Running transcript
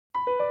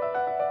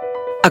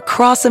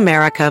Across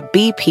America,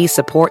 BP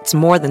supports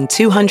more than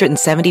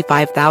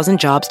 275,000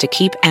 jobs to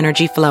keep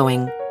energy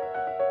flowing.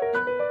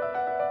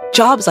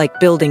 Jobs like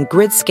building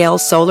grid-scale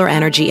solar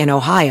energy in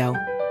Ohio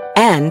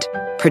and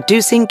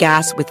producing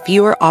gas with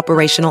fewer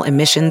operational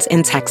emissions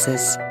in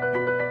Texas.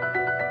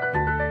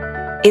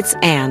 It's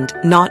and,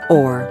 not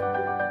or.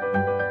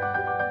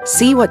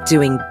 See what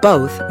doing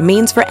both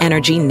means for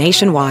energy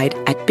nationwide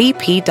at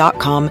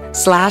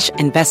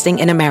bp.com/investing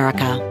in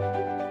America.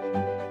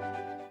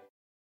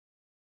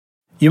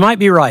 You might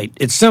be right.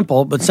 It's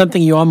simple, but something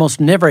you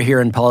almost never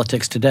hear in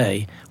politics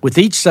today, with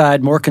each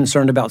side more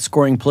concerned about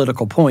scoring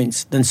political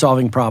points than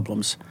solving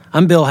problems.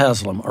 I'm Bill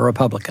Haslam, a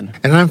Republican.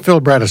 And I'm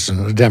Phil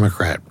Bredesen, a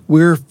Democrat.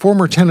 We're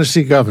former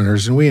Tennessee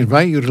governors, and we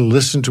invite you to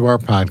listen to our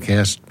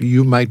podcast,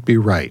 You Might Be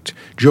Right.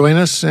 Join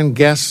us and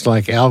guests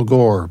like Al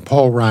Gore,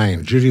 Paul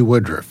Ryan, Judy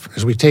Woodruff,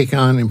 as we take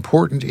on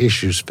important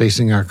issues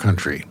facing our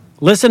country.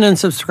 Listen and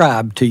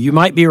subscribe to You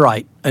Might Be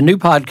Right, a new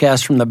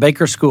podcast from the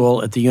Baker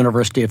School at the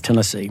University of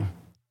Tennessee.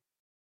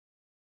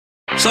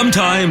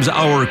 Sometimes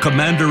our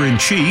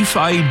commander-in-chief,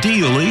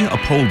 ideally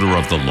upholder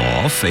of the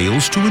law,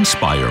 fails to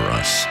inspire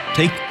us.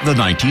 Take the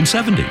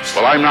 1970s.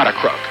 Well, I'm not a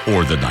crook.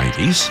 Or the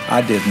 90s.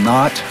 I did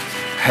not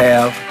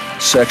have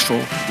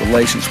sexual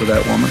relations with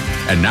that woman.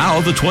 And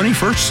now the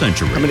 21st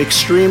century. I'm an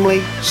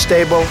extremely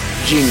stable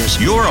genius.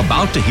 You're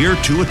about to hear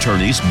two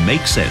attorneys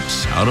make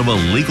sense out of a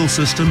legal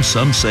system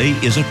some say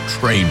is a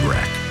train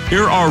wreck.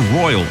 Here are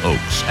Royal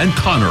Oakes and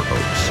Connor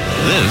Oakes.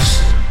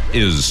 This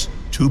is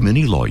Too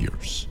Many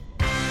Lawyers.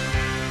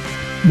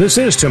 This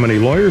is Too Many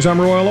Lawyers. I'm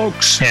Royal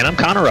Oakes. And I'm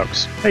Connor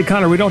Oakes. Hey,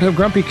 Connor, we don't have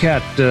Grumpy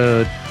Cat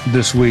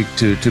this week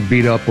to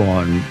beat up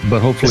on,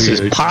 but hopefully... This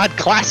is Pod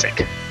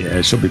Classic.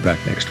 Yeah, she'll be back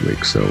next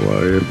week, so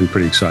it'll be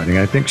pretty exciting.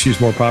 I think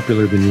she's more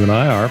popular than you and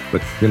I are,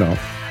 but, you know...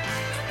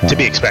 to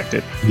be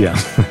expected. Yeah,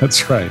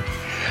 that's right.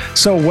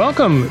 So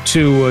welcome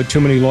to Too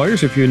Many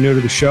Lawyers. If you're new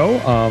to the show,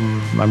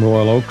 I'm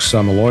Royal Oakes.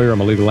 I'm a lawyer.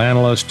 I'm a legal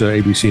analyst,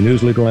 ABC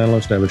News legal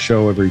analyst. I have a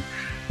show every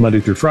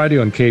Monday through Friday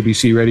on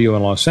KBC Radio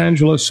in Los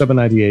Angeles,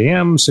 7:90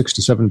 a.m., 6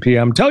 to 7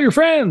 p.m. Tell your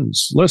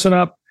friends. Listen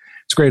up.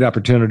 It's a great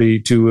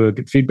opportunity to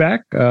get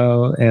feedback.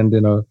 And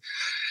in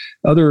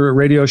other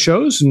radio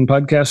shows and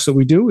podcasts that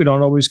we do, we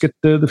don't always get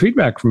the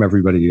feedback from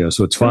everybody.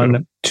 So it's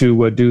fun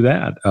to do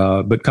that.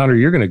 But Connor,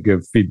 you're going to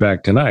give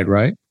feedback tonight,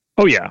 right?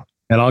 Oh, yeah.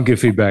 And I'll give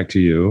feedback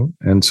to you.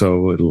 And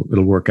so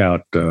it'll work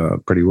out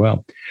pretty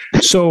well.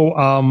 So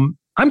I'm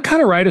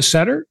kind of right of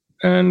center.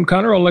 And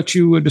Connor, I'll let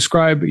you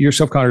describe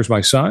yourself. Connor's my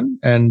son,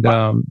 and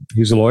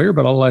he's a lawyer,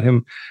 but I'll let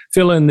him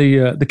fill in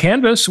the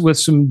canvas with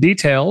some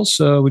details.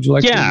 Would you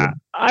like to? Yeah,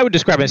 I would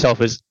describe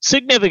myself as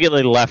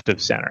significantly left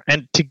of center.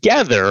 And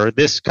together,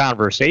 this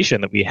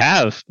conversation that we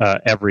have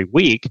every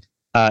week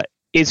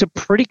is a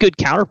pretty good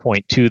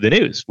counterpoint to the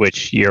news,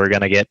 which you're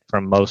going to get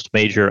from most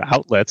major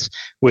outlets,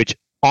 which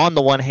on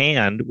the one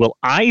hand, will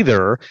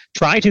either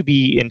try to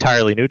be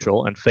entirely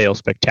neutral and fail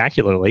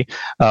spectacularly,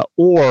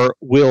 or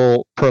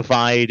will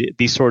provide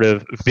the sort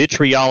of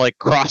vitriolic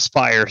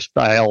crossfire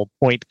style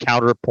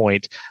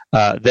point-counterpoint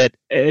that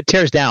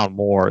tears down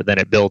more than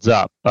it builds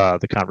up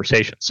the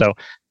conversation. So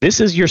this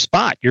is your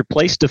spot, your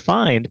place to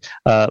find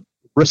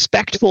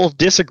respectful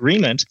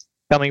disagreement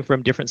coming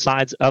from different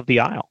sides of the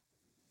aisle.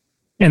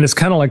 And it's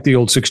kind of like the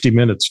old 60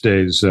 Minutes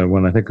days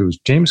when I think it was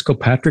James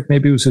Kilpatrick,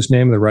 maybe was his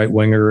name, the right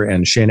winger,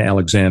 and Shane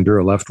Alexander,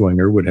 a left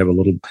winger, would have a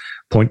little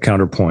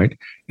point-counterpoint.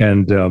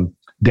 And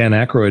Dan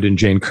Aykroyd and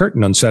Jane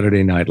Curtin on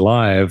Saturday Night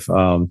Live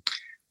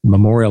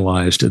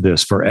memorialized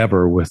this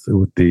forever with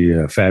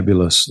the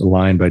fabulous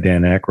line by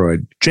Dan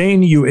Aykroyd,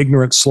 "Jane, you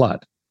ignorant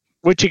slut."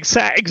 Which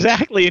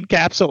exactly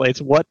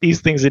encapsulates what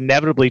these things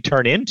inevitably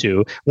turn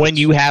into when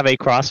you have a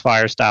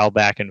crossfire style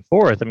back and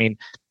forth. I mean,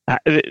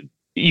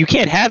 you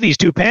can't have these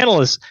two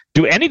panelists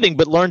do anything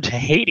but learn to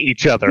hate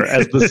each other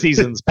as the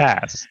seasons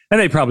pass. And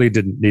they probably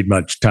didn't need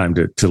much time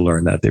to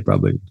learn that. They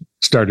probably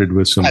started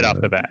with some right off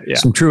the bat,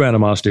 some true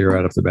animosity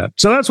right off the bat.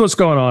 So that's what's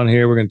going on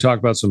here. We're going to talk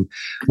about some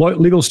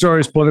legal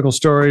stories, political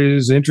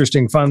stories,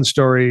 interesting, fun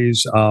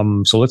stories.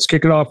 So let's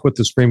kick it off with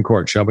the Supreme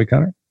Court, shall we,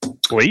 Connor?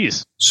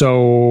 Please.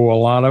 So a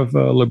lot of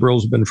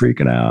liberals have been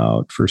freaking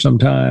out for some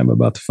time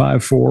about the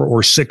 5-4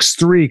 or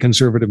 6-3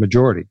 conservative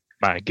majority.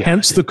 My God.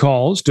 Hence the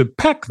calls to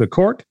pack the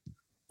court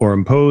or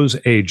impose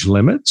age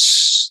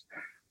limits.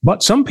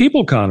 But some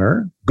people,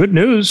 Connor, good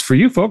news for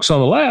you folks on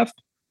the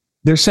left,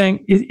 they're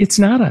saying it's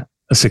not a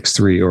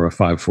 6-3 or a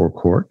 5-4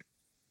 court.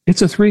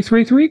 It's a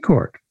 3-3-3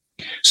 court.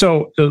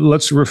 So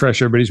let's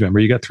refresh everybody's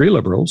memory. You got three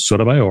liberals,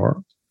 Sotomayor,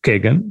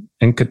 Kagan,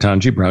 and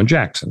Ketanji Brown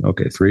Jackson.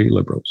 Okay, three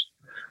liberals.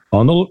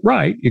 On the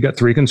right, you got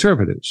three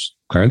conservatives,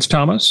 Clarence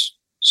Thomas,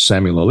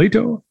 Samuel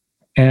Alito,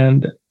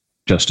 and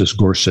Justice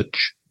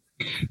Gorsuch.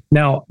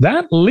 Now,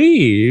 that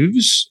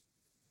leaves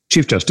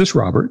Chief Justice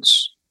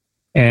Roberts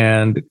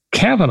and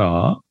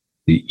Kavanaugh,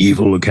 the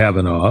evil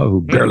Kavanaugh,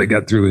 who barely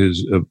got through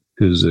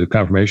his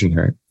confirmation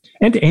hearing,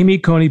 and Amy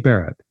Coney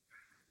Barrett,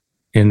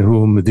 in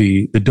whom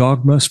the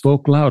dogma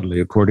spoke loudly,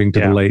 according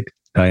to the late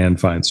Dianne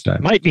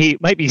Feinstein.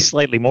 Might be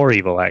slightly more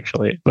evil,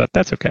 actually, but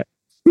that's okay.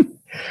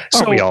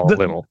 So we all a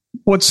little.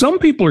 What some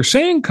people are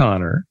saying,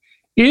 Connor,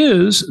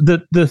 is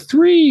that the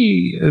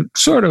three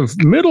sort of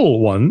middle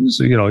ones,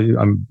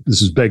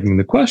 this is begging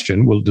the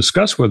question. We'll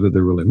discuss whether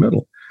they're really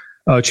middle.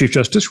 Chief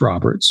Justice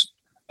Roberts,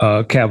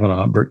 Brett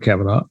Kavanaugh.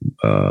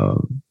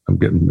 I'm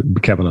getting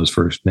Kavanaugh's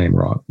first name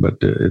wrong, but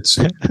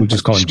we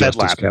just call him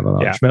Justice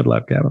Kavanaugh. Yeah.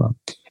 Schmedlap Kavanaugh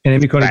and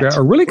Amy Coney Barrett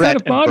are really kind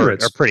of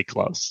moderates. Are pretty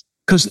close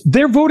because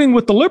they're voting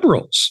with the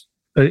liberals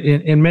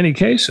in many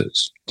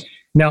cases.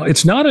 Now,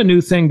 it's not a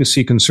new thing to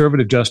see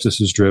conservative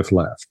justices drift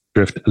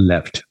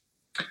left.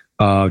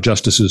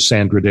 Justices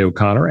Sandra Day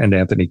O'Connor and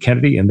Anthony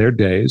Kennedy in their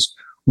days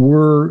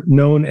were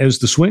known as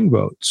the swing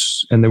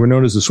votes. And they were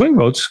known as the swing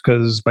votes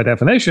because by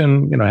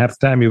definition, half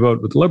the time you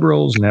vote with the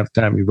liberals and half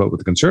the time you vote with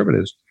the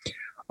conservatives.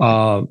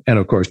 And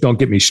of course, don't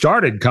get me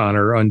started,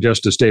 Connor, on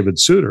Justice David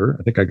Souter.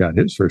 I think I got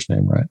his first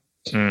name right.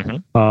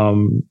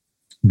 Mm-hmm.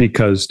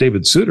 Because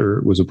David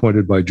Souter was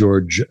appointed by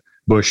George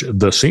Bush,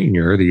 the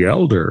senior, the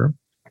elder,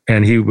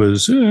 and he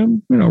was, a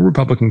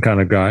Republican kind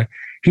of guy.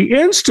 He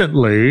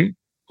instantly,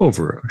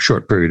 over a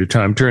short period of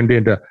time, turned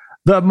into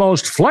the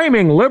most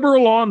flaming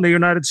liberal on the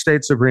United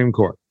States Supreme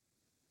Court.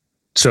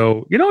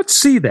 So you don't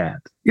see that.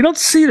 You don't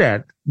see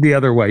that the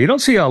other way. You don't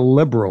see a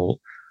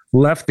liberal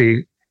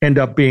lefty end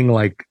up being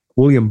like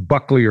William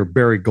Buckley or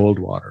Barry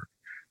Goldwater.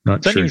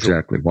 Not sure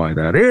exactly why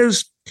that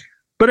is.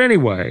 But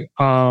anyway,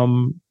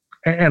 and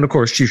of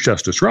course, Chief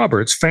Justice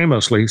Roberts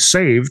famously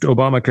saved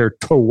Obamacare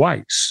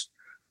twice.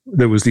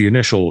 There was the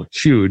initial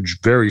huge,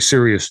 very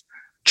serious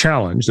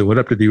challenge that went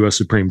up to the U.S.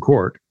 Supreme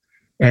Court.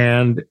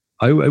 And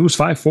it was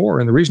 5-4.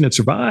 And the reason it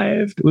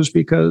survived was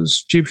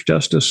because Chief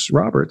Justice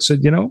Roberts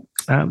said,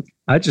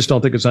 I just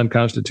don't think it's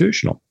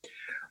unconstitutional.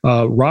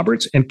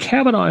 Roberts and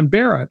Kavanaugh and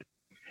Barrett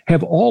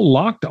have all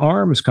locked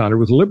arms, Connor,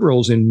 with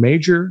liberals in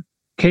major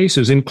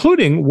cases,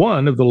 including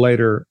one of the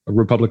later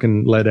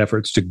Republican-led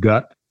efforts to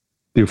gut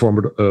the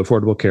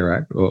Affordable Care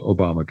Act,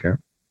 Obamacare.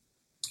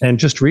 And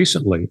just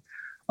recently,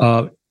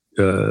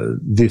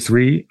 the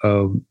three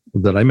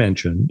that I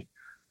mentioned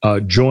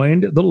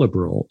joined the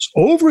liberals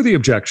over the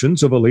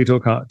objections of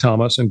Alito,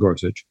 Thomas, and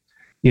Gorsuch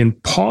in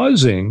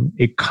pausing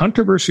a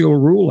controversial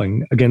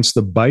ruling against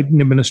the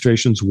Biden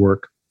administration's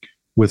work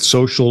with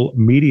social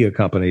media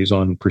companies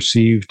on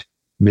perceived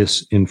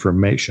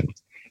misinformation.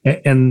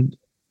 And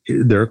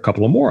there are a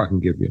couple of more I can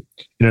give you.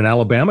 In an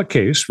Alabama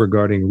case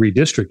regarding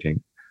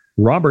redistricting,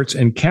 Roberts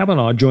and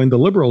Kavanaugh joined the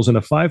liberals in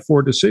a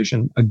 5-4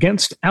 decision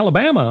against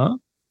Alabama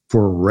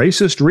for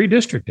racist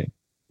redistricting.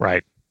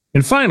 Right.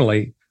 And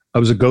finally, it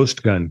was a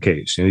ghost gun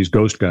case. These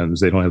ghost guns,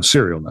 they don't have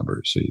serial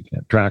numbers, so you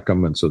can't track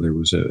them. And so there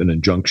was an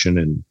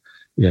injunction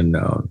in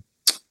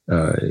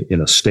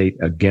a state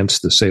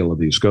against the sale of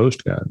these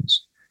ghost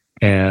guns.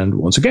 And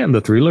once again,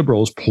 the three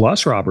liberals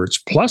plus Roberts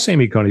plus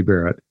Amy Coney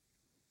Barrett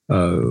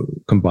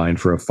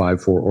combined for a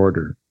 5-4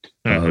 order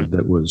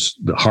that was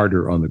the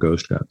harder on the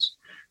ghost guns.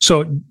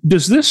 So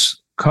does this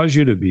cause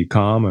you to be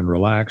calm and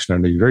relaxed?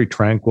 And are you very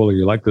tranquil? Or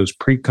you like those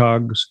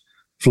precogs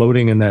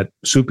floating in that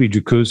soupy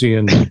jacuzzi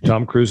in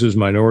Tom Cruise's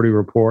Minority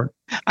Report?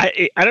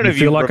 I don't know if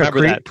you feel like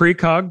remember that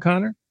precog,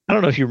 Connor? I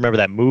don't know if you remember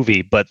that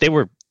movie, but they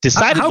were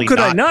decidedly How could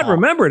I not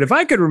remember it? If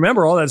I could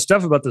remember all that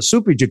stuff about the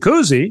soupy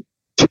jacuzzi,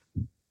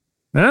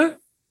 huh?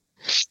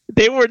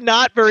 They were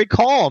not very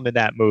calm in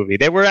that movie.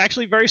 They were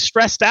actually very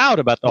stressed out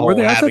about the whole.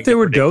 I thought they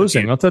were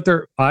dozing. I thought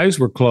their eyes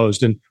were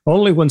closed, and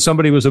only when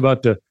somebody was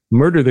about to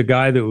murder the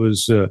guy that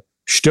was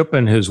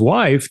Stupp his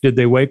wife did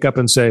they wake up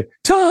and say,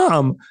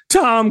 Tom,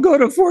 go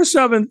to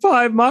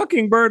 475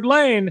 Mockingbird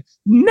Lane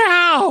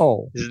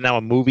now. This is now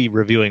a movie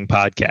reviewing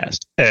podcast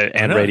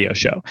and radio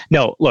show.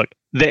 No, look,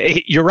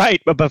 you're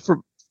right, but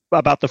for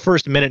about the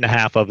first minute and a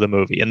half of the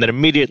movie, and then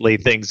immediately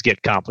things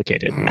get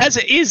complicated, as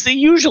is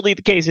usually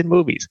the case in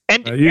movies.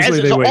 And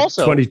usually they wait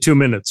also 22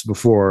 minutes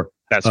before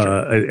that's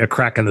true. A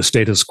crack in the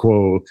status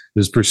quo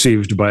is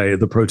perceived by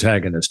the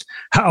protagonist.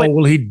 How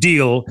will he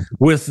deal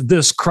with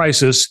this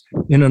crisis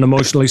in an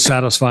emotionally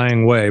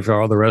satisfying way for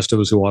all the rest of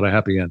us who want a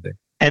happy ending?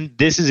 And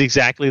this is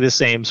exactly the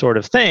same sort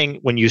of thing.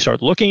 When you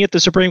start looking at the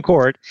Supreme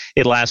Court,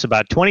 it lasts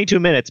about 22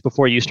 minutes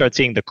before you start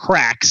seeing the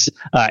cracks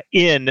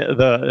in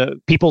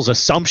the people's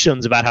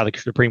assumptions about how the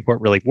Supreme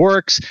Court really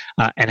works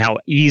and how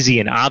easy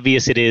and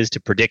obvious it is to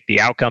predict the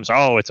outcomes.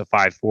 Oh, it's a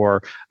 5-4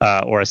 or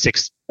a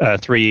 6-3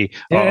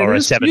 or a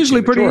 7-2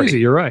 usually pretty majority. Easy.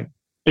 You're right.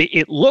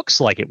 It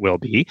looks like it will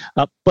be,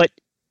 but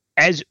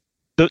as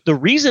the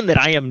reason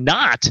that I am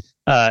not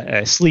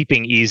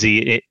sleeping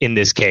easy in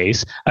this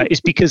case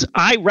is because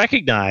I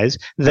recognize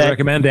that. I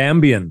recommend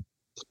Ambien.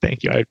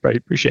 Thank you. I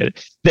appreciate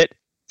it. That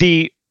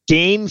the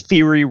game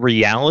theory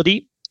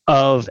reality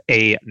of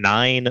a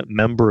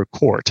 9-member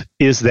court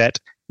is that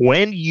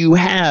when you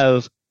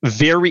have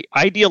very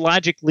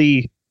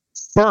ideologically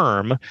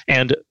firm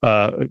and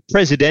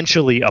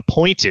presidentially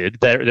appointed,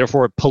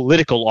 therefore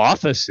political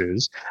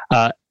offices,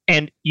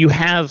 and you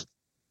have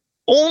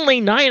only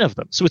 9 of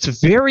them. So it's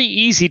very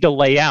easy to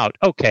lay out,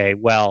 okay,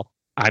 well,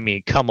 I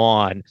mean, come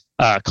on.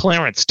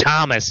 Clarence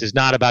Thomas is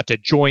not about to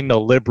join the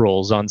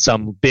liberals on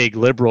some big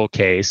liberal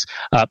case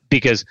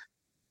because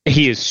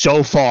he is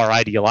so far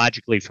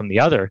ideologically from the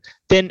other,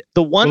 then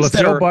the ones if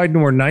Joe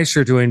Biden were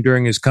nicer to him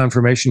during his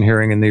confirmation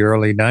hearing in the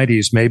early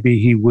 90s, maybe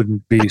he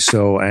wouldn't be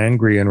so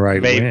angry and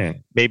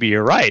right-wing. Maybe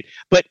you're right.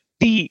 But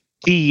the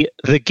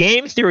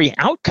game theory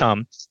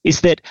outcome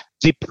is that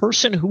the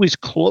person who is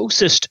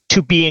closest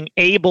to being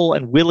able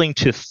and willing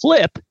to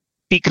flip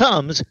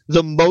becomes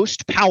the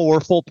most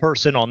powerful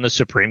person on the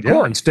Supreme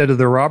Court. Instead of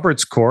the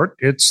Roberts court,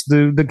 it's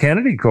the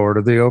Kennedy court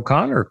or the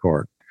O'Connor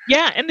court.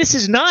 Yeah, and this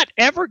is not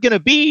ever going to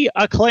be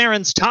a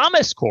Clarence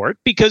Thomas court,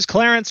 because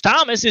Clarence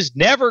Thomas is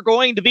never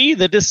going to be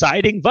the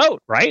deciding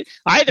vote, right?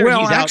 Either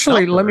well, he's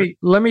actually,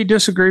 let me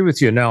disagree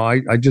with you. Now,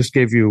 I just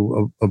gave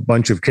you a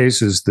bunch of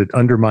cases that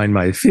undermine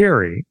my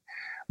theory,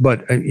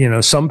 but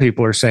some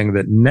people are saying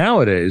that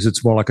nowadays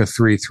it's more like a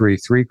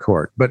 3-3-3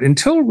 court. But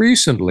until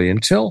recently,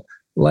 until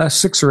last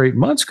 6 or 8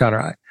 months,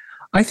 Connor,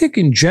 I think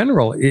in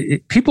general,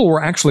 people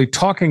were actually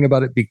talking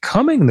about it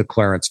becoming the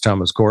Clarence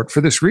Thomas court for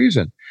this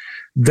reason.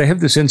 They have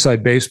this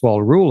inside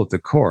baseball rule at the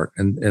court,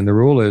 and the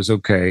rule is,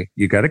 okay,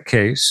 you got a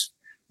case,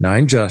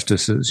 9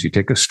 justices, you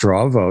take a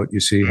straw vote, you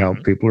see how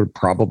people are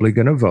probably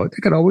going to vote.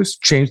 They could always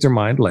change their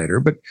mind later,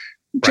 but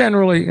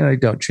generally they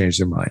don't change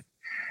their mind.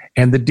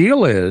 And the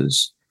deal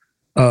is,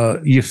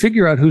 you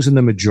figure out who's in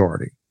the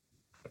majority,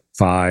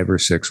 5 or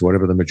 6,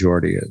 whatever the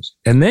majority is.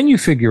 And then you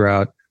figure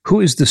out who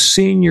is the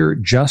senior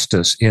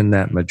justice in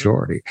that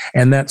majority.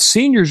 And that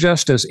senior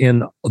justice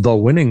in the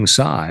winning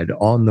side,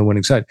 on the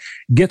winning side,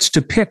 gets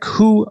to pick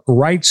who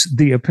writes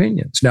the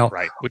opinions. Now,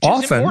 which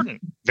often, is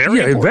important.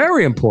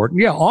 Very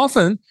important. Yeah,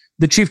 often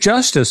the Chief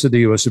Justice of the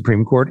U.S.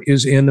 Supreme Court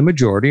is in the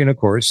majority. And of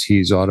course,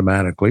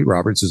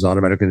 Roberts is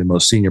automatically the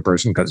most senior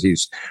person because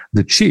he's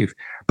the chief.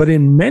 But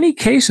in many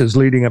cases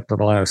leading up to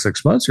the last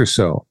 6 months or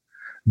so,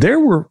 there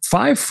were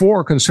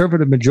 5-4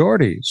 conservative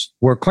majorities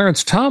where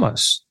Clarence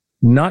Thomas,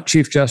 not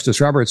Chief Justice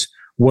Roberts,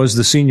 was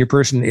the senior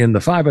person in the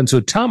 5. And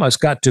so Thomas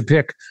got to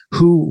pick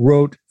who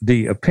wrote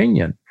the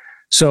opinion.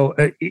 So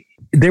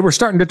they were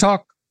starting to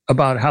talk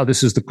about how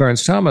this is the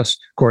Clarence Thomas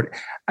court.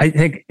 I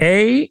think,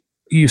 A,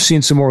 you've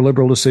seen some more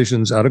liberal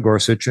decisions out of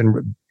Gorsuch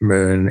and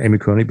Amy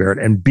Coney Barrett,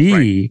 and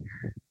B,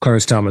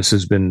 Clarence Thomas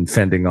has been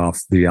fending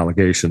off the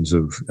allegations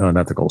of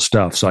unethical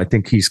stuff. So I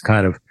think he's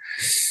kind of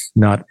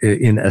not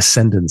in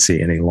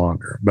ascendancy any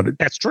longer. But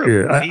that's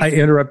true. I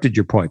interrupted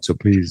your point, so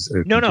please.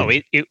 No,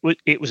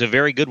 it was a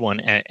very good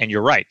one, and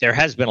you're right. There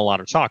has been a lot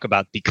of talk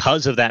about,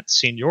 because of that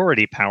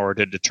seniority power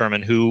to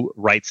determine who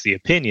writes the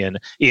opinion.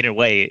 In a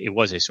way, it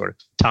was a sort of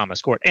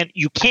Thomas court, and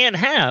you can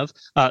have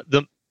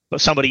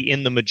somebody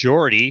in the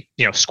majority,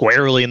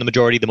 squarely in the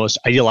majority, the most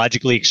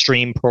ideologically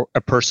extreme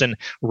person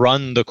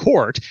run the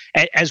court,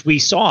 as we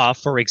saw,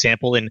 for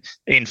example, in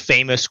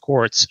famous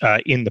courts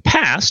in the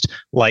past,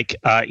 like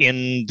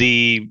in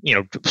the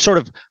sort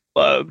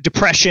of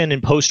Depression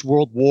and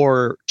post-World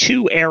War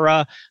II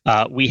era.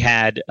 We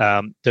had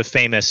the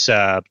famous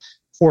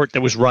court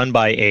that was run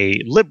by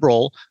a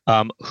liberal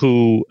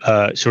who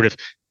sort of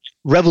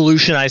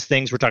revolutionized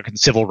things. We're talking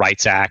Civil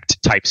Rights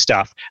Act type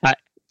stuff.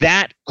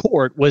 That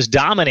court was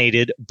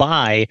dominated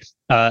by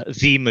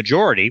the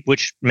majority,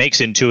 which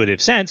makes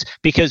intuitive sense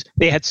because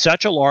they had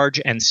such a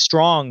large and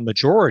strong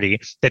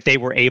majority that they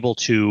were able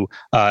to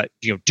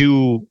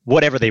do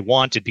whatever they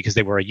wanted because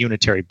they were a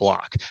unitary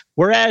bloc.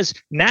 Whereas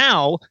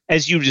now,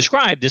 as you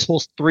described, this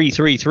whole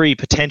 3-3-3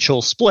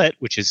 potential split,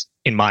 which is,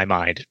 in my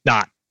mind,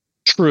 not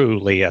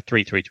truly a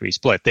 3-3-3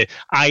 split.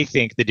 I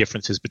think the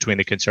differences between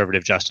the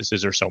conservative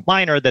justices are so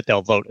minor that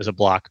they'll vote as a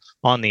block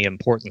on the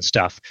important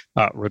stuff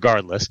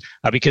regardless,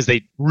 because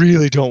they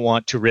really don't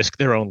want to risk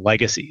their own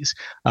legacies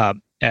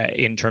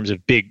in terms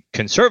of big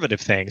conservative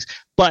things.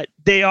 But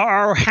they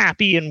are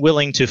happy and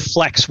willing to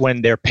flex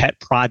when their pet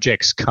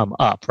projects come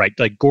up, right?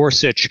 Like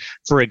Gorsuch,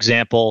 for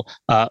example,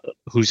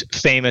 who's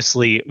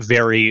famously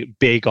very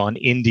big on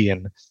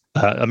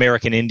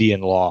American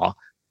Indian law.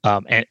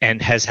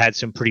 And has had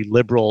some pretty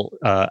liberal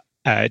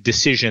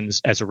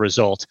decisions as a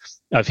result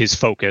of his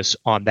focus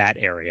on that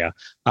area.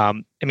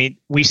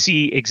 We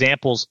see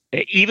examples,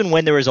 even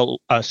when there is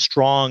a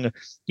strong,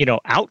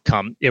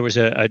 outcome. There was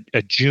a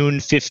June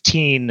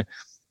 15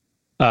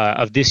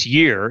 of this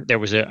year, there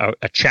was a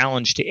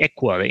challenge to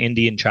ICWA, the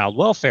Indian Child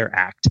Welfare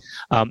Act,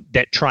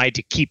 that tried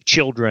to keep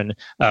children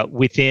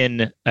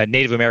within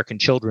Native American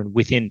children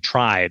within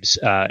tribes,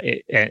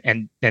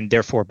 and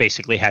therefore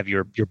basically have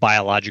your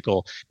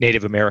biological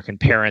Native American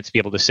parents be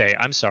able to say,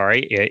 "I'm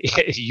sorry,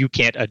 you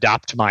can't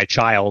adopt my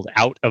child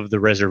out of the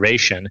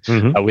reservation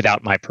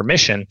without my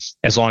permission,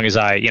 as long as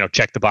I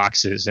check the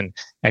boxes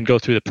and go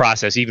through the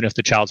process. Even if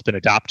the child's been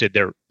adopted,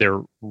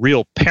 their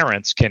real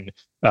parents can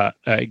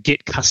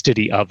get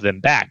custody of them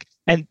back."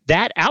 And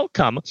that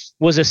outcome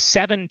was a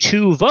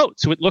 7-2 vote.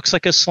 So it looks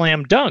like a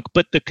slam dunk,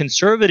 but the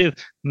conservative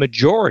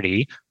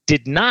majority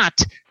did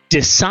not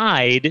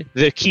decide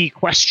the key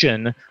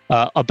question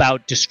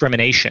about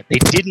discrimination. They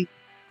didn't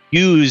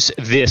use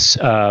this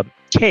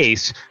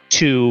case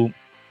to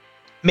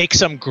make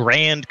some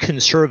grand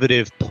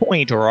conservative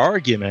point or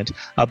argument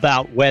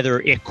about whether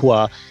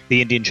ICWA,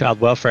 the Indian Child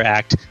Welfare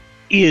Act,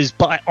 is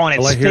on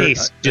its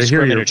face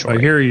discriminatory.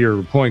 I hear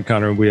your point,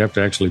 Connor. We have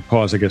to actually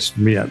pause. I guess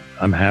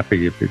I'm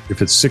happy if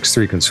it's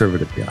 6-3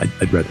 conservative. Yeah,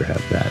 I'd rather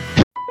have that.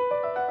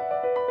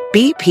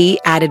 BP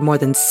added more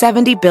than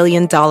 $70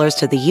 billion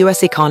to the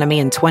U.S. economy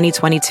in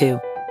 2022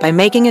 by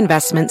making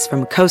investments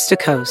from coast to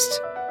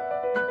coast.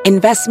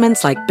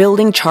 Investments like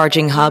building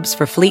charging hubs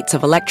for fleets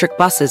of electric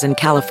buses in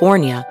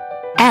California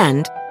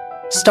and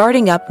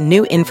starting up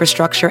new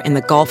infrastructure in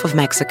the Gulf of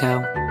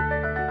Mexico.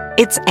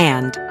 It's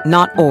and,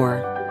 not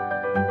or.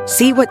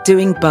 See what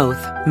doing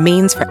both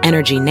means for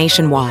energy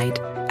nationwide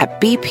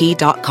at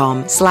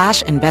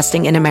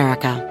bp.com/investing in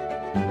America.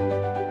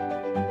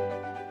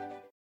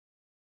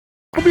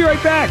 We'll be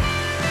right back.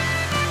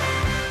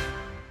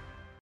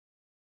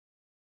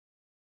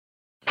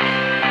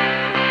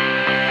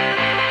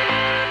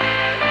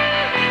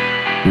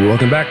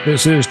 Welcome back.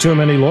 This is Too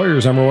Many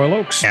Lawyers. I'm Royal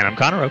Oakes. And I'm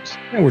Connor Oakes.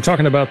 And we're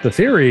talking about the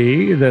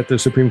theory that the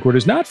Supreme Court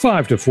is not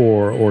 5-4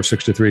 or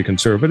 6-3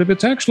 conservative.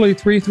 It's actually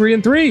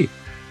 3-3.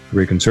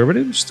 3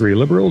 conservatives, 3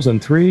 liberals,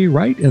 and 3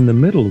 right in the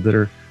middle that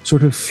are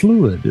sort of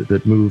fluid,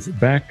 that move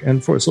back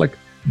and forth. It's like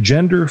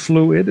gender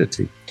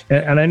fluidity.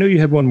 And I know you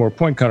had one more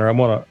point, Connor.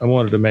 I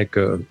wanted to make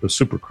a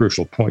super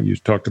crucial point. You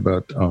talked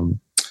about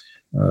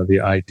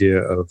the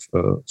idea of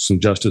some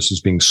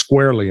justices being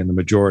squarely in the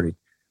majority.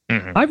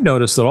 Mm-hmm. I've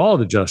noticed that all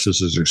the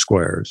justices are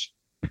squares.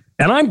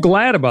 And I'm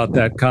glad about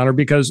that, Connor,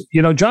 because,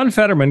 John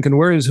Fetterman can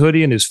wear his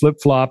hoodie and his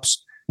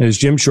flip-flops and his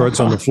gym shorts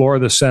on the floor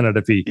of the Senate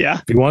if he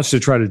wants to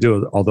try to do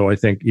it, although I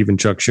think even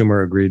Chuck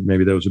Schumer agreed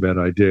maybe that was a bad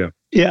idea.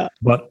 Yeah.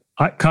 But,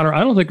 Connor, I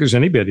don't think there's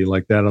anybody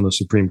like that on the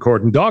Supreme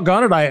Court. And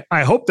doggone it,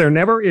 I hope there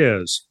never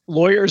is.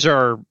 Lawyers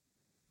are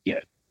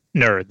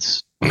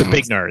nerds, the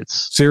big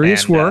nerds.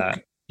 Serious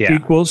work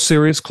equals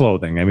serious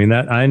clothing. I mean,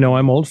 that I know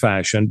I'm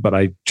old-fashioned, but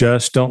I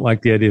just don't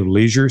like the idea of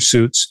leisure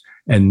suits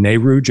and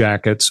Nehru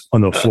jackets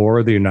on the floor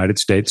of the United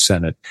States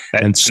Senate.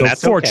 And so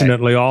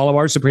fortunately, all of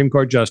our Supreme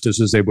Court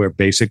justices, they wear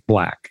basic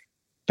black.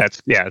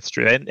 That's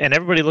true. And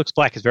everybody looks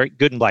black. Is very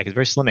good in black. It's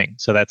very slimming.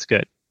 So that's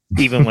good,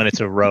 even when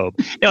it's a robe.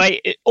 No,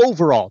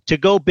 overall, to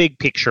go big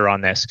picture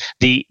on this,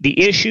 the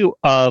issue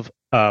of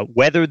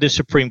whether the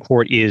Supreme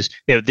Court is,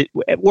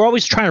 we're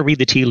always trying to read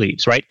the tea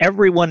leaves, right?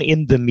 Everyone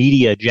in the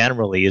media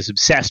generally is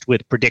obsessed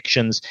with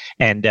predictions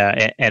and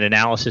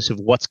analysis of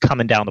what's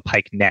coming down the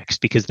pike next,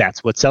 because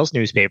that's what sells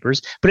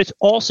newspapers. But it's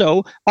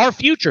also our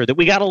future that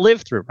we got to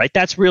live through, right?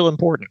 That's real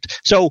important.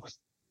 So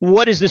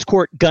what is this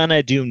court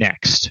gonna do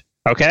next?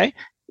 Okay.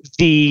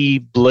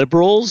 The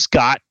liberals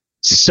got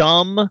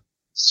some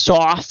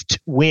soft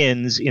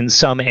wins in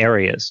some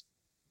areas.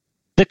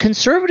 The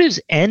conservatives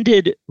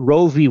ended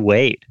Roe v.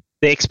 Wade.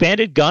 They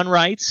expanded gun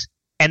rights,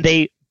 and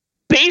they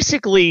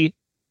basically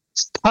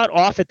cut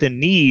off at the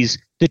knees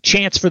the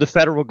chance for the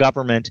federal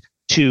government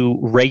to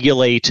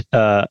regulate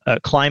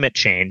climate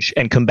change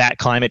and combat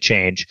climate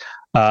change.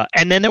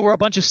 And then there were a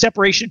bunch of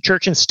separation of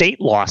church and state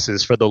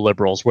losses for the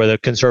liberals, where the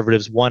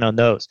conservatives won on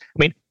those. I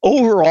mean,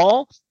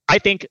 overall, I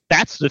think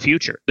that's the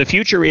future. The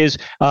future is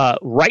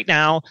right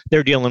now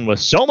they're dealing with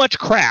so much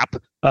crap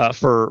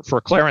for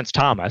Clarence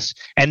Thomas,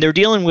 and they're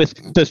dealing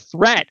with the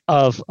threat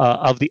of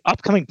the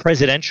upcoming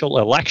presidential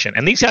election.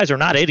 And these guys are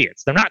not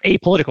idiots. They're not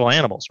apolitical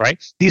animals,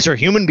 right? These are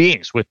human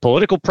beings with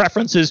political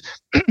preferences,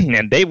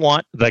 and they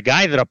want the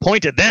guy that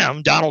appointed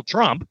them, Donald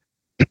Trump,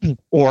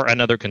 or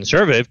another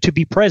conservative, to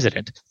be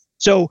president.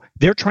 So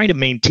they're trying to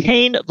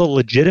maintain the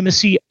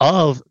legitimacy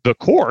of the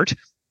court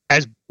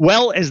as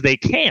well as they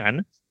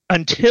can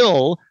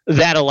until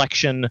that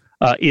election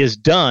is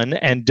done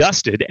and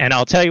dusted. And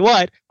I'll tell you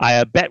what,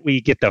 I bet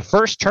we get the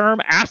first term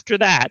after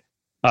that,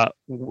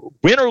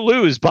 win or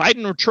lose,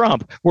 Biden or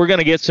Trump, we're going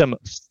to get some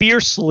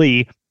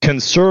fiercely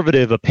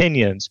conservative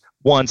opinions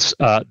once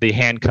the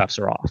handcuffs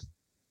are off.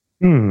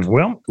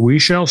 Well, we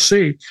shall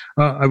see.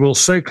 I will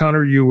say,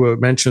 Connor, you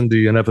mentioned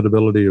the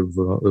inevitability of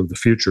the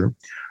future.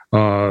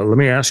 Let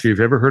me ask you, have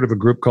you ever heard of a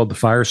group called the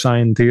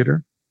Firesign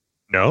Theater?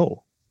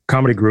 No.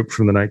 Comedy group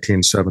from the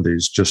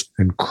 1970s, just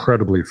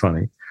incredibly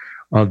funny.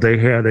 They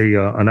had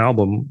an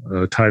album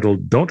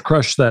titled "Don't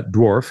Crush That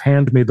Dwarf,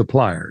 Hand Me the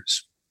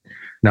Pliers."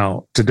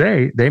 Now,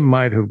 today, they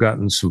might have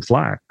gotten some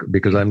flack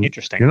because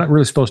Interesting. You're not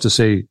really supposed to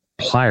say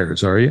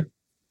pliers, are you?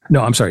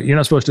 No, I'm sorry. You're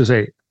not supposed to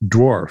say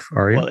dwarf,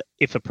 are you? Well,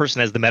 if a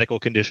person has the medical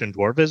condition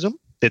dwarfism,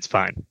 it's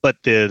fine. But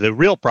the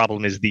real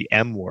problem is the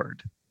M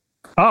word.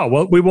 Oh,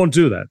 well, we won't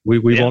do that. We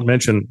won't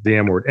mention the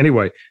M word.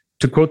 Anyway,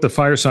 to quote the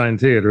Firesign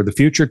Theater, the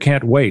future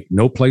can't wait,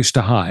 no place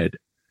to hide.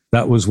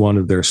 That was one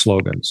of their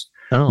slogans.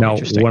 Oh, now,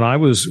 when I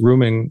was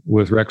rooming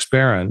with Rex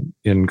Barron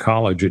in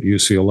college at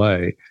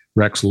UCLA,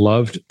 Rex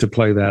loved to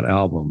play that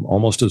album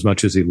almost as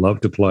much as he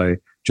loved to play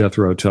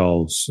Jethro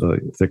Tull's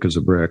Thick as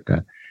a Brick,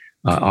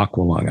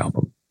 Aqualung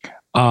album.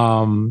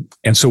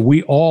 And so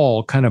we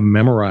all kind of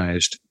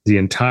memorized the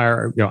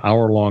entire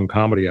hour-long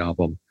comedy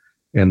album,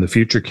 and the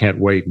future can't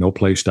wait, no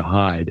place to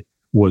hide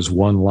was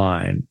one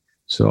line.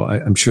 So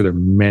I'm sure there are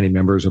many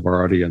members of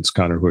our audience,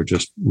 Connor, who are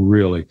just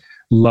really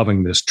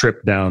loving this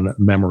trip down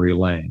memory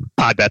lane.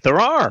 I bet there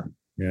are.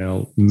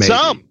 Maybe.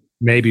 Some.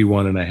 maybe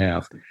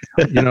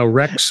 1.5.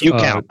 Rex. You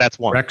count. That's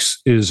one.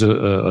 Rex is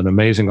an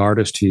amazing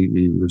artist.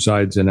 He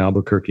resides in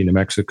Albuquerque, New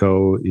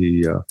Mexico.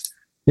 You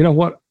know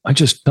what? I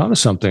just thought of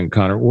something,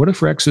 Connor. What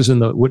if Rex is in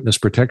the witness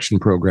protection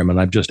program and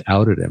I've just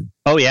outed him?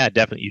 Oh, yeah,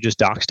 definitely. You just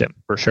doxed him,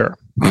 for sure.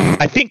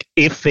 I think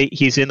if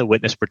he's in the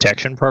witness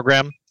protection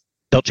program,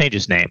 they'll change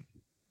his name.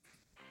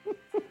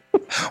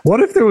 What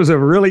if there was a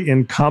really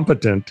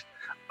incompetent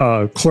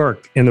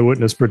clerk in the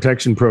witness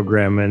protection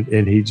program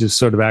and he just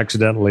sort of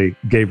accidentally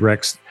gave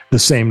Rex the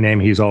same name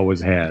he's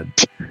always had?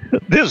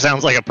 This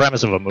sounds like a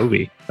premise of a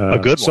movie. A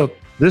good one. So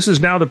this is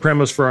now the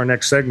premise for our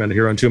next segment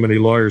here on Too Many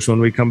Lawyers. When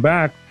we come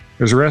back,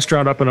 there's a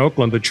restaurant up in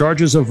Oakland that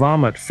charges a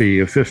vomit fee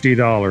of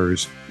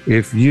 $50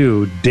 if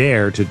you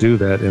dare to do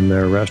that in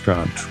their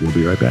restaurant. We'll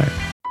be right back.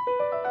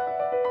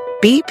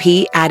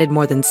 BP added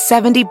more than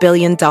 $70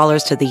 billion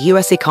to the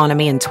U.S.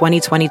 economy in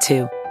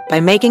 2022 by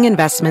making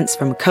investments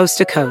from coast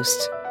to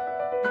coast.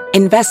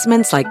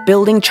 Investments like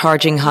building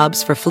charging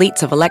hubs for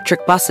fleets of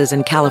electric buses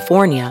in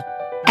California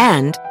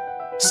and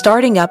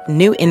starting up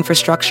new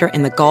infrastructure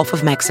in the Gulf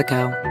of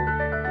Mexico.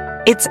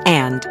 It's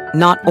and,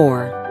 not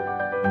or.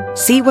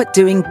 See what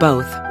doing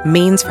both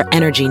means for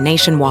energy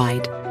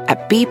nationwide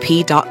at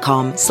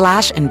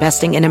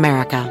bp.com/investing in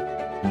America.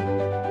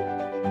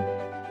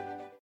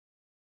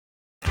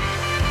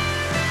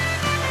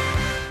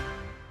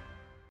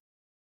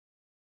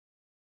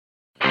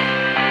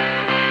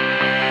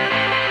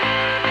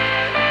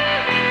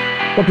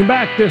 Welcome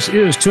back. This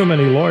is Too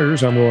Many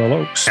Lawyers. I'm Royal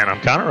Oakes. And I'm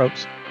Connor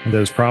Oakes. And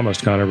as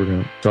promised, Connor, we're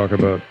going to talk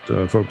about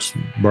folks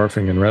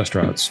barfing in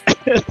restaurants.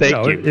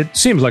 Thank you. It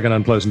seems like an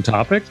unpleasant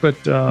topic,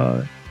 but...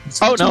 this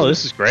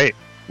is great.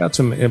 Got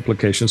some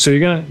implications. So you're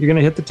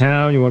gonna hit the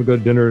town. You want to go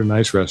to dinner at a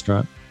nice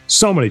restaurant.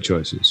 So many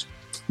choices.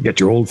 You get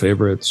your old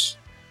favorites.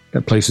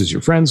 Got places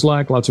your friends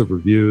like. Lots of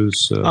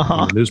reviews.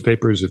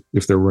 Newspapers,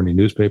 if there were any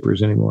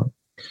newspapers anymore.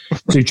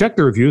 So you check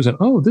the reviews and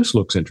this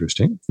looks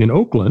interesting. In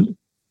Oakland,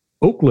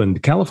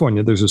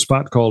 California, there's a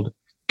spot called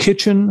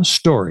Kitchen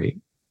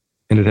Story,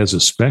 and it has a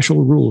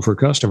special rule for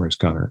customers.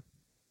 Connor,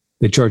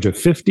 they charge a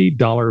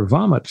 $50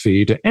 vomit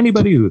fee to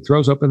anybody who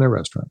throws up in their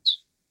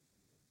restaurants.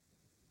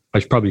 I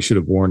probably should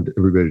have warned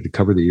everybody to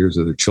cover the ears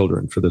of their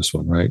children for this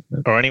one, right?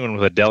 Or anyone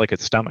with a delicate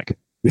stomach.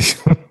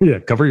 Yeah,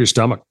 cover your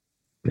stomach.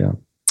 Yeah.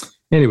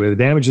 Anyway, the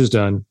damage is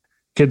done.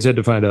 Kids had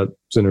to find out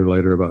sooner or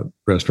later about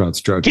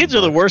restaurants charging. Kids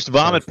are the worst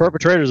vomit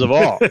perpetrators of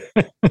all.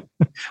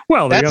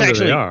 Well, the younger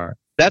they are.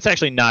 That's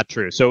actually not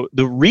true. So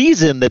the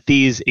reason that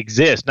these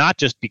exist, not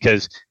just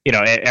because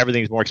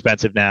everything's more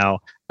expensive now,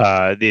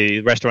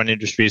 the restaurant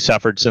industry has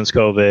suffered since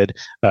COVID,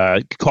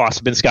 costs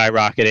have been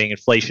skyrocketing,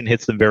 inflation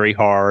hits them very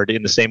hard.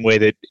 In the same way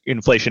that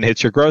inflation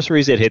hits your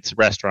groceries, it hits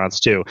restaurants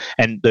too.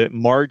 And the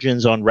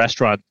margins on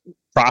restaurant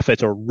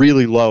profits are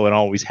really low and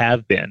always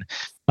have been.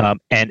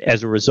 And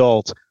as a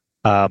result,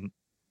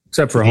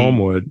 except for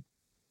Homewood.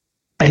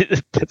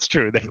 That's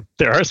true.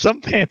 There are some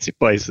fancy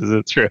places,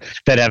 it's true,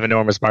 that have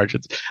enormous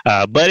margins.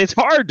 But it's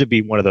hard to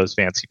be one of those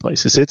fancy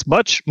places. It's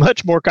much,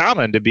 much more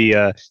common to be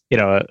a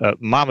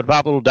mom and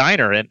pop little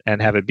diner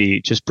and have it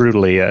be just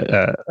brutally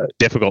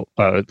difficult,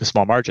 the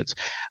small margins.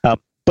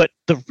 But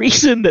the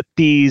reason that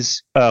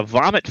these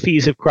vomit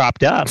fees have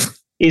cropped up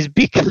is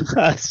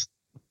because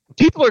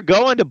people are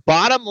going to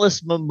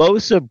bottomless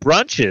mimosa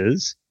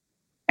brunches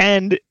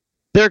and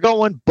they're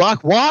going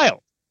buck wild.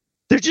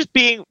 They're just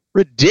being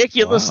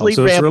ridiculously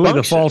So it's really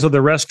the fault of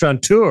the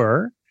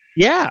restaurateur.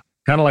 Yeah.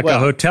 Kind of like a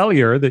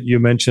hotelier that you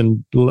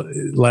mentioned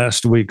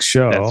last week's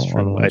show. That's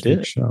true. I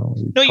did. Show.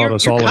 You taught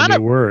us all a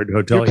new word,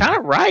 hotelier. You're kind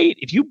of right.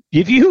 If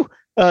you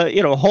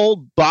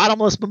hold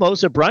bottomless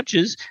mimosa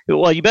brunches,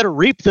 well, you're going to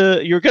reap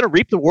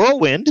the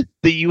whirlwind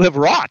that you have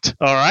wrought.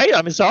 All right.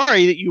 I'm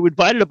sorry that you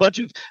invited a bunch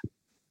of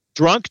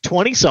drunk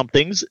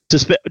 20-somethings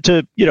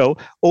to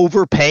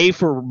overpay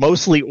for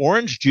mostly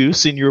orange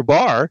juice in your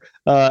bar,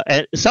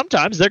 and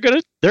sometimes they're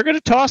gonna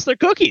toss their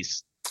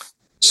cookies.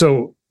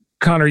 So,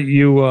 Connor,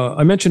 you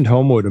I mentioned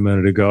Homewood a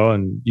minute ago,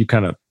 and you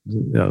kind of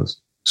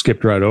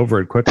skipped right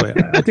over it quickly.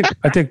 I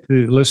think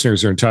the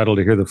listeners are entitled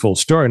to hear the full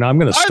story. Now I'm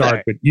going to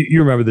start, but you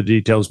remember the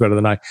details better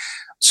than I.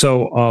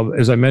 So,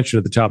 as I mentioned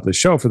at the top of the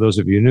show, for those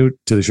of you new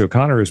to the show,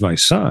 Connor is my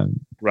son.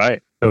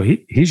 Right. So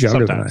he's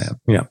younger than I am.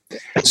 Yeah.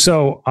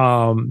 So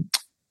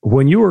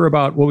when you were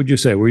about, what would you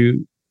say? Were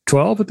you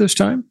 12 at this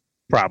time?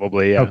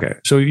 Probably, yeah. Okay.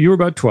 So you were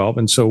about 12.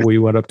 And so we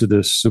went up to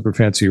this super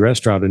fancy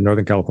restaurant in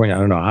Northern California. I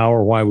don't know how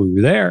or why we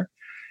were there.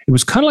 It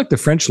was kind of like the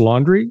French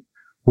Laundry,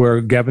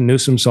 where Gavin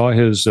Newsom saw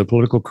his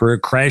political career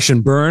crash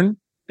and burn.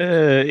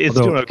 It's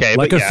doing okay.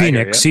 Like a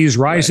phoenix, he's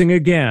rising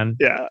again.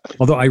 Yeah.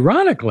 Although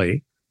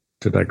ironically,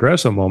 to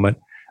digress a moment,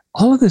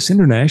 all of this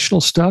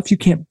international stuff, you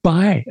can't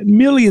buy.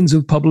 Millions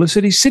of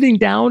publicity, sitting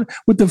down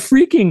with the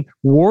freaking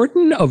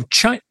warden of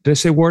China. Did I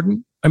say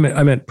warden? I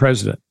meant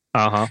president.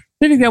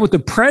 Sitting down with the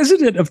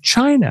president of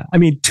China. I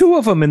mean, two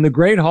of them in the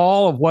Great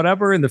Hall of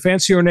whatever, in the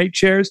fancy ornate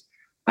chairs.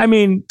 I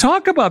mean,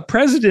 talk about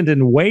president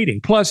in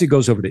waiting. Plus, he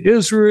goes over to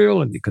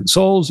Israel and he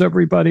consoles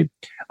everybody.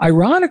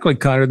 Ironically,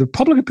 Connor, the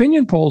public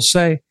opinion polls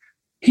say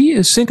he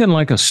is sinking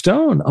like a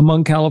stone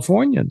among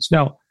Californians.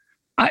 Now,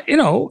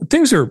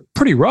 things are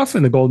pretty rough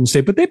in the Golden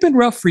State, but they've been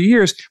rough for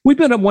years. We've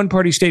been a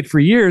one-party state for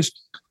years.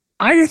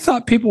 I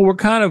thought people were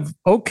kind of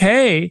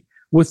okay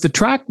with the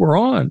track we're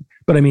on.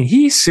 But I mean,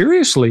 he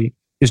seriously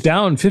is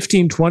down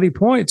 15, 20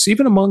 points,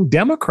 even among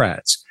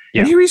Democrats.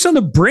 Yeah. And here he's on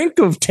the brink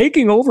of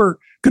taking over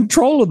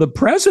control of the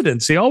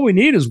presidency. All we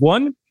need is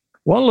one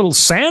little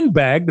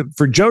sandbag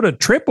for Joe to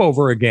trip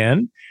over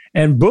again.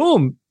 And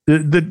boom,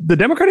 the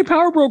Democratic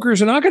power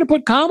brokers are not going to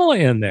put Kamala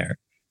in there.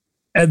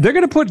 And they're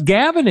going to put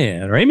Gavin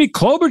in, or Amy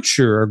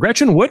Klobuchar, or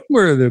Gretchen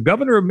Whitmer, the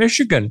governor of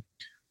Michigan.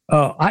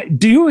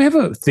 Do you have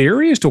a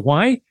theory as to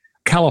why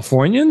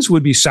Californians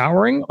would be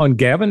souring on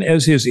Gavin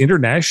as his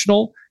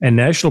international and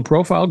national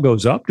profile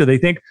goes up? Do they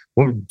think,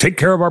 well, take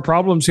care of our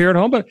problems here at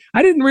home? But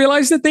I didn't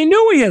realize that they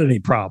knew he had any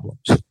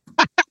problems.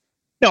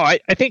 No, I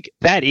think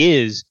that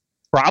is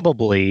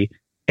probably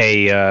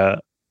a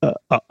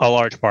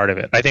large part of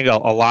it. I think a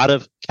lot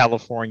of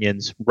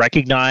Californians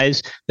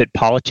recognize that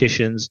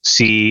politicians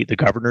see the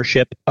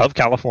governorship of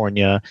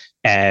California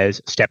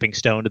as stepping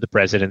stone to the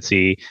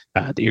presidency,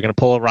 that you're going to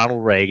pull a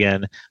Ronald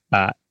Reagan,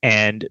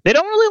 and they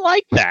don't really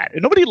like that.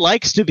 Nobody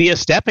likes to be a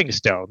stepping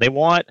stone. They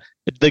want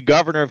the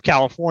governor of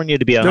California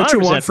to be 100% Don't you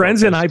want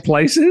friends in high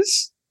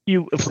places?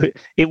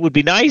 It would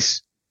be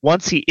nice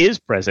once he is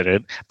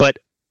president, but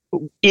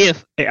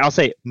I'll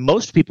say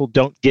most people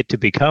don't get to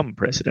become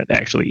president,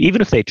 actually, even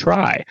if they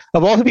try.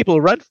 Of all the people who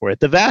run for it,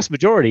 the vast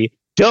majority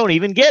don't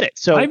even get it.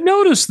 So I've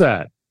noticed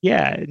that.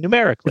 Yeah,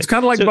 numerically. It's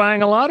kind of like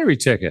buying a lottery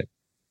ticket.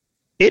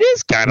 It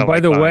is kind of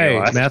like buying a lottery ticket. By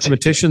the way,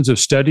 mathematicians have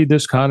studied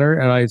this, Connor,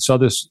 and I saw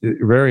this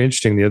very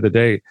interesting the other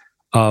day.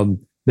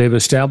 They've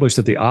established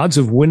that the odds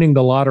of winning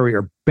the lottery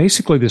are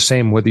basically the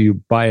same whether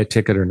you buy a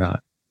ticket or not.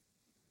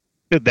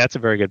 That's a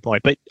very good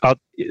point. But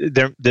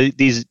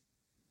these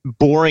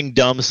boring,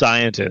 dumb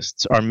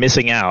scientists are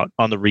missing out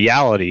on the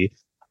reality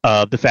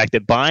of the fact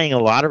that buying a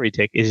lottery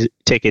ticket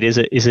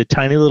is a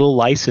tiny little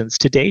license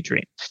to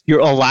daydream. You're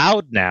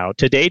allowed now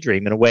to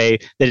daydream in a way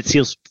that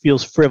it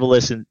feels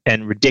frivolous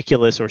and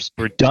ridiculous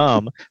or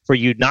dumb for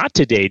you not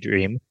to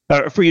daydream,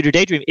 or for you to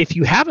daydream if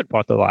you haven't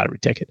bought the lottery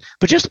ticket.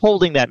 But just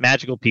holding that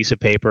magical piece of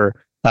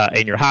paper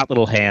in your hot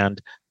little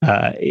hand,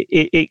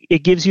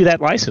 it gives you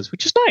that license,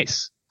 which is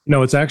nice.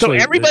 No, it's actually...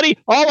 So everybody,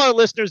 all our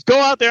listeners, go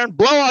out there and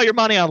blow all your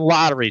money on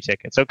lottery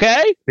tickets,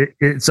 okay?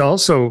 It's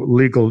also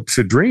legal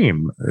to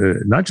dream,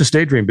 not just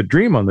daydream, but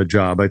dream on the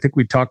job. I think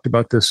we talked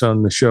about this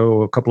on the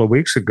show a couple of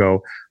weeks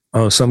ago.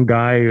 Some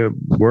guy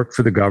worked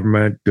for the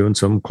government doing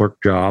some clerk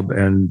job,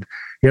 and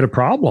he had a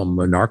problem,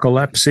 a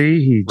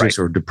narcolepsy,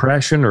 or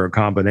depression, or a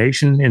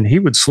combination, and he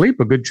would sleep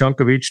a good chunk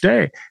of each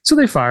day. So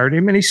they fired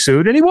him, and he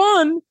sued, and he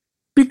won.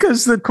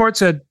 Because the court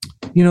said,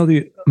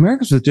 the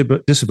Americans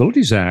with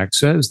Disabilities Act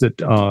says that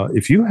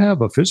if you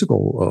have a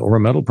physical or a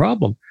mental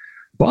problem,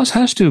 boss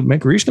has to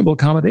make reasonable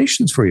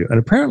accommodations for you. And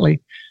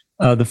apparently,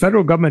 the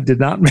federal government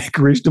did not make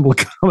reasonable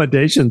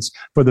accommodations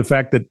for the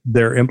fact that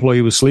their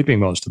employee was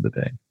sleeping most of the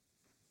day.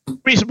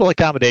 Reasonable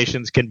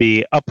accommodations can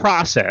be a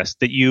process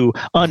that you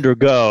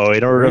undergo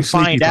in order to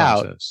find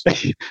out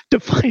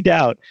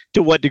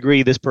to what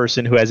degree this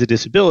person who has a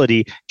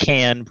disability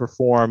can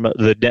perform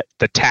the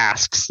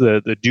tasks,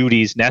 the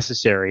duties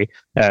necessary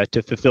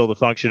to fulfill the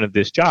function of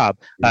this job.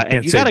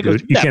 And you got to go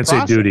through that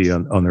process. Say duty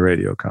on the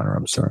radio, Connor.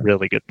 I'm sorry.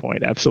 Really good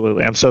point.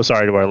 Absolutely. I'm so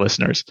sorry to our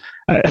listeners.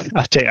 I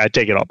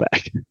take it all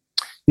back.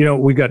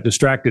 We got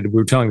distracted. We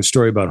were telling the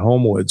story about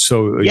Homewood.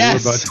 So you were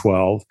about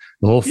 12,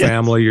 the whole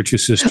family, your two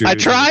sisters. I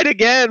tried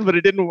again, but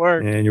it didn't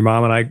work. And your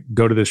mom and I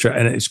go to this show,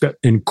 and it's got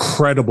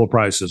incredible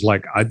prices.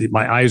 Like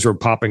my eyes are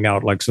popping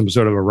out like some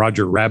sort of a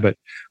Roger Rabbit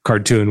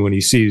cartoon when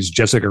he sees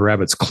Jessica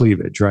Rabbit's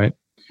cleavage, right?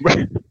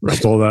 Right. I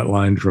stole that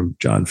line from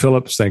John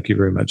Phillips. Thank you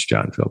very much,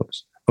 John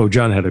Phillips. Oh,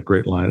 John had another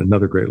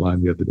great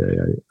line the other day.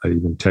 I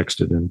even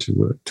texted him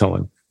to tell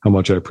him how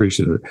much I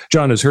appreciate it.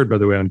 John is heard, by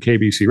the way, on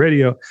KBC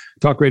Radio,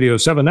 Talk Radio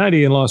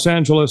 790 in Los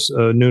Angeles,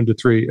 noon to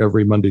 3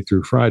 every Monday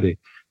through Friday.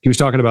 He was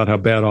talking about how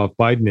bad off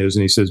Biden is,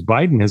 and he says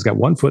Biden has got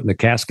one foot in the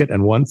casket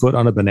and one foot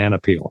on a banana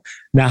peel.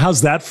 Now,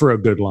 how's that for a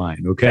good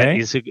line, okay?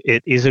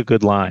 It is a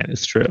good line.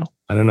 It's true.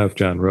 I don't know if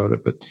John wrote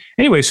it, but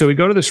anyway, so we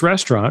go to this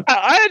restaurant.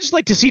 I'd just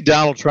like to see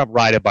Donald Trump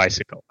ride a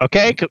bicycle,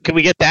 okay? Can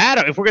we get that?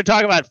 If we're going to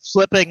talk about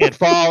slipping and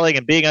falling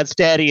and being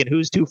unsteady and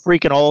who's too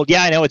freaking old,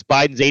 yeah, I know it's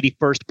Biden's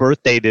 81st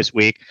birthday this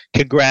week.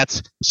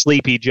 Congrats,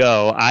 Sleepy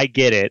Joe. I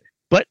get it.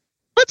 But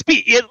let's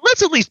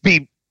at least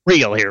be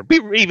real here.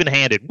 Be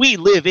even-handed. We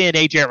live in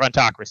a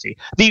gerontocracy.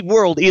 The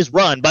world is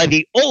run by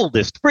the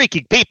oldest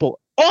freaking people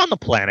on the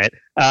planet,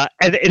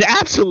 and it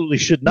absolutely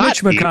should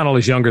not Mitch McConnell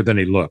is younger than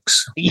he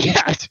looks.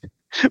 Yeah.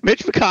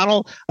 Mitch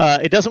McConnell,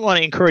 it doesn't want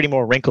to incur any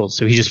more wrinkles,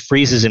 so he just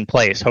freezes in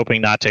place, hoping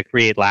not to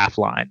create laugh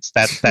lines.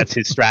 That's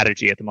his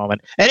strategy at the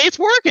moment. And it's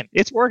working.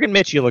 It's working,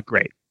 Mitch. You look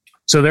great.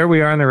 So there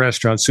we are in the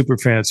restaurant, super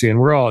fancy, and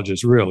we're all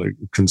just really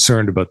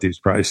concerned about these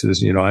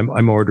prices.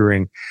 I'm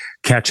ordering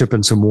ketchup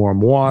and some warm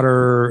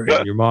water,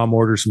 and your mom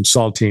orders some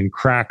saltine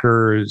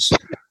crackers.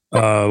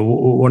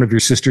 One of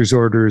your sisters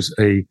orders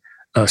a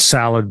a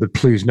salad, but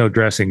please no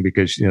dressing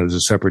because there's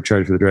a separate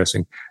charge for the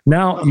dressing.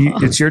 Now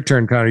it's your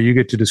turn, Connor. You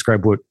get to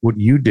describe what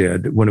you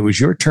did when it was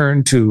your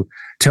turn to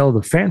tell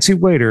the fancy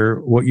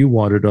waiter what you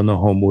wanted on the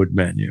Homewood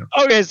menu.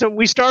 Okay, so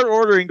we start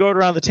ordering, going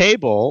around the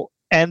table,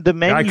 and the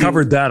menu. I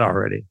covered that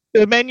already.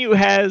 The menu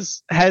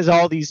has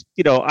all these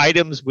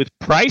items with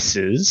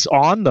prices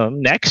on them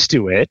next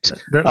to it.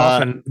 That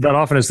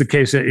often is the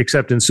case,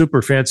 except in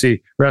super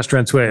fancy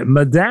restaurants where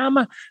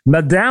Madame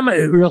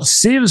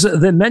receives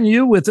the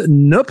menu with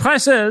no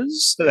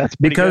prices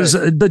because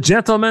the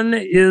gentleman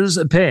is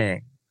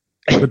paying.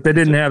 But they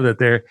didn't have that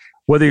there.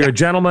 Whether you're a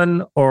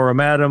gentleman or a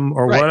madam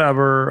or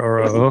whatever, or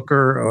a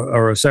hooker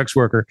or a sex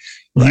worker,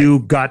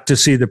 you got to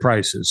see the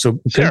prices. So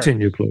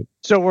continue, please.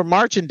 So we're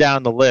marching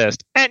down the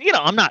list. And,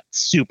 I'm not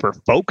super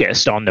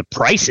focused on the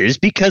prices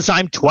because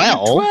I'm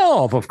 12.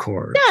 12, of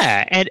course.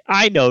 Yeah. And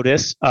I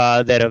notice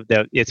that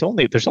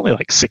there's only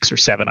like 6 or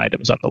 7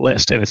 items on the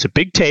list. And it's a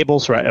big table,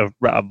 so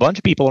a bunch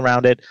of people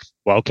around it.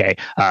 Well, okay,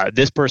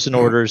 this person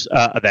orders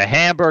the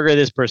hamburger.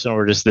 This person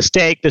orders the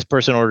steak. This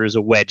person orders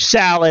a wedge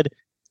salad.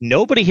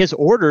 Nobody has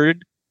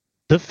ordered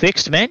the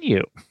fixed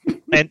menu,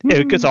 and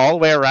it goes all the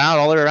way around.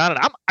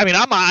 And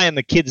I'm eyeing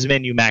the kids'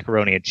 menu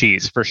macaroni and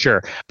cheese for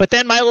sure. But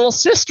then my little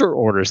sister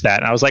orders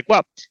that, and I was like,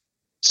 well,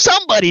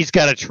 somebody's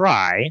got to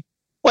try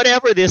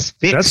whatever this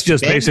fixed. That's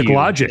just basic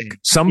logic.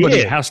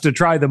 Somebody has to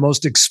try the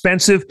most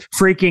expensive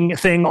freaking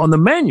thing on the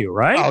menu,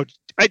 right? Oh,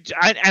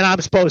 and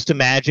I'm supposed to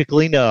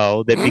magically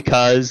know that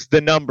because the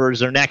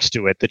numbers are next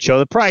to it that show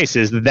the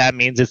prices, that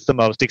means it's the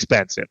most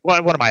expensive.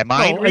 What am I, a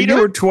mind reader?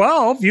 You were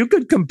 12. You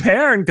could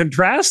compare and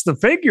contrast the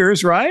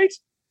figures, right?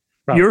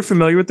 You're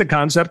familiar with the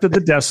concept of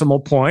the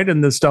decimal point,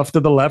 and the stuff to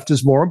the left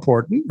is more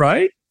important,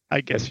 right? I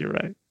guess you're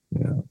right.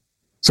 Yeah.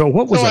 So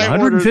what was it,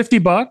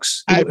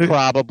 $150?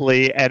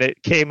 Probably, and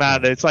it came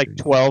out, it's like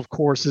 12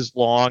 courses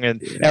long,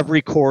 and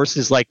every course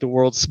is like the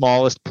world's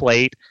smallest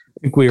plate. I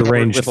think we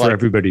arranged for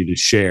everybody to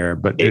share,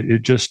 but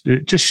it just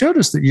showed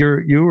us that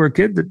you were a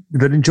kid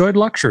that enjoyed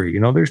luxury.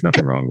 There's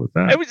nothing wrong with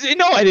that.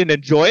 I didn't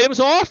enjoy it. It was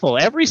awful.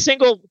 Every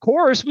single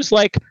course was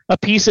like a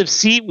piece of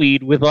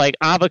seaweed with like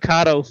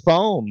avocado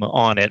foam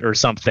on it or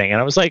something, and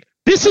I was like,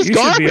 "This is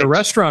garbage." You should be a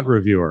restaurant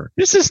reviewer.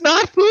 This is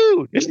not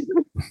food.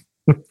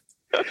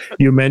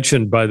 You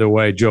mentioned, by the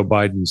way, Joe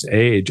Biden's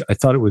age. I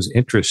thought it was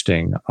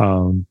interesting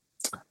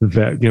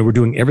that we're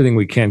doing everything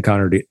we can,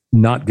 Connor, to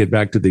not get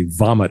back to the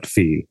vomit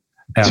fee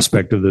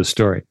aspect of this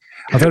story.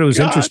 I thought it was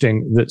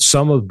interesting that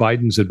some of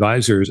Biden's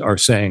advisors are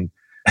saying,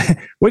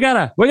 we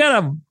gotta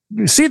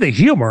see the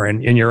humor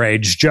in your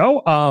age,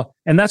 Joe.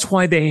 And that's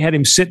why they had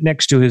him sit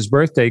next to his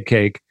birthday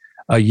cake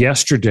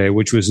yesterday,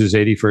 which was his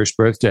 81st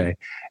birthday.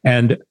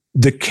 And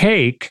the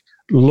cake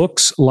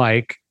looks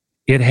like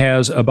it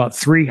has about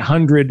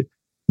 300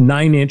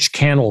 9-inch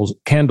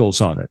candles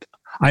on it.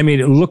 I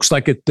mean, it looks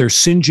like they're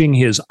singeing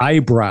his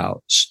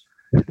eyebrows.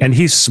 And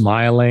he's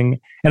smiling.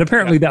 And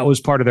apparently that was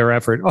part of their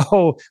effort.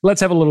 Oh, let's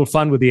have a little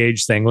fun with the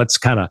age thing. Let's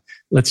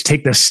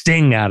take the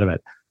sting out of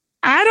it.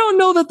 I don't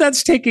know that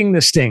that's taking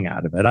the sting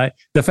out of it.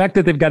 The fact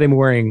that they've got him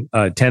wearing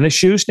tennis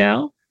shoes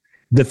now,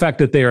 the fact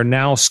that they are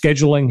now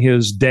scheduling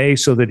his day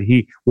so that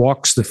he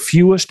walks the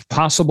fewest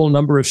possible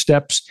number of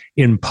steps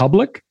in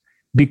public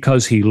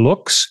because he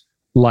looks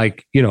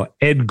like,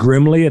 Ed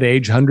Grimley at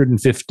age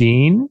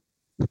 115.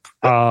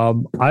 I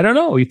don't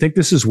know. You think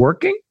this is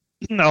working?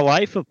 The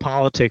life of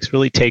politics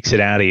really takes it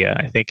out of you.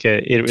 I think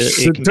it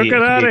took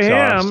it out of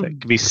him. It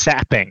can be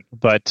sapping.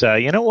 But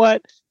you know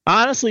what?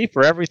 Honestly,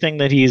 for everything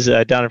that he's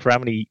done and for how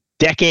many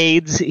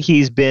decades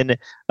he's been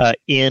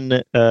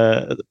in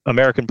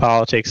American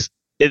politics,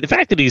 the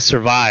fact that he's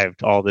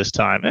survived all this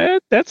time,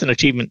 that's an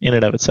achievement in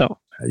and of itself.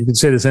 You can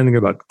say the same thing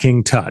about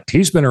King Tut.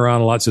 He's been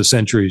around lots of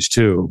centuries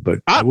too, but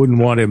I wouldn't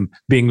want him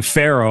being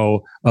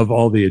pharaoh of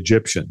all the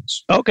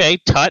Egyptians. Okay,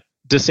 Tut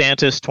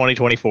DeSantis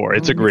 2024.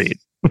 It's agreed.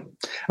 All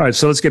right,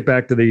 so let's get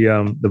back to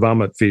the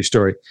vomit fee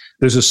story.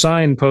 There's a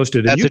sign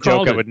posted. That's a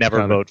joke. I would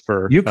never vote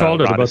for. You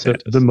called it about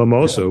the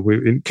mimosa. Yeah.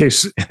 In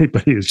case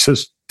anybody is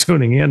just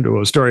tuning in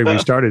to a story we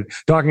started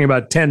talking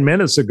about 10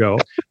 minutes ago,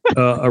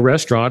 a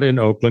restaurant in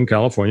Oakland,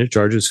 California,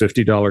 charges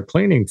 $50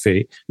 cleaning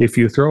fee if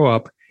you throw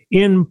up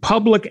in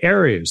public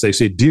areas. They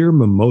say, "Dear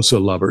mimosa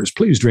lovers,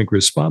 please drink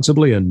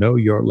responsibly and know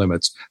your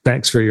limits.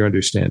 Thanks for your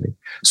understanding."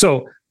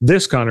 So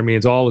this, Connor,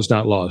 means all is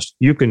not lost.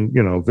 You can,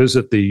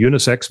 visit the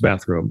unisex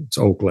bathroom. It's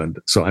Oakland.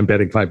 So I'm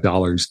betting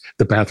 $5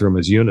 the bathroom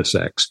is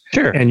unisex.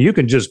 Sure. And you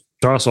can just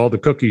toss all the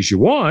cookies you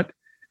want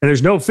and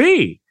there's no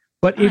fee.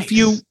 But if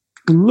you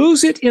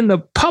lose it in the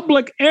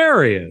public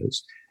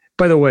areas,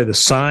 by the way, the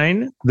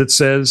sign that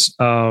says,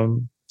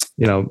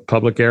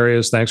 public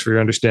areas, thanks for your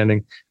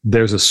understanding,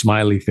 there's a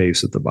smiley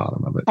face at the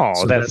bottom of it. Oh,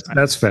 so that's nice.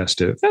 That's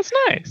festive. That's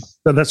nice.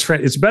 So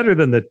it's better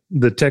than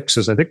the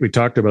Texas. I think we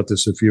talked about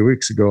this a few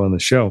weeks ago on the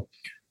show.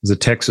 There's a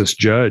Texas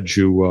judge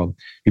who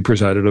he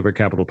presided over a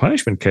capital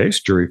punishment case.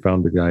 Jury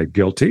found the guy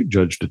guilty.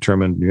 Judge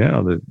determined,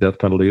 the death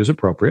penalty is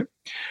appropriate.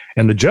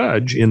 And the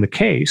judge in the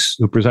case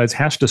who presides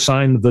has to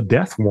sign the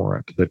death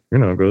warrant that,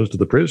 goes to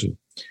the prison.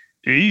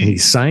 And he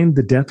signed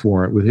the death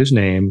warrant with his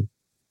name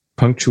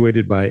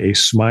punctuated by a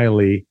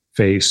smiley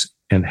face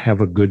and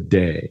have a good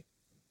day.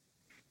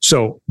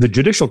 So the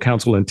Judicial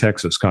Council in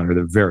Texas, Connor,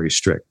 they're very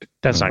strict.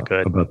 That's not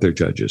good. About their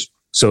judges.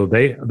 So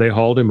they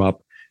hauled him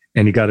up,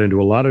 and he got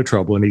into a lot of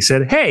trouble. And he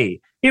said,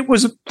 "Hey, it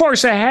was of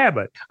course a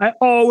habit. I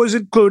always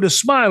include a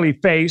smiley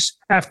face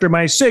after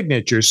my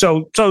signature.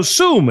 So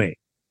sue me."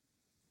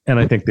 And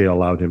I think they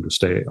allowed him to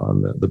stay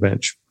on the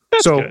bench.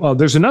 So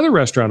there's another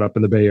restaurant up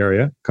in the Bay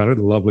Area, kind of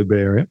the lovely Bay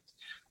Area.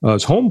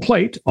 It's Home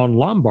Plate on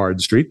Lombard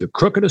Street, the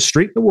crookedest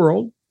street in the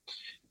world.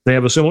 They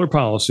have a similar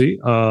policy.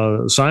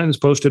 Signs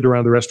posted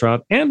around the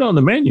restaurant and on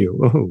the menu.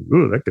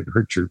 Oh, that could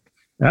hurt your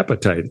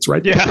appetite. It's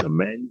right there on the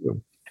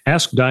menu.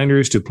 Ask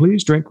diners to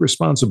please drink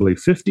responsibly.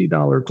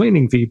 $50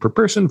 cleaning fee per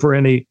person for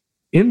any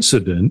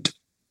incident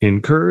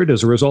incurred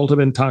as a result of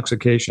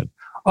intoxication.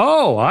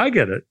 Oh, I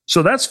get it.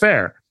 So that's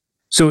fair.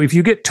 So if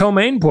you get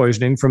ptomaine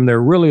poisoning from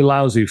their really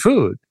lousy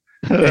food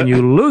and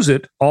you lose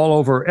it all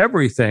over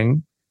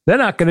everything, they're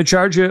not going to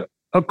charge you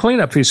a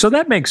cleanup fee. So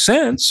that makes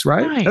sense,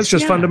 right? Nice, that's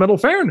just fundamental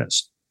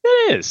fairness.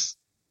 It is.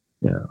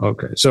 Yeah.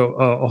 Okay. So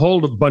a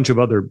whole bunch of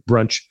other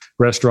brunch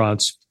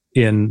restaurants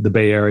in the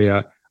Bay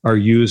Area are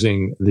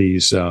using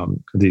these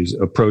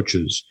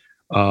approaches.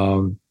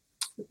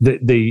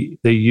 They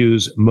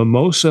use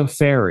mimosa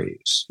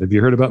ferries. Have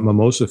you heard about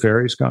mimosa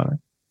ferries, Connor?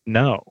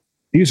 No.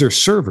 These are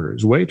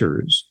servers,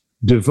 waiters,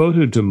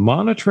 devoted to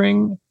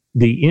monitoring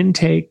the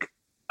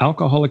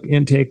alcoholic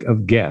intake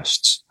of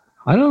guests.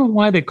 I don't know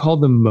why they call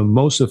them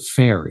mimosa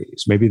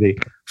fairies. Maybe they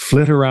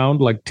flit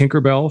around like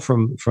Tinkerbell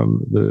from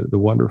the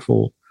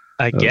wonderful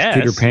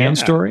Peter Pan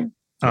story.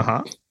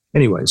 Uh-huh.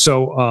 Anyway,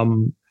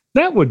 so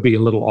that would be a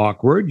little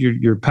awkward.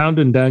 You're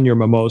pounding down your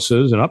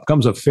mimosas, and up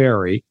comes a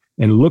fairy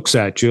and looks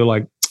at you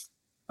like,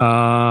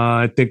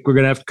 I think we're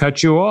going to have to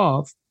cut you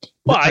off.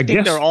 Well, I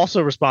think they're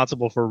also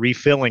responsible for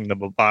refilling the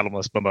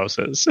bottomless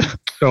mimosas.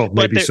 Oh,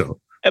 maybe so.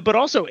 But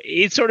also,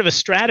 it's sort of a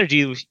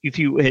strategy if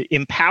you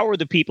empower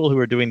the people who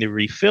are doing the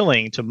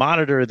refilling to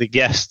monitor the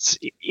guests'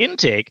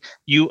 intake,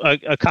 you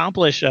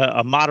accomplish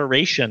a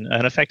moderation,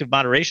 an effective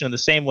moderation in the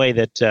same way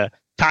that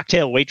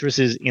cocktail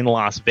waitresses in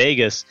Las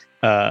Vegas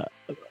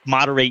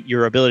moderate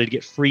your ability to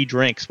get free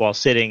drinks while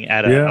sitting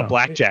at a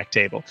blackjack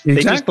table. Exactly.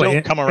 They just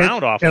don't come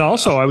around often. And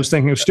also, I was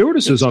thinking of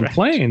stewardesses on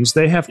planes.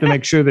 They have to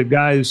make sure that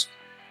guys,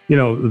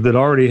 that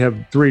already have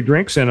 3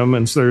 drinks in them,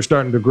 and so they're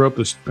starting to grope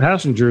as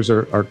passengers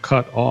are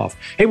cut off.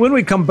 Hey, when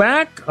we come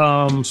back,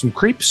 some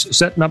creeps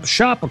setting up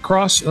shop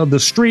across the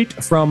street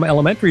from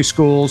elementary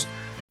schools.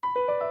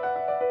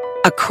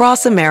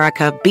 Across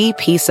America,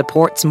 BP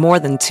supports more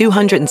than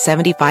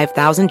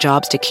 275,000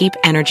 jobs to keep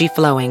energy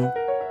flowing.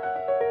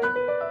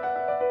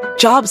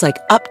 Jobs like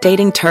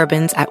updating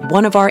turbines at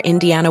one of our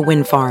Indiana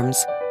wind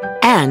farms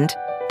and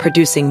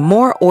producing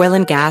more oil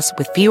and gas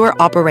with fewer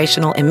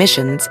operational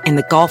emissions in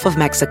the Gulf of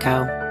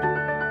Mexico.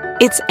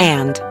 It's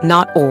and,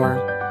 not or.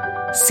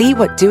 See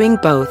what doing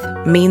both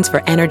means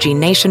for energy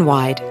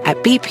nationwide at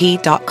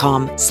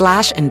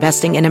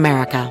bp.com/investing in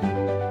America.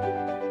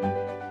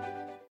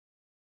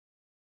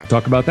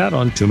 Talk about that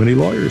on Too Many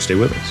Lawyers. Stay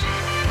with us.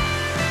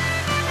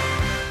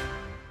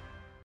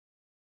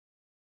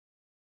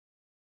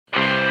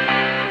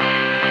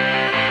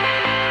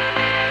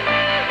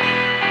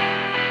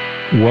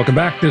 Welcome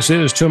back. This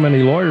is Too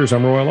Many Lawyers.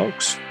 I'm Royal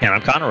Oakes. And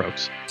I'm Connor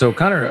Oakes. So,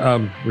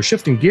 Connor, we're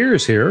shifting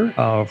gears here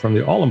from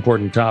the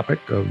all-important topic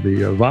of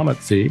the vomit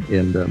fee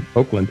in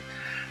Oakland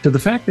to the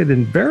fact that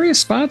in various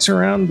spots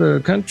around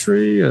the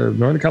country,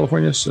 Northern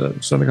California,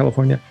 Southern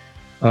California,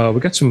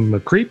 we got some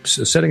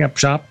creeps setting up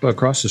shop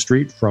across the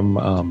street from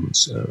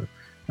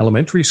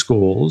elementary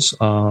schools,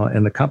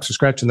 and the cops are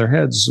scratching their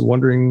heads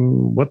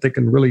wondering what they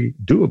can really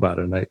do about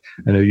it. And I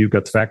know you've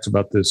got the facts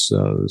about this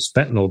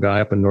fentanyl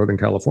guy up in Northern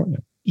California.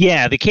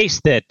 Yeah, the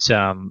case that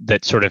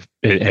that sort of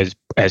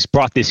has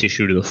brought this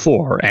issue to the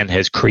fore and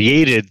has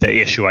created the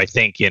issue, I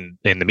think, in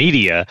the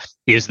media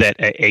is that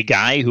a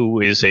guy who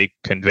is a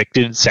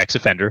convicted sex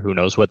offender, who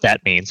knows what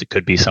that means. It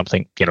could be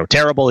something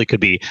terrible. It could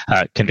be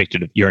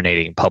convicted of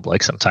urinating in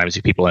public. Sometimes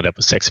people end up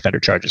with sex offender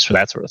charges for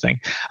that sort of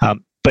thing.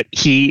 But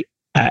he,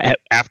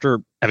 after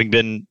having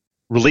been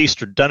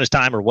released or done his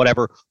time or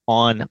whatever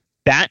on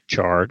that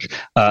charge,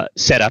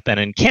 set up an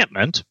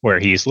encampment where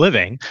he's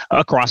living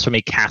across from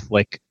a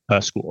Catholic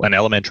school, an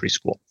elementary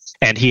school.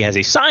 And he has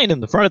a sign in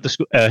the front of the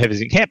school, of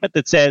his encampment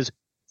that says,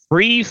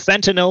 "Free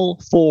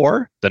fentanyl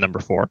for," the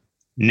number 4,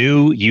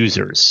 "new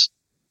users."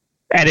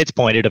 And it's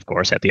pointed, of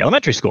course, at the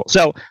elementary school.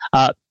 So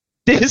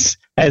this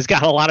has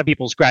got a lot of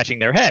people scratching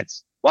their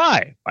heads.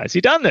 Why? Why has he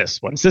done this?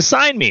 What does this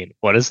sign mean?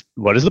 What is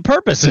the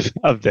purpose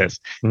of this?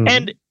 Mm-hmm.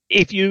 And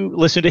if you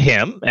listen to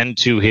him and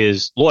to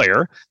his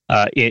lawyer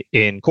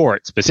in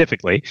court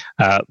specifically,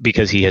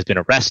 because he has been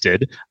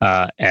arrested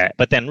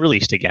but then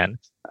released again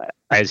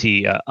as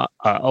he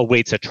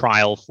awaits a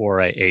trial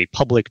for a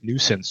public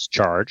nuisance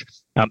charge,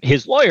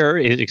 his lawyer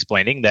is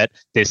explaining that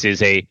this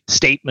is a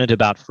statement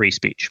about free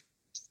speech.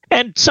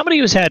 And somebody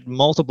who's had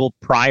multiple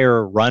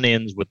prior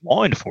run-ins with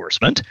law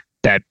enforcement,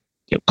 that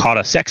caught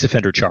a sex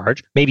offender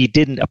charge, maybe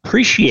didn't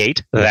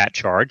appreciate that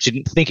charge,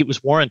 didn't think it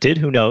was warranted,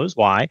 who knows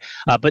why,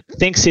 but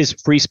thinks his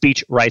free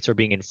speech rights are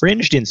being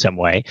infringed in some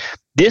way.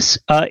 This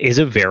is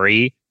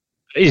very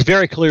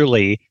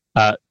clearly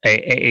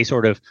a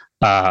sort of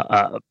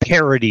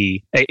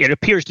parody. It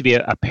appears to be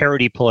a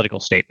parody political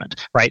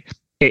statement, right?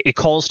 It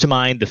calls to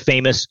mind the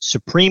famous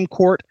Supreme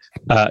Court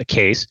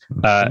case.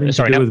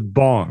 With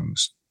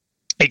bongs.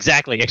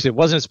 Exactly. Actually, it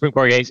wasn't a Supreme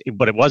Court case,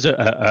 but it was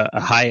a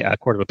high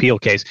court of appeal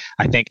case,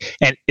 I think.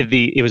 And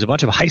it was a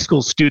bunch of high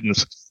school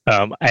students.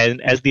 And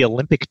as the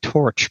Olympic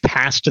torch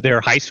passed their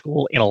high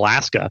school in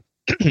Alaska,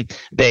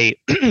 they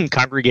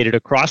congregated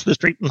across the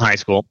street from high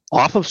school,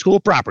 off of school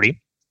property,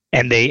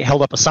 and they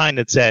held up a sign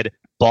that said,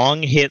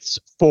 "Bong hits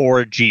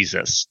for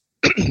Jesus."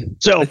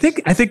 So I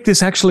think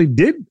this actually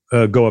did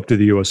go up to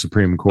the U.S.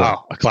 Supreme Court.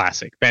 Oh, a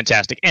classic.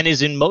 Fantastic. And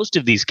is in most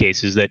of these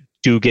cases that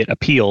do get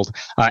appealed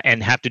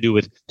and have to do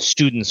with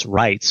students'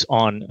 rights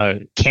on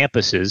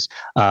campuses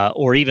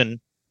or even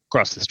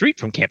across the street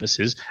from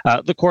campuses,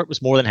 the court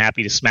was more than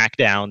happy to smack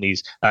down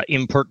these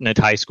impertinent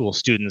high school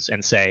students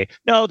and say,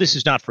 no, this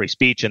is not free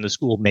speech and the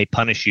school may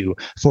punish you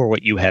for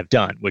what you have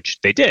done, which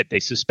they did. They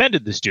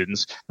suspended the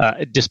students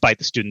despite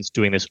the students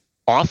doing this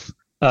off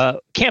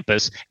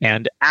campus,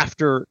 and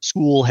after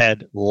school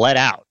had let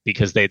out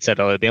because they'd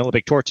said, oh, the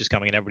Olympic torch is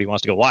coming and everybody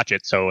wants to go watch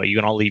it, so you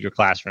can all leave your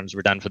classrooms,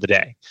 we're done for the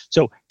day.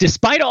 So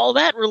despite all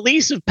that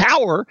release of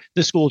power,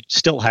 the school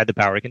still had the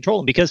power to control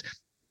them because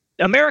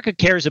America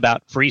cares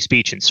about free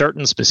speech in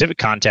certain specific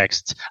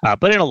contexts,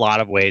 but in a lot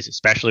of ways,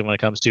 especially when it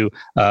comes to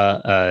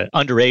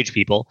underage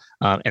people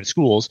and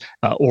schools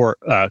or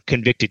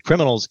convicted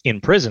criminals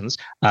in prisons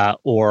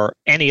or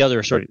any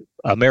other sort of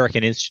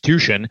American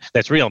institution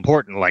that's real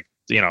important, like,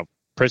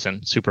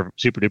 prison, super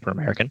duper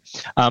American.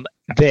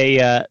 They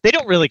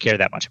don't really care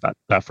that much about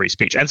free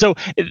speech. And so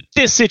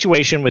this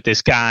situation with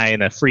this guy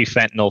and the free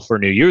fentanyl for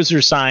new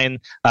users sign,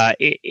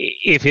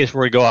 if this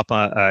were to go up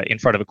in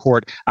front of a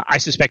court, I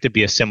suspect it'd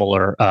be a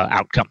similar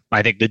outcome.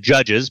 I think the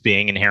judges,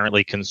 being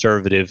inherently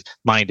conservative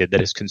minded,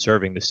 that is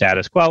conserving the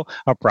status quo,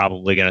 are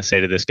probably going to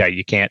say to this guy,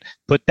 you can't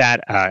put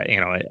that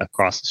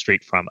across the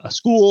street from a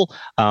school.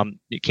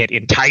 You can't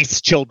entice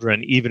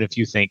children, even if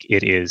you think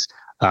it is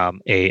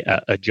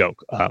a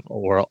joke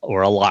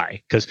or a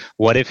lie, because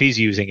what if he's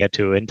using it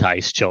to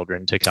entice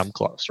children to come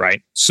close,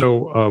 right?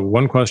 So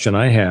one question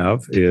I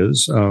have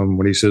is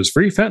when he says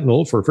free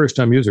fentanyl for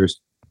first-time users,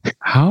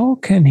 how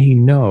can he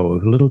know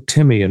little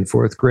Timmy in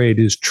fourth grade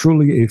is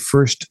truly a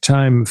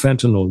first-time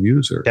fentanyl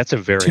user? That's a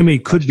very Timmy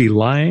could be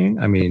lying.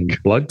 I mean,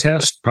 blood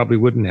test probably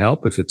wouldn't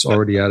help if it's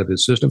already out of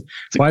his system.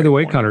 By the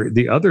way, Connor,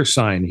 the other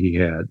sign he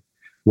had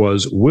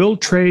was "Will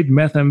trade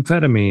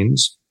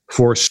methamphetamines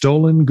for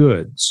stolen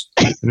goods."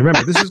 And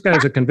remember, this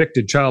guy's a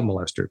convicted child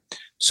molester.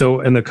 So,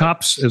 and the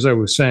cops, as I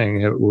was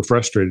saying, were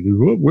frustrated.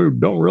 We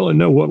don't really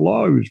know what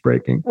law he was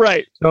breaking.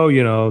 Right. So,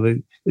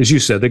 as you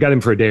said, they got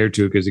him for a day or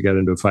two because he got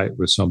into a fight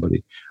with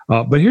somebody.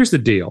 But here's the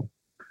deal.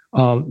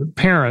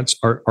 Parents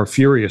are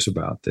furious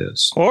about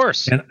this. Of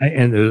course. And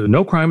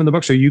no crime in the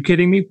books. Are you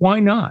kidding me?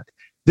 Why not?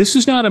 This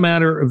is not a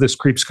matter of this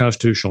creep's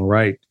constitutional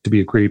right to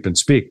be a creep and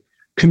speak.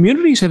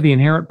 Communities have the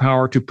inherent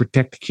power to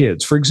protect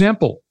kids. For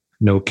example,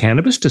 no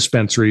cannabis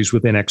dispensaries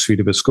within X feet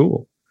of a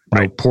school.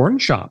 No porn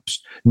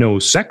shops. No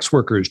sex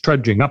workers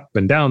trudging up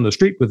and down the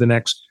street within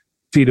X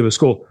feet of a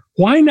school.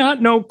 Why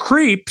not no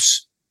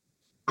creeps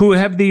who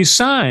have these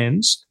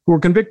signs, who are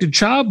convicted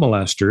child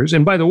molesters?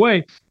 And by the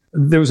way,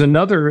 there was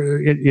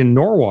another in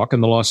Norwalk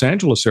in the Los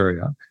Angeles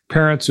area.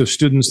 Parents of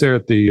students there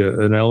at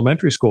an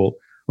elementary school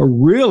are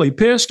really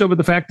pissed over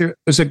the fact that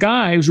there's a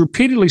guy who's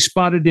repeatedly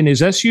spotted in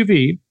his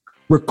SUV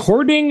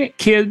recording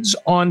kids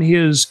on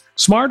his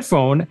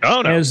smartphone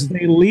as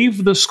they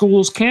leave the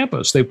school's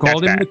campus. They've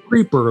called him the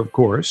creeper, of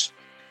course.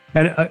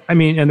 And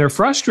and they're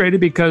frustrated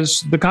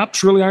because the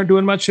cops really aren't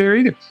doing much there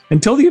either.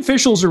 Until the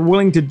officials are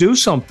willing to do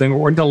something,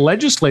 or until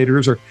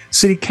legislators or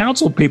city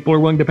council people are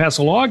willing to pass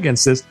a law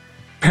against this,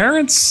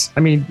 parents,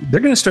 they're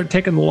going to start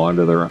taking the law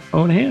into their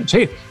own hands.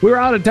 Hey, we're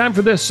out of time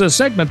for this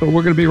segment, but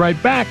we're going to be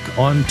right back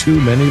on Too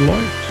Many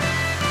Lawyers.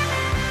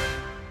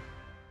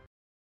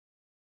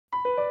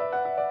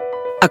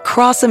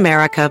 Across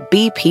America,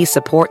 BP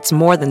supports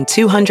more than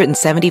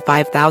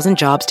 275,000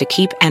 jobs to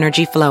keep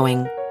energy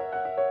flowing.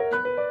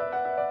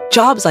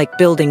 Jobs like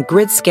building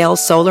grid-scale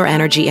solar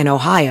energy in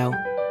Ohio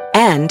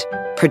and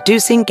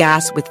producing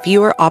gas with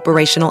fewer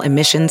operational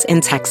emissions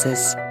in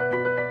Texas.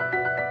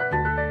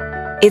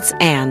 It's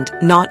and,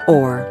 not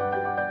or.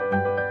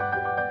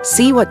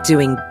 See what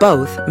doing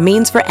both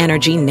means for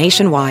energy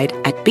nationwide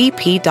at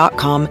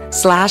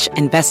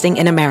bp.com/investing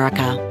in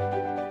America.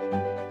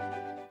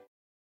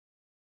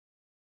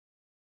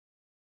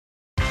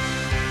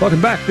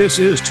 Welcome back. This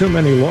is Too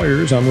Many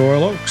Lawyers. I'm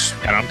Royal Oakes.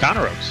 And I'm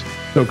Connor Oakes.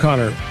 So,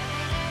 Connor,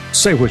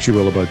 say what you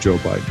will about Joe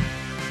Biden.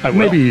 I will.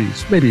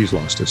 Maybe he's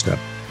lost a step.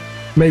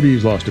 Maybe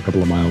he's lost a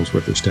couple of miles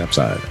worth of steps.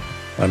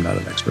 I'm not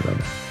an expert on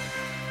that.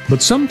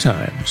 But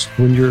sometimes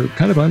when you're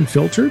kind of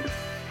unfiltered,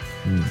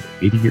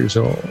 80 years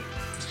old,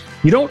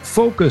 you don't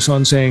focus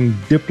on saying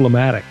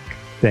diplomatic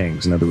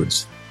things. In other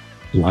words,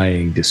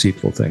 lying,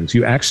 deceitful things.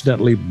 You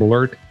accidentally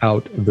blurt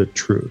out the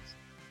truth.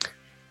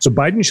 So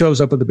Biden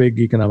shows up at the big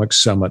economic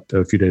summit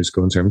a few days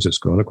ago in San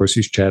Francisco. And of course,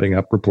 he's chatting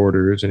up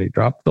reporters and he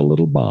dropped the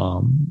little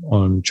bomb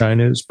on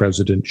China's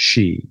President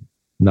Xi.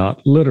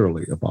 Not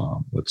literally a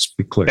bomb, let's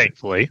be clear.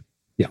 Thankfully.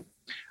 Yeah.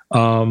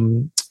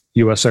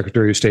 U.S.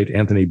 Secretary of State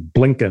Anthony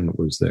Blinken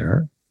was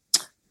there.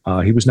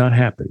 He was not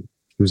happy.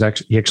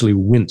 He actually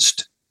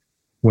winced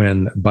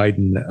when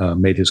Biden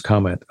made his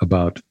comment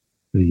about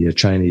the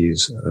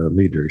Chinese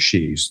leader,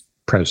 Xi's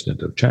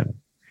president of China.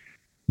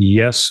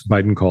 Yes,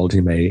 Biden called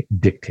him a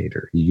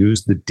dictator. He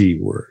used the D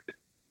word.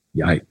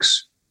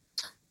 Yikes.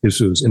 This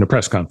was in a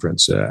press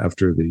conference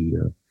after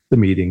the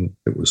meeting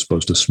that was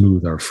supposed to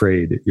smooth our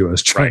frayed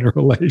U.S.-China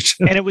relations.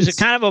 And it was a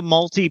kind of a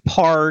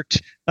multi-part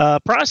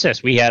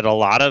process. We had a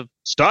lot of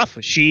stuff.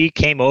 She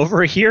came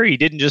over here. He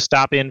didn't just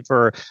stop in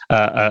for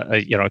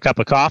a cup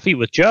of coffee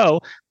with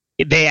Joe.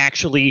 They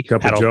actually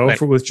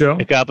with Joe.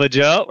 A cup of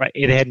Joe. Right.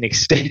 It had an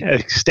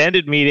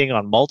extended meeting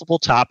on multiple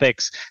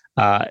topics,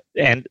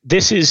 and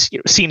this is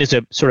seen as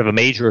a sort of a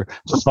major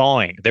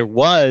thawing. There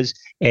was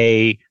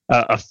a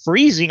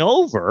freezing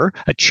over,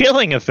 a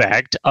chilling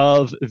effect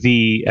of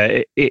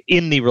the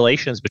in the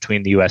relations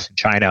between the U.S. and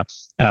China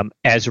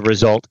as a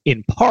result,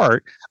 in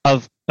part,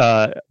 of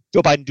Joe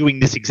Biden doing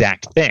this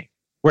exact thing,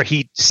 where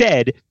he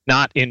said,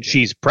 not in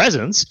Xi's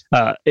presence,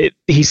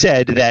 he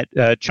said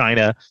that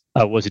China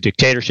was a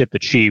dictatorship,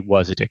 that Xi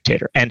was a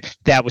dictator. And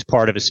that was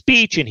part of his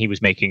speech, and he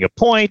was making a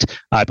point.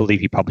 I believe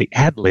he probably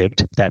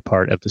ad-libbed that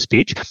part of the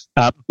speech.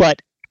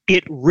 But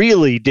it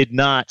really did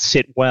not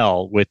sit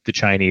well with the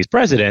Chinese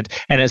president.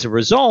 And as a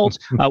result,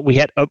 we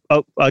had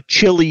a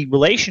chilly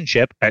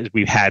relationship, as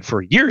we've had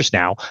for years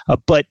now,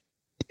 but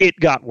it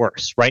got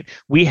worse, right?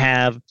 We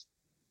have...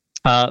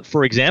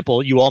 for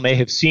example, you all may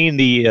have seen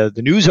the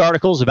news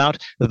articles about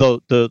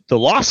the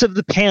loss of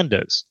the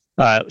pandas.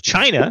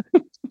 China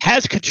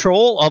has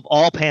control of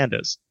all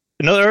pandas.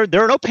 No,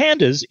 there are no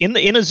pandas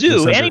in a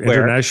zoo anywhere.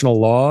 International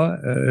law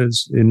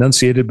is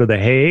enunciated by The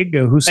Hague.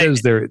 Who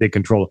says they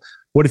control?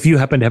 What if you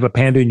happen to have a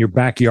panda in your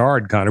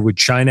backyard, Connor? Would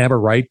China have a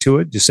right to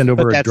it? Just send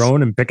over a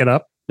drone and pick it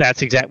up?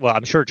 That's exactly. Well,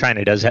 I'm sure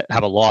China does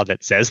have a law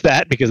that says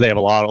that, because they have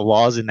a lot of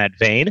laws in that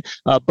vein.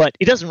 But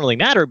it doesn't really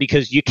matter,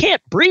 because you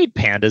can't breed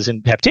pandas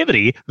in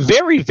captivity.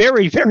 Very,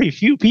 very, very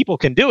few people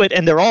can do it,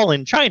 and they're all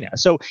in China.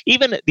 So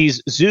even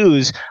these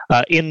zoos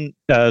in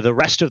the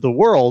rest of the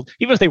world,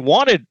 even if they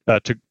wanted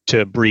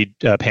to breed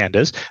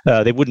pandas,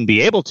 they wouldn't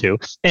be able to.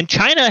 And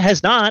China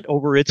has not,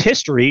 over its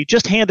history,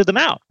 just handed them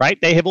out, right?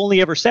 They have only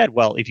ever said,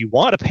 well, if you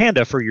want a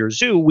panda for your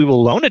zoo, we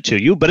will loan it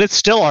to you, but it's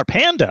still our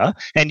panda,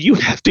 and you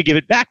have to give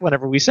it back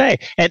whenever we say.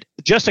 And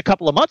just a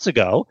couple of months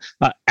ago,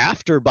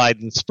 after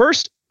Biden's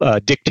first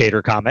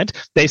dictator comment,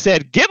 they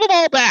said, give them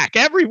all back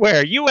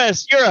everywhere,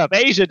 U.S., Europe,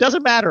 Asia,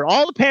 doesn't matter.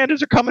 All the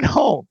pandas are coming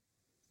home.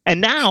 And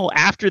now,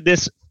 after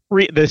this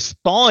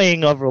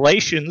thawing of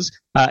relations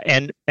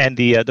and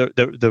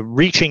the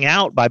reaching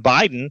out by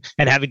Biden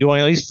and having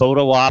doing all these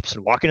photo ops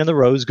and walking in the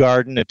Rose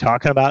Garden and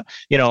talking about,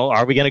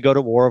 are we going to go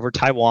to war over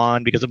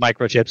Taiwan because of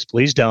microchips?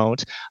 Please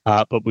don't.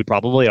 But we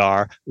probably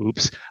are.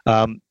 Oops.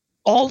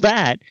 All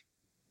that.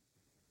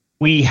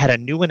 We had a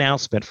new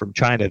announcement from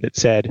China that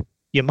said,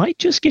 you might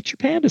just get your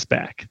pandas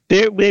back.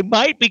 They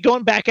might be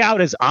going back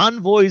out as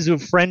envoys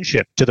of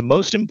friendship to the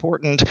most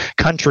important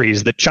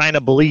countries that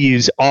China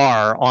believes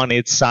are on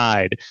its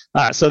side.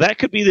 So that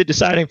could be the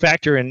deciding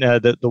factor in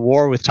the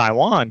war with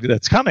Taiwan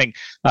that's coming.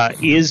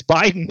 Is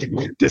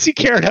Biden, does he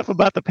care enough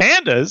about the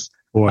pandas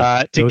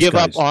to give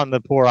up on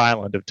the poor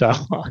island of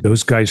Taiwan?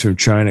 Those guys from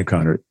China,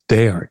 Connor,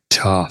 they are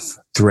tough,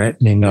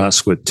 threatening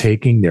us with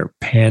taking their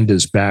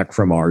pandas back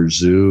from our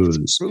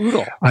zoos.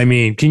 Brutal. I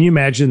mean, can you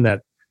imagine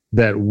that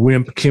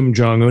wimp Kim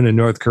Jong-un in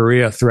North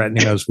Korea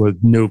threatening us with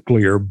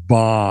nuclear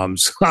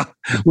bombs?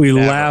 We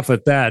laugh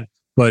at that,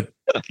 but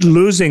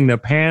losing the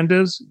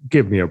pandas,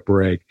 give me a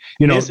break.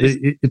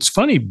 It's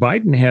funny.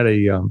 Biden had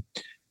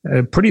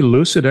a pretty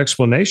lucid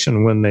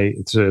explanation when they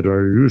said,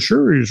 are you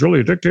sure he's really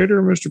a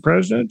dictator, Mr.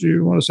 President? Do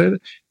you want to say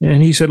that?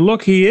 And he said,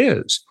 look, he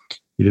is.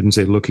 He didn't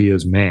say, look, he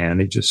is man.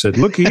 He just said,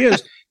 look, he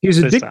is. He's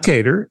a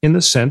dictator in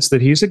the sense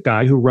that he's a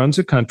guy who runs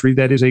a country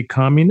that is a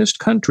communist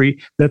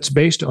country that's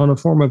based on a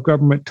form of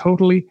government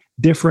totally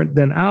different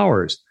than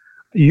ours.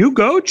 You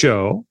go,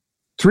 Joe.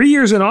 3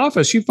 years in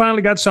office, you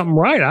finally got something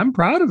right. I'm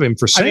proud of him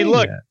for saying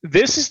that.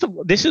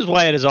 This is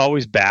why it has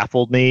always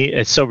baffled me.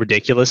 It's so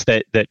ridiculous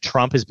that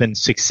Trump has been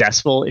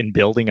successful in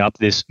building up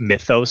this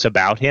mythos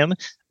about him,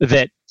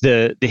 that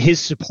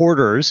his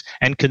supporters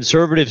and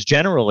conservatives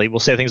generally will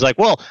say things like,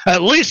 well,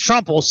 at least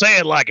Trump will say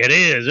it like it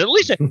is. At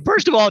least,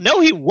 first of all, no,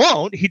 he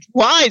won't. He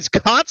lies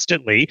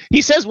constantly.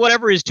 He says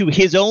whatever is to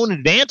his own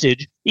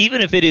advantage,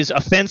 even if it is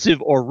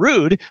offensive or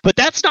rude, but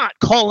that's not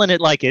calling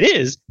it like it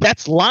is.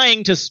 That's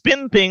lying to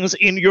spin things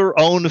in your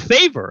own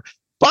favor.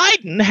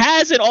 Biden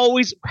has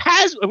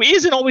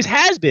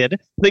been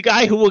the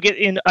guy who will get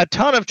in a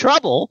ton of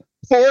trouble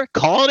for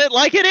calling it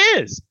like it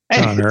is.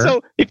 And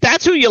so if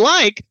that's who you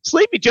like,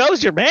 Sleepy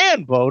Joe's your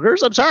man,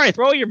 voters. I'm sorry,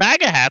 throw your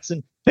MAGA hats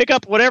and pick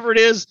up whatever it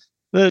is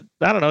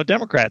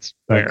Democrats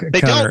wear.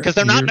 They Connor, don't, because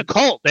they're not in a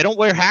cult. They don't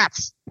wear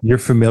hats. You're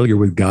familiar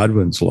with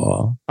Godwin's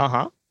law,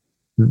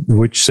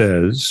 which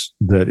says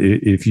that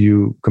if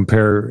you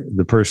compare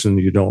the person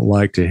you don't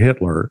like to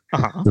Hitler,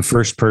 the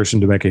first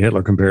person to make a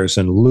Hitler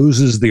comparison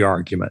loses the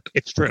argument.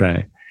 It's true.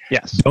 Okay.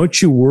 Yes.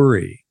 Don't you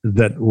worry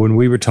that when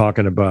we were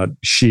talking about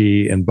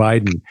Xi and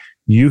Biden,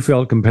 you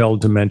felt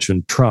compelled to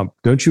mention Trump.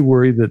 Don't you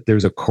worry that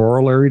there's a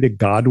corollary to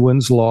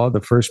Godwin's law?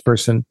 The first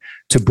person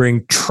to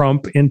bring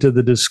Trump into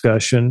the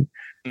discussion,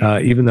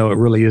 even though it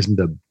really isn't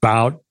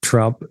about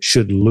Trump,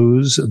 should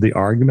lose the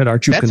argument.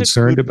 Aren't you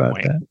concerned about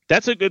that?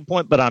 That's a good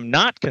point, but I'm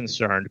not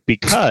concerned,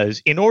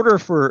 because in order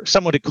for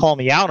someone to call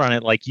me out on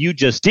it like you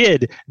just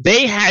did,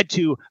 they had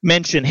to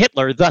mention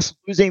Hitler, thus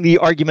losing the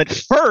argument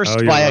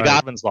first via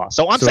Godwin's law.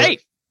 So I'm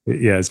safe.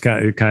 Yeah, it's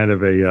kind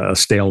of a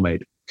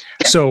stalemate.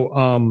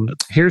 So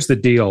here's the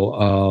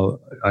deal.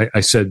 I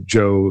said,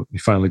 Joe, you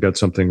finally got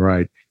something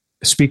right.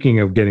 Speaking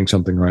of getting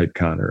something right,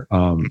 Connor,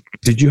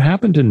 did you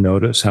happen to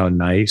notice how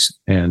nice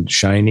and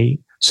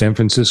shiny San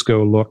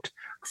Francisco looked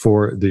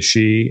for the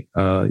Xi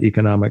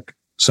Economic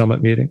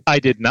Summit meeting? I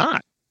did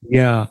not.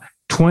 Yeah.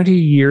 20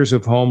 years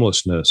of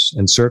homelessness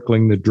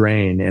encircling the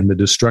drain and the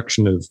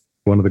destruction of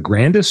one of the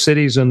grandest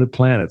cities on the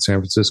planet, San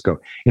Francisco.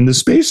 In the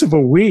space of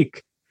a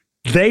week,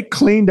 they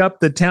cleaned up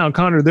the town.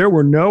 Connor, there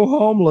were no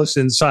homeless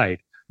in sight,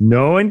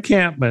 no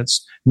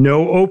encampments,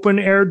 no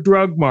open-air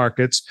drug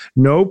markets,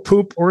 no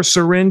poop or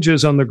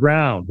syringes on the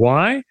ground.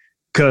 Why?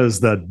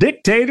 Because the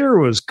dictator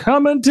was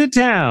coming to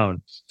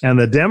town, and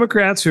the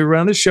Democrats who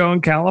run the show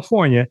in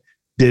California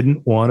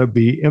didn't want to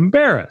be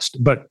embarrassed.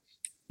 But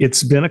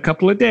it's been a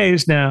couple of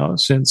days now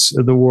since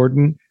the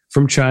warden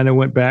from China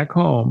went back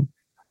home.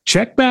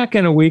 Check back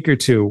in a week or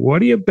two. What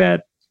do you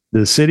bet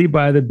the city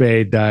by the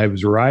bay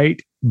dives right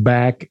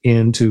back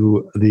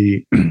into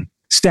the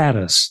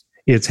status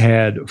it's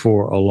had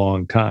for a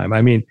long time?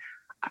 I mean,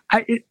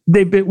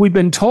 we've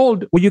been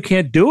told, well, you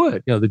can't do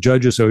it. The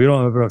judges say, you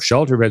don't have enough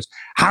shelter beds.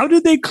 How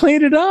did they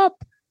clean it up?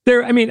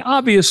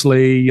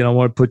 Obviously, you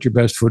want to put your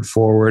best foot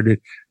forward.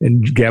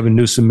 And Gavin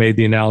Newsom made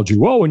the analogy,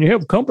 well, when you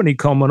have company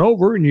coming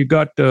over and you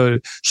got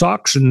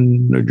socks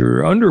and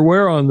your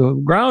underwear on the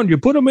ground, you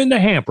put them in the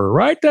hamper,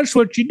 right? That's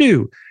what you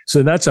do.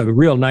 So that's a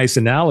real nice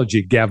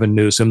analogy, Gavin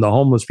Newsom. The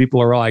homeless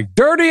people are like,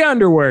 dirty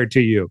underwear to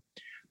you.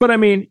 But I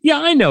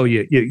know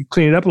you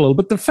clean it up a little,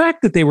 but the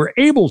fact that they were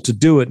able to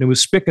do it and it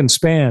was spick and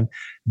span,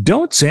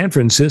 don't San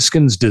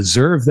Franciscans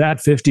deserve that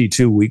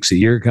 52 weeks a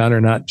year, Connor,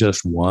 not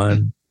just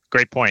one?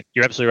 Great point.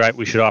 You're absolutely right.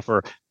 We should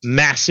offer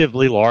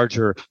massively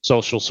larger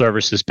social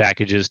services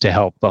packages to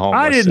help the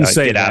homeless. I didn't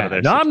say get that. Out of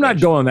their no, situation. I'm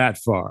not going that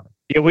far.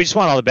 Yeah, we just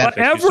want all the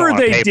benefits. Whatever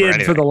they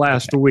did for the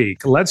last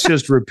week, let's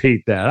just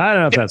repeat that. I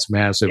don't know if that's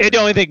massive. I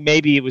don't think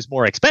maybe it was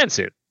more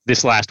expensive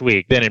this last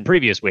week than in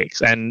previous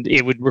weeks, and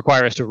it would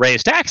require us to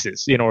raise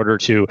taxes in order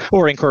to,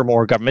 or incur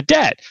more government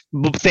debt,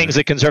 things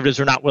that conservatives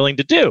are not willing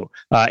to do,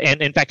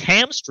 and in fact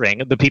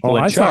hamstring the people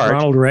in charge. I thought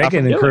Ronald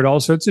Reagan incurred all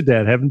sorts of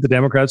debt. Haven't the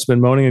Democrats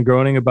been moaning and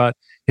groaning about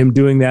him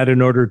doing that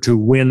in order to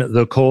win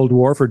the Cold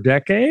War for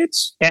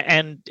decades?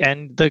 And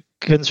the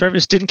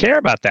conservatives didn't care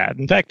about that.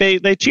 In fact,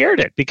 they cheered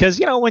it because,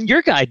 when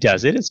your guy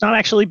does it, it's not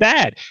actually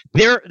bad.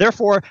 They're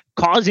therefore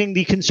causing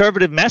the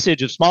conservative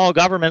message of small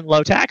government,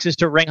 low taxes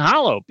to ring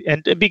hollow,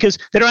 and because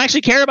they don't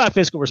actually care about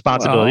fiscal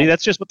responsibility.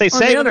 That's just what they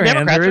say. On the other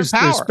hand, they're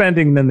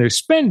spending, then they're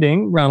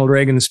spending. Ronald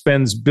Reagan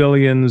spends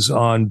billions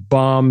on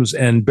bombs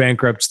and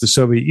bankrupts the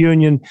Soviet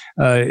Union,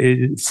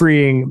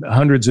 freeing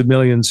hundreds of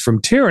millions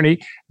from tyranny.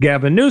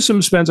 Gavin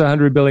Newsom spends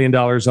 $100 billion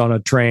on a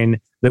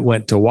train that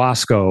went to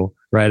Wasco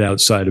right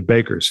outside of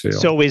Bakersfield.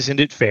 So isn't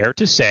it fair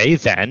to say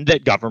then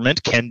that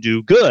government can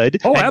do good?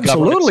 Oh,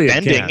 absolutely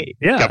it can.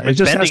 Yeah, it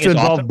just has to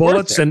involve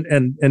bullets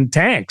and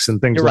tanks and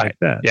things like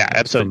that. Yeah,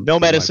 absolutely. No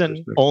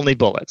medicine, only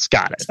bullets.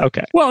 Got it.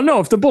 Okay. Well, no,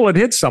 if the bullet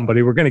hits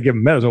somebody, we're going to give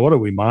them medicine. What are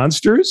we,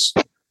 monsters?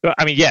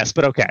 Yes,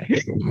 but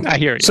okay. I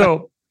hear you.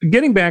 So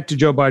getting back to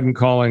Joe Biden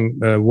calling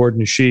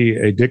Warden Xi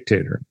a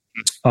dictator,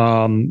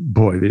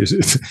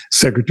 the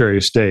Secretary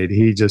of State,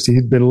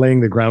 he'd been laying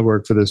the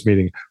groundwork for this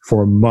meeting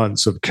for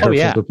months of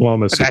careful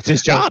diplomacy. But that's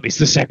his job. He's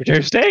the Secretary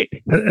of State.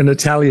 An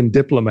Italian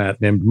diplomat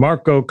named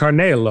Marco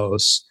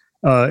Carnelos,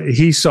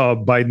 he saw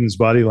Biden's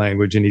body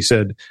language and he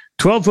said,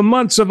 12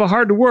 months of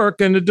hard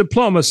work and a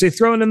diplomacy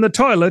thrown in the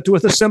toilet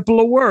with a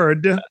simple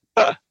word.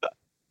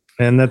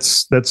 And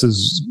that's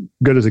as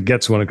good as it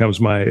gets when it comes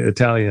to my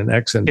Italian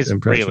accent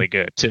impression. It's really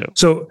good, too.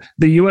 So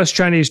the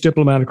U.S.-Chinese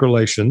diplomatic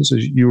relations,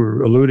 as you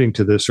were alluding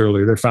to this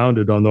earlier, they're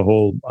founded on the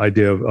whole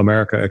idea of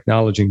America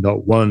acknowledging the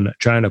one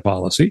China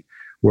policy,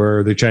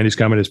 where the Chinese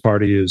Communist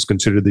Party is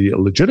considered the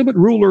legitimate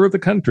ruler of the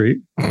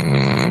country.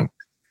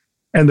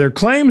 And their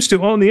claims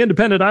to own the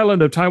independent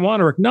island of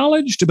Taiwan are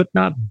acknowledged, but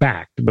not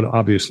backed. But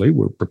obviously,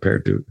 we're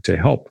prepared to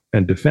help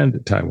and defend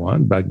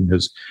Taiwan. Biden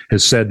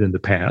has said in the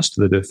past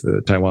that if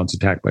Taiwan's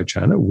attacked by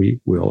China, we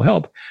will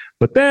help.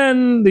 But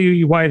then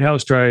the White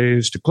House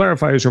tries to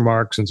clarify his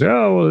remarks and say,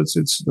 "Oh, well,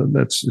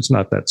 it's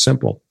not that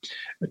simple."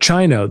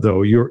 China,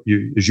 though,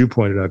 as you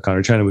pointed out,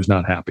 Connor, China was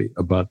not happy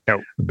about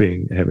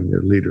having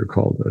their leader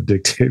called a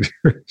dictator.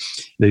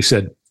 They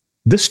said,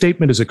 "This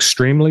statement is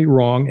extremely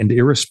wrong and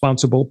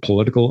irresponsible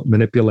political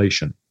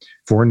manipulation,"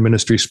 Foreign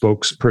Ministry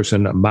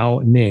spokesperson Mao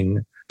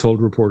Ning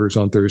told reporters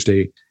on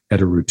Thursday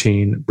at a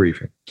routine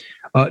briefing.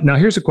 Now,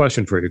 here's a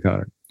question for you,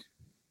 Connor.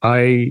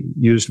 I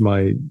used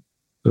my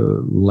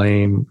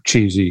lame,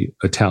 cheesy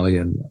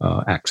Italian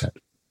accent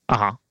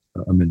a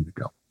minute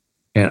ago,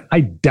 and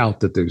I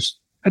doubt that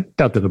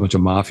a bunch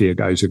of mafia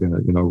guys are going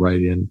to,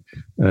 write in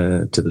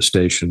to the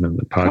station and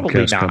the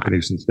podcast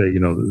companies and say,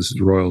 this is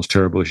Royal's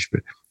terrible.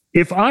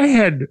 If I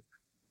had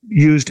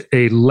used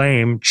a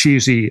lame,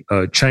 cheesy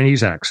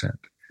Chinese accent,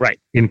 right,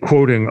 in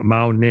quoting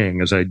Mao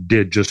Ning, as I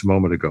did just a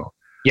moment ago,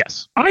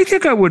 yes, I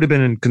think I would have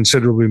been in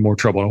considerably more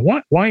trouble.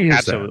 Why is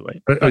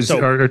absolutely that?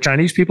 Are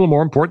Chinese people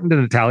more important than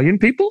Italian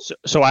people?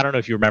 So I don't know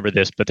if you remember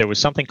this, but there was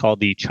something called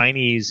the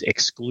Chinese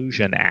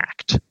Exclusion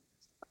Act.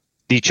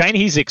 The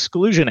Chinese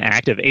Exclusion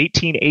Act of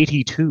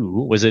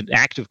 1882 was an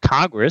act of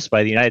Congress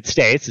by the United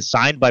States,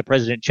 signed by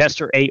President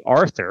Chester A.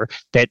 Arthur,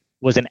 that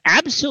was an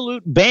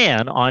absolute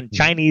ban on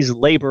Chinese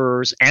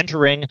laborers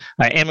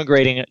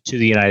immigrating to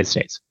the United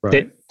States.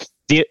 Right.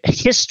 The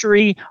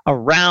history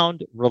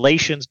around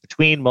relations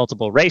between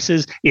multiple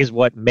races is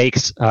what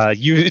makes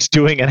you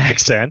doing an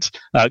accent,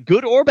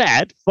 good or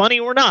bad, funny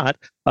or not,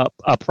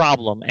 a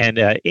problem and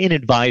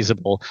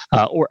inadvisable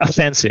or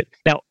offensive.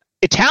 Now,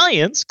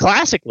 Italians,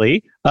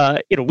 classically,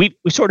 we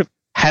sort of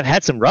have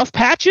had some rough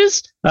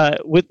patches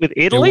with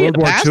Italy. World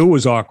War II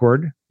was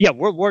awkward. Yeah,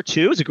 World War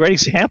II is a great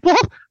example,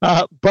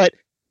 but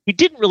we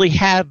didn't really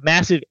have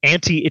massive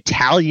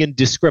anti-Italian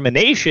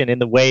discrimination in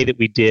the way that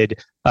we did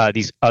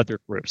these other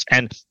groups.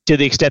 And to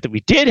the extent that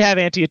we did have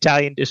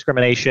anti-Italian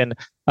discrimination,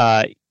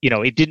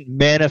 it didn't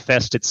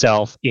manifest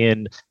itself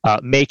in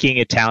making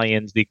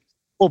Italians the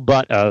full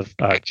butt of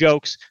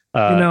jokes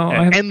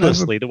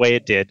endlessly the way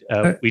it did.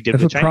 We did. I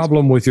have a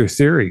problem with your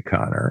theory,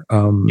 Connor.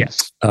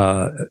 Yes,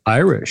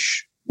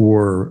 Irish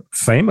were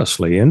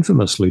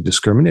infamously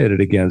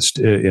discriminated against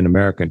in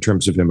America in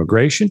terms of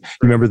immigration.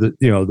 Remember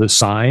the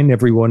sign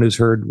everyone has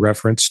heard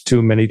referenced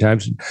to many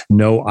times: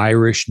 "No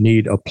Irish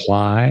need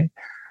apply."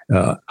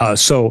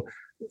 So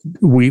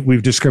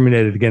we've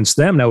discriminated against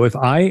them. Now, if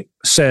I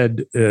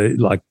said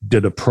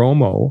did a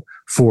promo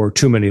for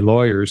Too Many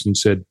Lawyers and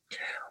said,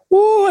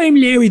 "Oh, I'm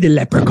Larry the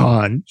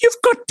Leprechaun. You've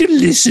got to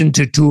listen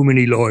to Too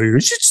Many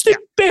Lawyers. It's the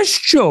best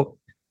show."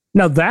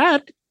 Now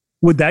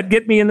would that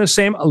get me in the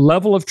same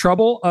level of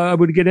trouble I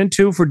would get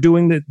into for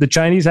doing the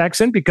Chinese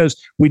accent, because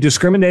we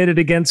discriminated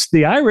against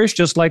the Irish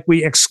just like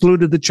we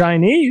excluded the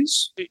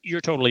Chinese?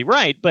 You're totally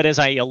right. But as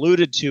I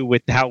alluded to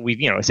with how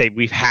we've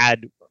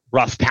had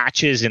rough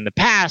patches in the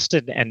past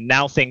and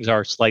now things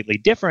are slightly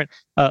different,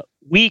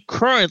 we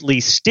currently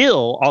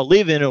still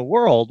live in a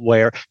world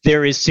where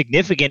there is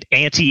significant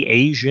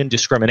anti-Asian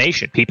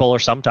discrimination. People are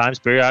sometimes,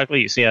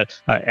 periodically, you see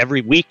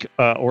every week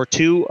or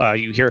two,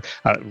 you hear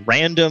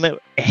random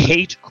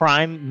hate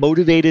crime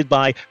motivated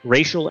by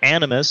racial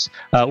animus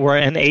where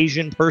an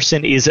Asian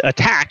person is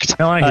attacked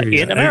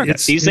in America.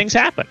 These things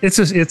happen. It's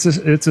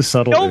a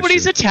subtle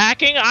Nobody's issue.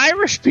 Attacking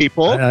Irish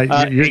people.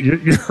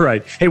 You're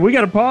right. Hey, we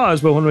got to pause,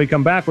 but when we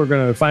come back, we're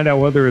going to find out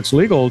whether it's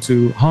legal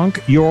to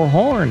honk your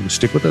horn.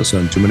 Stick with us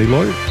on Too Many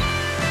Lawyers.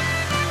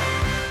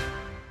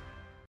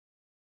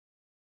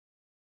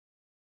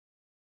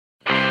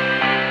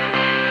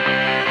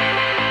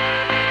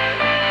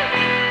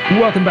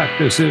 Welcome back.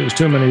 This is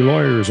Too Many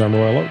Lawyers. I'm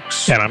Royal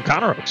Oakes. And I'm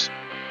Connor Oakes.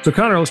 So,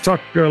 Connor, let's talk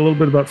a little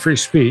bit about free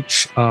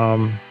speech.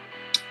 It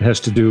has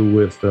to do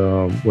with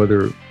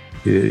whether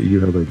you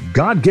have a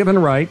God-given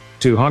right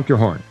to honk your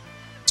horn.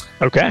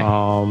 Okay.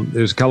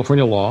 There's a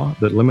California law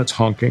that limits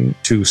honking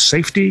to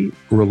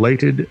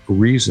safety-related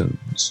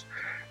reasons.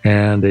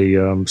 And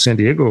a San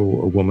Diego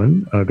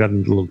woman got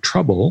into a little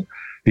trouble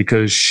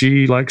because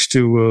she likes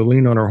to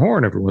lean on her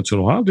horn every once in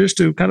a while just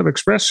to kind of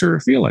express her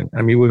feeling.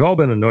 I mean, we've all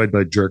been annoyed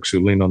by jerks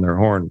who lean on their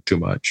horn too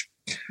much.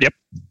 Yep.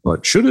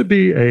 But should it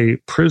be a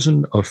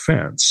prison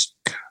offense?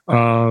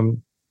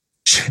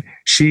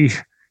 She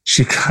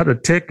got a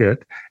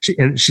ticket,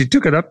 and she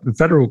took it up in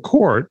federal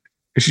court,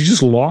 and she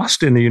just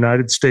lost in the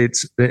United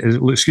States,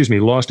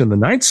 lost in the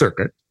Ninth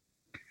Circuit.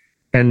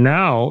 And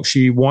now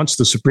she wants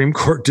the Supreme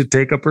Court to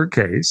take up her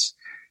case.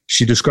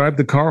 She described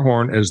the car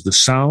horn as the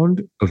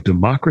sound of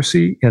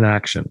democracy in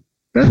action.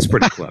 That's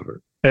pretty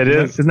clever. It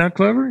is. Isn't that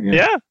clever?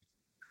 Yeah.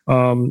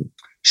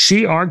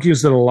 She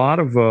argues that a lot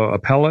of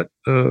appellate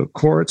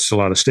courts, a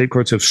lot of state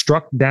courts have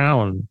struck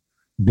down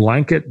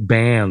blanket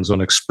bans on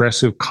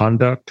expressive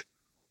conduct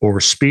or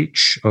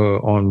speech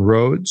on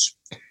roads.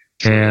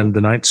 And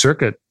the Ninth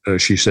Circuit,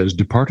 she says,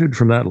 departed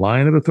from that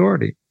line of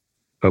authority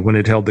when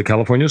it held that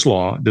California's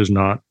law does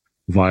not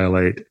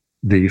violate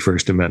the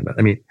First Amendment.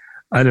 I mean,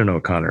 I don't know,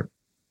 Connor.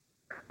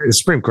 The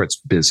Supreme Court's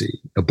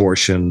busy.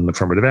 Abortion,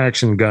 affirmative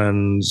action,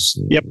 guns,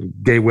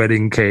 gay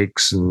wedding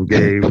cakes, and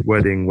gay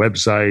wedding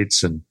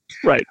websites, and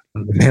right.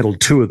 They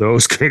handled 2 of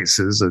those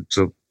cases,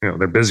 so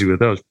they're busy with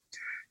those.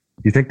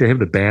 Do you think they have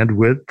the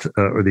bandwidth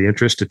or the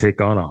interest to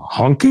take on a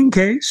honking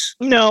case?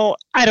 No,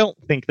 I don't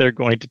think they're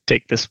going to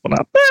take this one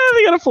up.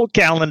 They got a full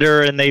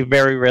calendar, and they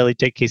very rarely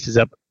take cases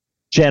up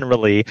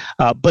generally.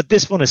 But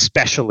this one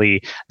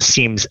especially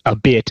seems a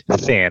bit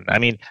thin. I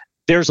mean,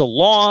 there's a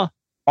law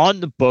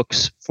on the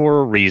books for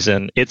a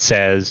reason. It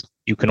says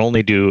you can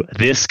only do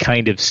this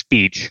kind of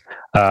speech,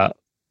 that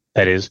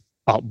is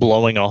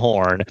blowing a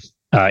horn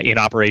in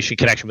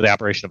connection with the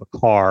operation of a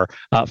car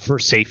for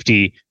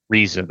safety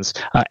reasons.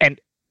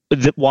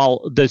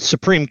 While the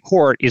Supreme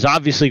Court is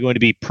obviously going to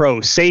be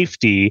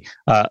pro-safety,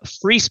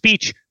 free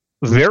speech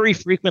very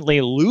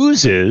frequently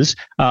loses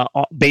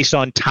based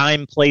on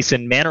time, place,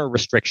 and manner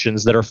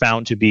restrictions that are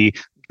found to be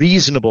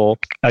reasonable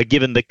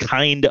given the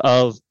kind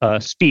of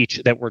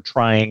speech that we're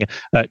trying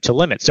to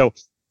limit. So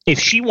if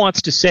she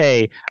wants to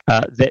say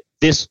that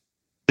this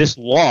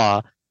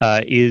law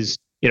is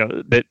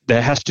that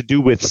has to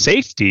do with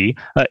safety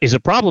is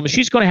a problem,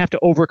 she's going to have to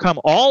overcome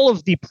all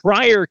of the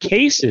prior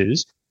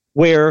cases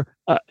where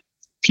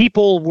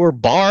people were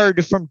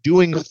barred from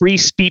doing free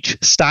speech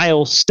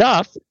style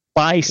stuff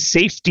by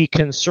safety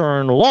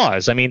concern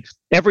laws. I mean,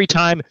 every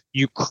time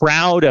you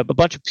a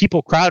bunch of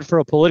people crowd for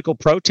a political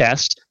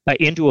protest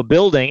into a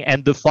building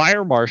and the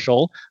fire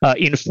marshal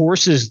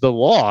enforces the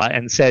law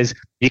and says,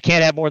 you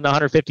can't have more than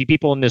 150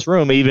 people in this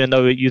room, even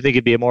though you think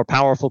it'd be a more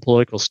powerful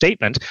political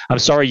statement. I'm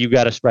sorry, you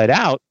got to spread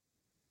out.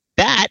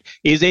 That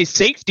is a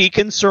safety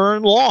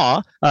concern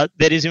law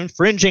that is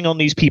infringing on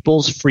these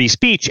people's free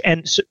speech.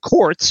 And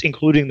courts,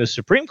 including the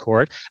Supreme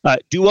Court,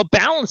 do a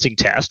balancing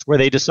test where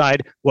they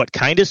decide what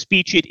kind of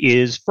speech it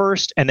is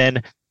first, and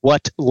then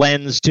what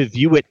lens to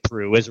view it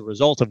through as a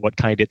result of what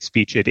kind of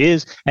speech it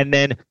is, and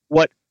then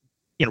what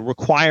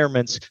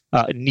requirements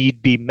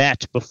need be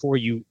met before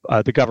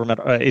the government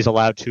is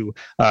allowed to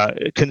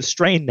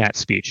constrain that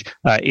speech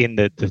in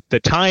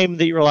the time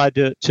that you're allowed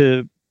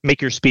to make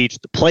your speech,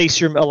 the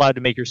place you're allowed to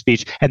make your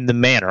speech, and the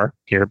manner,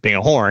 here being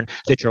a horn,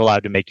 that you're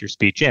allowed to make your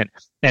speech in.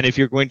 And if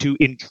you're going to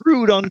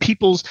intrude on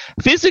people's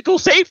physical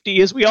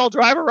safety as we all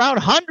drive around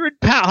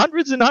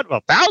thousands and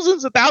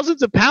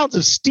thousands of pounds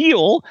of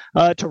steel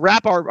to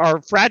wrap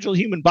our fragile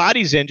human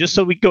bodies in just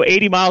so we can go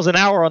 80 miles an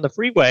hour on the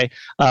freeway,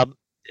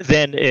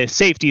 then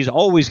safety is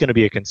always going to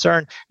be a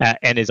concern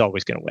and is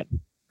always going to win.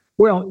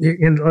 Well,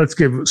 and let's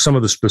give some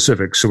of the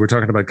specifics. So we're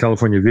talking about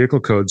California Vehicle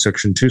Code,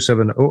 Section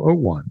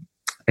 27001.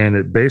 And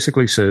it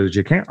basically says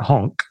you can't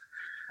honk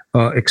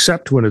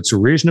except when it's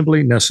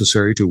reasonably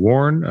necessary to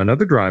warn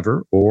another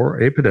driver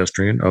or a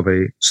pedestrian of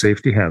a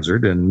safety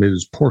hazard. And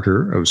Ms.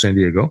 Porter of San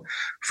Diego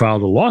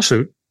filed a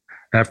lawsuit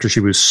after she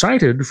was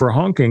cited for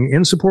honking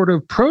in support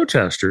of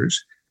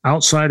protesters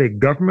outside a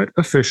government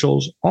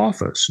official's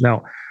office.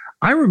 Now,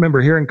 I remember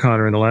hearing,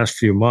 Connor, in the last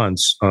few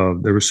months,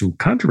 there were some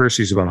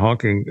controversies about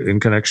honking in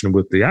connection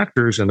with the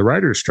actors and the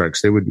writers'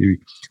 strikes. They would be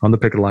on the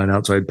picket line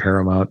outside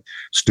Paramount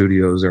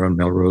Studios there on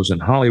Melrose in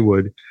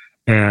Hollywood.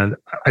 And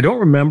I don't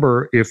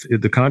remember if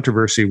the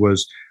controversy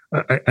was,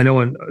 I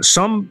know in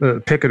some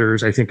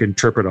picketers, I think,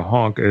 interpret a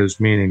honk as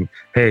meaning,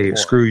 hey,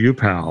 screw you,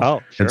 pal.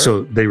 Oh, sure. And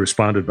so they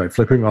responded by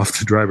flipping off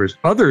the drivers.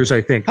 Others,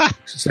 I think,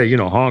 say,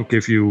 honk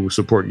if you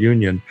support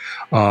union.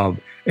 And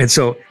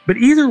so, but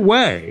either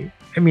way,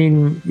 I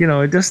mean,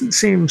 it doesn't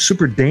seem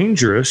super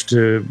dangerous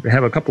to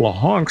have a couple of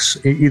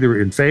honks either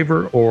in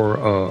favor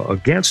or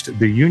against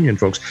the union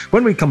folks.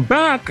 When we come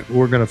back,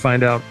 we're going to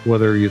find out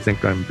whether you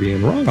think I'm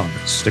being wrong on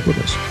this. Stick with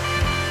us.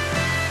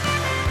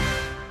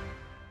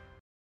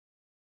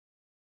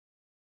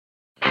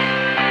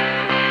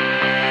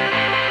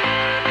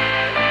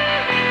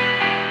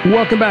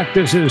 Welcome back.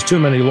 This is Too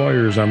Many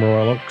Lawyers. I'm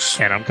Royal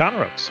Oakes. And I'm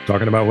Connor Oakes.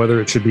 Talking about whether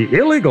it should be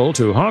illegal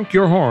to honk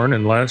your horn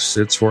unless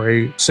it's for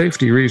a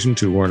safety reason,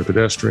 to warn a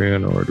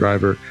pedestrian or a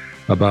driver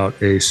about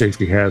a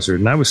safety hazard.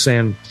 And I was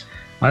saying,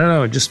 I don't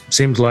know, it just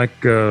seems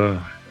like,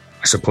 I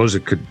suppose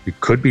it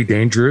could be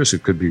dangerous.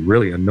 It could be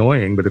really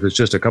annoying. But if it's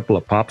just a couple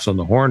of pops on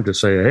the horn to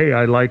say, hey,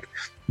 I like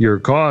your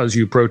cause,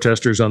 you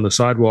protesters on the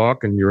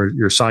sidewalk, and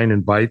your sign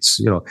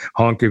invites,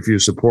 honk if you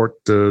support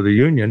the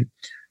union,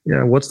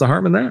 what's the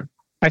harm in that?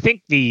 I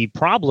think the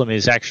problem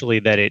is actually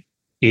that it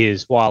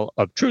is, while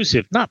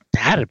obtrusive, not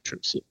that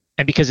obtrusive.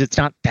 And because it's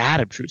not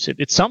that obtrusive,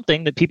 it's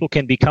something that people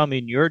can become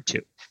inured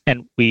to.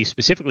 And we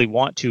specifically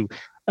want to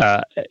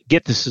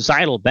get the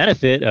societal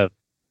benefit of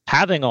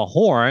having a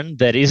horn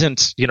that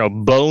isn't,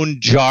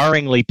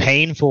 bone-jarringly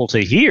painful to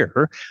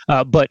hear,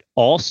 but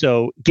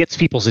also gets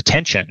people's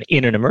attention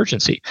in an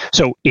emergency.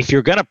 So if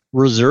you're going to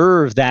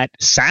reserve that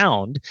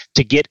sound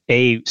to get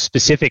a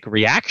specific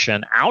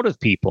reaction out of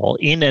people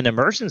in an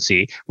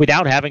emergency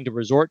without having to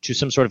resort to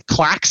some sort of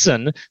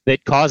klaxon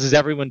that causes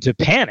everyone to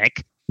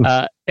panic,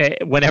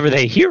 whenever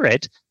they hear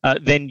it,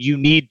 then you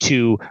need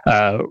to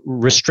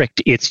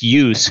restrict its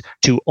use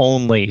to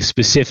only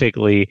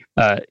specifically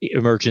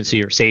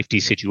emergency or safety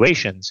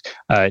situations.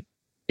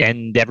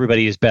 and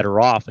everybody is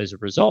better off as a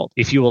result.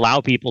 If you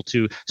allow people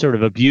to sort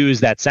of abuse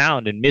that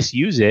sound and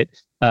misuse it,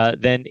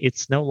 then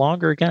it's no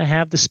longer going to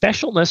have the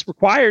specialness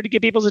required to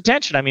get people's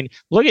attention. I mean,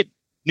 look at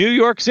New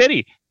York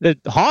City. The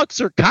honks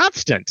are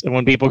constant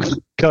when people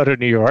go to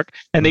New York,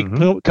 and they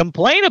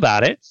complain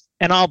about it.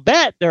 And I'll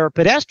bet there are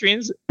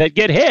pedestrians that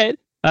get hit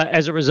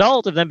as a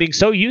result of them being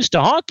so used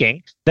to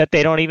honking that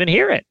they don't even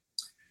hear it.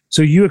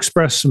 So you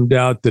expressed some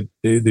doubt that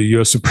the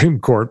U.S. Supreme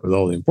Court, with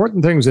all the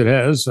important things it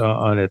has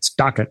on its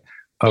docket,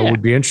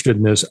 would be interested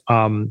in this.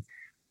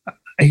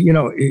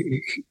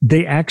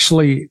 They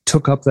actually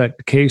took up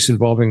that case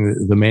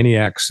involving the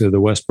maniacs of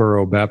the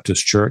Westboro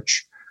Baptist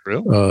Church,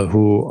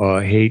 who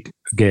hate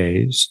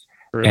gays.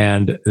 Really?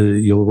 And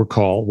you'll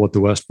recall what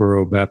the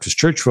Westboro Baptist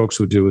Church folks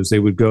would do is they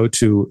would go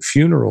to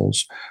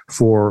funerals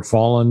for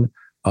fallen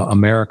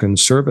American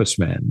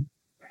servicemen,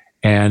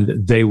 and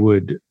they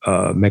would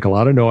make a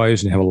lot of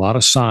noise and have a lot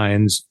of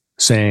signs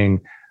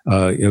saying,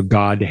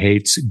 God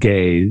hates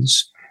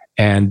gays.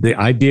 And the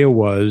idea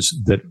was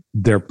that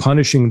they're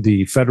punishing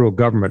the federal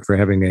government for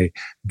having a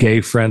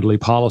gay-friendly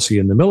policy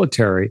in the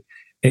military,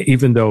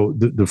 even though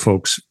the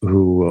folks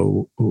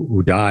who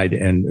died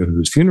and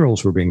whose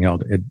funerals were being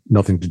held had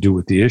nothing to do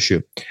with the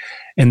issue.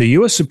 And the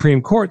U.S.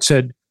 Supreme Court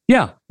said,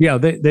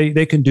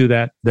 they can do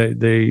that.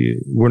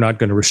 We're not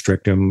going to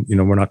restrict them.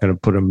 We're not going to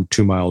put them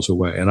 2 miles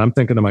away. And I'm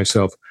thinking to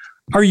myself,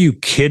 are you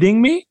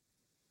kidding me?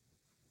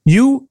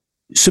 You,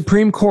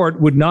 Supreme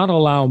Court, would not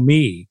allow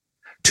me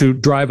to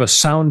drive a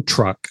sound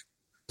truck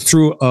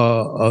through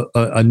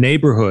a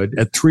neighborhood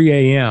at 3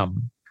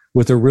 a.m.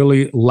 with a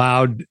really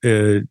loud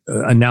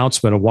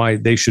announcement of why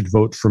they should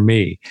vote for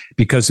me,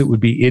 because it would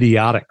be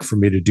idiotic for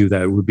me to do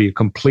that. It would be a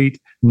complete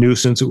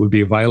nuisance. It would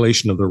be a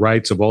violation of the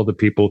rights of all the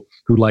people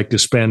who like to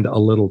spend a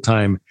little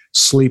time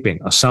sleeping.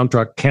 A sound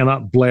truck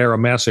cannot blare a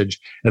message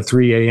at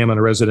 3 a.m. in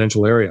a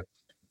residential area.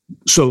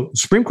 So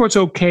Supreme Court's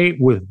okay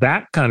with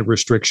that kind of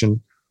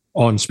restriction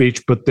on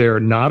speech, but they're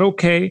not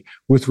okay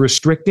with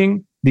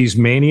restricting these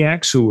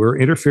maniacs who are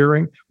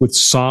interfering with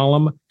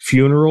solemn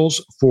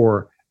funerals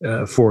for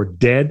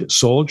dead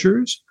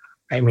soldiers.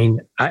 I mean,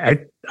 I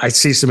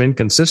see some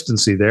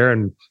inconsistency there,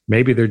 and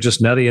maybe they're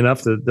just nutty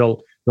enough that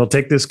they'll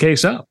take this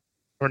case up.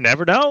 Or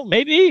never know,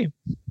 maybe.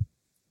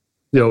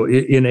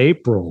 In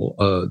April,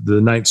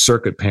 the Ninth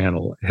Circuit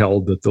panel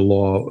held that the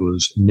law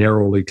was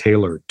narrowly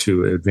tailored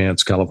to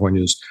advance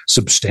California's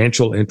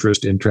substantial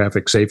interest in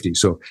traffic safety.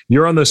 So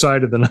you're on the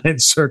side of the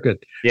Ninth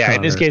Circuit. Yeah, Connor.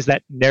 In this case,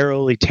 that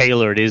narrowly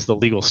tailored is the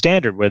legal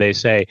standard, where they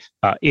say,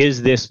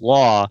 is this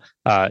law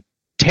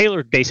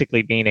tailored,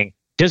 basically meaning,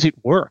 does it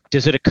work?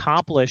 Does it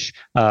accomplish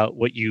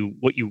what you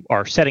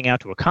are setting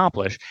out to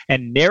accomplish?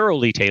 And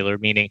narrowly tailored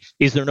meaning,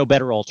 is there no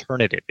better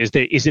alternative?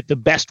 Is it the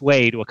best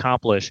way to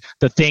accomplish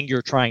the thing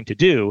you're trying to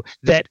do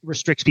that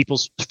restricts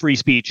people's free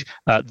speech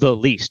the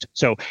least?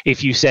 So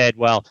if you said,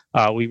 well,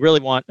 we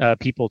really want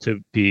people to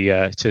be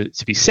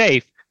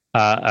safe,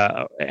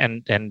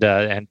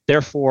 and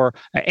therefore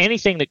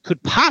anything that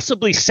could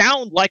possibly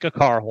sound like a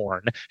car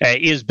horn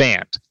is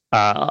banned.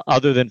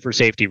 Other than for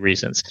safety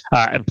reasons.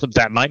 And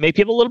that might make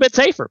people a little bit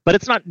safer, but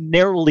it's not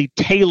narrowly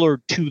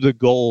tailored to the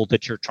goal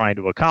that you're trying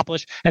to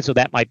accomplish. And so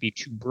that might be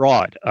too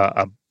broad,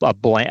 a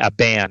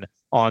ban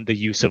on the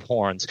use of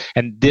horns.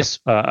 And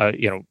this,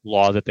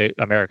 law that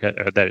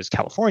that is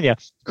California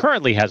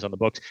currently has on the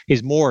books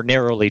is more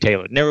narrowly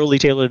tailored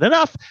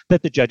enough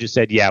that the judges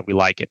said, yeah, we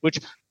like it, which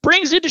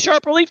brings into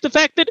sharp relief the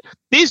fact that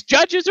these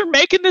judges are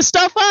making this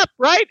stuff up,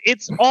 right?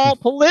 It's all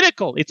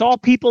political. It's all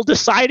people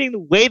deciding the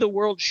way the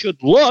world should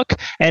look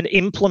and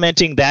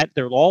implementing that.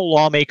 They're all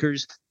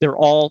lawmakers. They're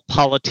all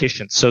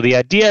politicians. So the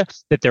idea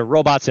that they're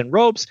robots in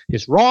robes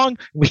is wrong.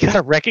 We got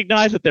to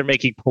recognize that they're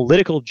making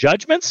political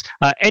judgments,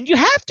 and you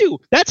have to.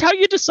 That's how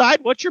you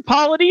decide what your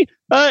polity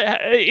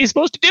is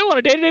supposed to do on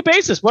a day-to-day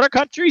basis, what our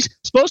country's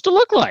supposed to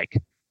look like.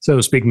 So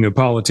speaking of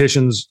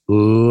politicians,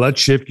 let's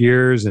shift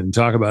gears and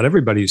talk about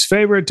everybody's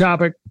favorite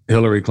topic,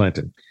 Hillary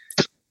Clinton.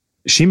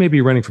 She may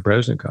be running for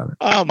president, Connor.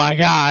 Oh, my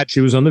God.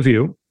 She was on The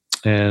View,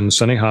 and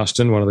Sonny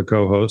Hostin, one of the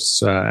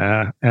co-hosts,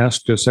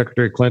 asked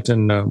Secretary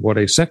Clinton what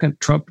a second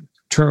Trump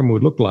term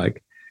would look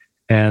like.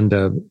 And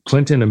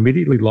Clinton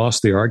immediately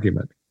lost the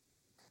argument.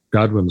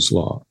 Godwin's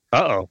law.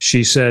 Uh-oh.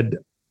 She said,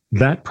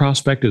 that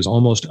prospect is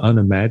almost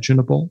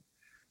unimaginable.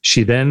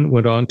 She then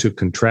went on to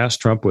contrast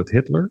Trump with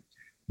Hitler.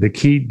 The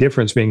key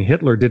difference being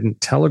Hitler didn't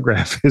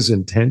telegraph his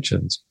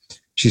intentions.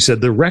 She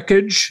said the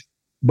wreckage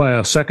by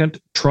a second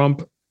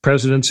Trump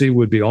presidency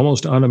would be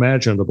almost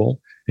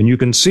unimaginable. And you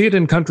can see it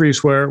in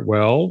countries where,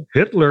 well,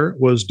 Hitler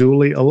was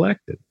duly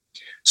elected.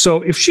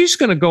 So if she's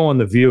going to go on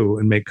The View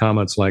and make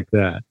comments like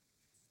that,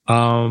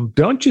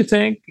 don't you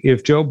think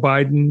if Joe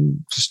Biden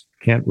just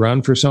can't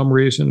run for some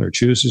reason or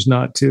chooses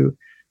not to,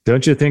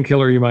 don't you think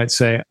Hillary might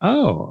say,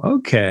 oh,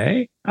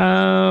 okay,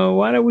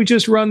 why don't we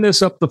just run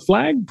this up the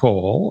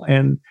flagpole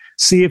and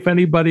see if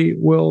anybody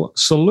will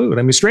salute?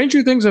 I mean,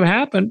 stranger things have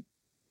happened.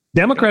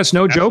 Democrats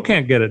know Joe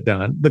can't get it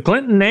done. The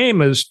Clinton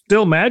name is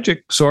still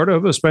magic, sort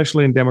of,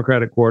 especially in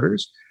Democratic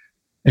quarters.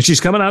 And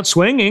she's coming out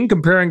swinging,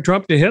 comparing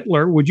Trump to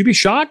Hitler. Would you be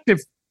shocked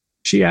if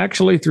she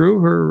actually threw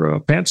her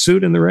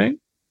pantsuit in the ring?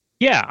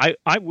 Yeah,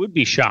 I would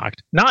be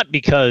shocked. Not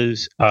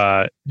because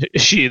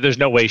there's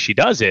no way she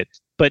does it,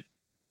 but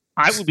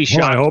I would be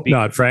shocked. Well, I hope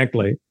not,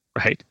 frankly.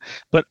 Right.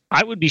 But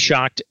I would be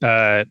shocked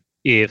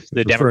if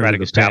the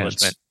Democratic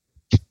establishment...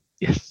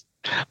 Yes.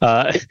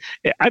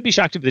 I'd be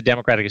shocked if the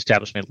Democratic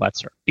establishment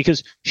lets her,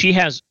 because she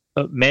has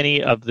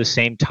many of the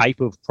same type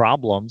of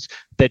problems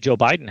that Joe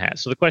Biden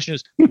has. So the question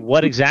is,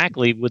 what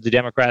exactly would the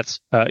Democrats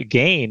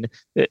gain?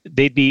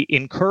 They'd be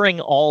incurring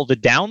all the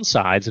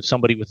downsides of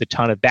somebody with a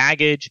ton of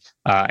baggage.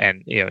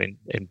 And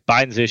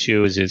Biden's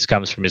issue is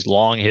comes from his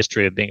long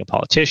history of being a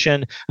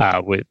politician.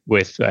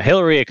 With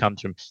Hillary, it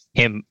comes from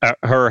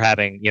her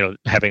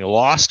having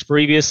lost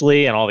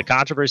previously, and all the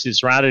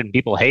controversies surrounded, and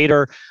people hate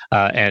her,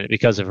 and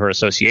because of her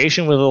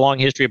association with a long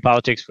history of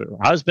politics with her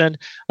husband.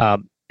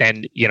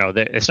 And,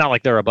 it's not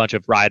like there are a bunch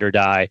of ride or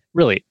die.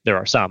 Really, there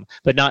are some,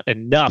 but not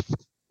enough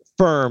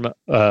firm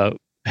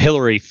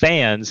Hillary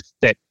fans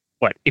that,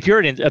 if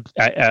you're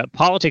a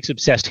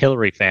politics-obsessed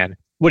Hillary fan,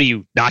 what are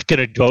you, not going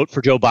to vote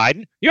for Joe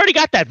Biden? You already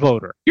got that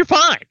voter. You're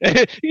fine.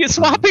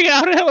 Swapping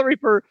out Hillary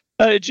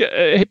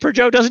for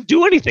Joe doesn't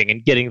do anything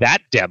in getting that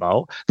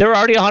demo. They're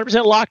already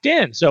 100% locked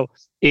in. So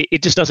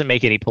it just doesn't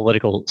make any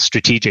political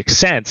strategic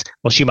sense.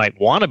 Well, she might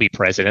want to be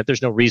president.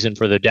 There's no reason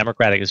for the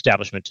Democratic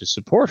establishment to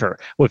support her.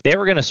 Well, if they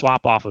were going to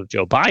swap off of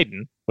Joe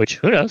Biden, which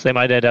who knows, they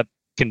might end up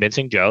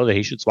convincing Joe that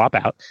he should swap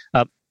out.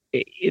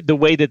 The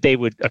way that they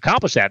would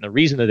accomplish that, and the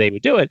reason that they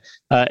would do it,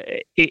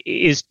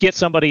 is get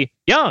somebody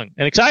young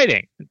and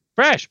exciting, and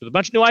fresh, with a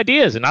bunch of new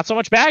ideas and not so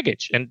much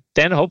baggage, and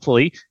then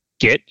hopefully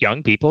get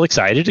young people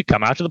excited to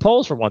come out to the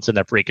polls for once in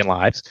their freaking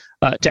lives,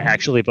 to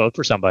actually vote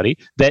for somebody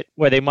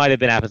where they might have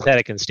been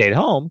apathetic and stayed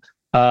home.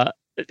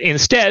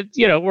 Instead,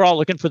 we're all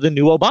looking for the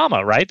new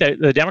Obama, right?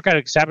 The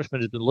Democratic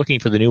establishment has been looking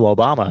for the new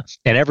Obama,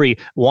 and every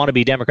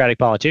wannabe Democratic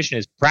politician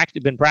has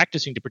been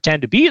practicing to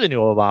pretend to be the new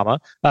Obama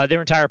their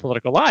entire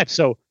political life.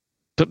 So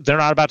they're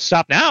not about to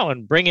stop now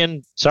and bring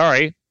in,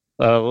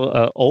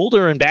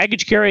 older and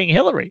baggage-carrying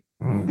Hillary.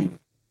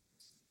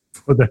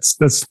 Well,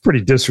 that's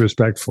pretty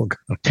disrespectful.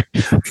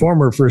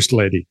 Former First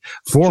Lady,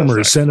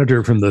 former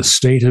Senator from the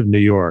state of New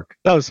York.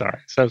 So sorry.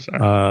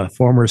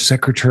 Former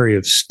Secretary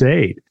of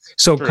State.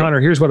 So, true. Connor,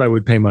 here's what I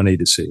would pay money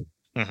to see.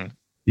 Mm-hmm.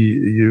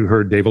 You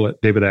heard David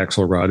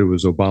Axelrod, who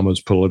was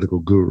Obama's political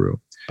guru,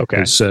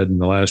 has said in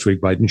the last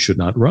week Biden should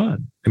not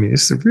run. I mean,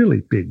 it's a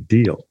really big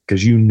deal,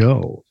 because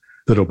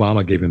that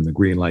Obama gave him the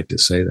green light to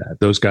say that.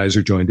 Those guys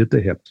are joined at the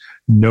hip.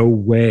 No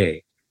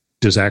way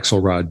does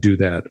Axelrod do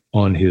that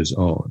on his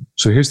own.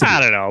 So here's the deal.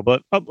 I don't know,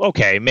 but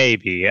okay,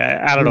 maybe.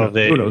 I don't know.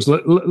 Who knows?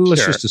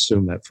 Let's just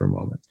assume that for a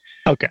moment.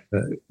 Okay.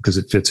 Because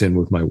it fits in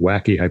with my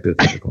wacky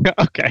hypothetical.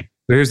 Okay.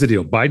 So here's the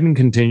deal. Biden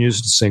continues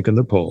to sink in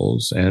the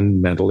polls,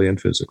 and mentally and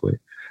physically.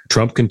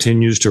 Trump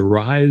continues to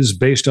rise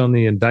based on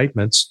the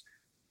indictments,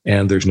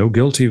 and there's no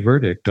guilty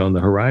verdict on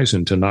the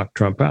horizon to knock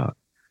Trump out.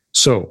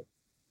 So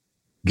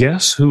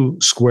guess who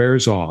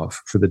squares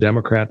off for the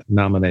Democrat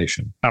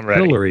nomination? I'm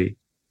ready. Hillary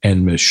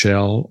and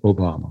Michelle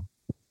Obama.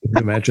 Can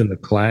you imagine the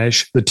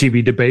clash, the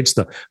TV debates,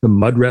 the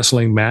mud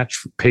wrestling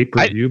match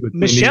pay-per-view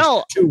between these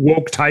two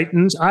woke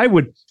titans? I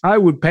would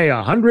pay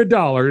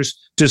 $100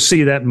 to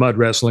see that mud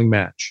wrestling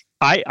match.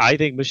 I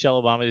think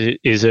Michelle Obama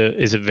is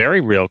a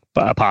very real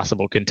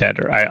possible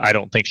contender. I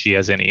don't think she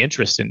has any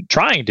interest in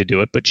trying to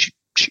do it, but she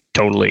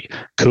totally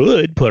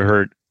could put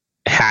her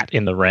hat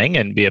in the ring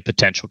and be a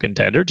potential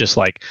contender, just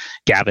like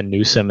Gavin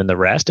Newsom and the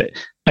rest.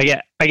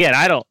 Again,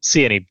 I don't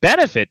see any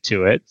benefit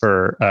to it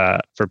for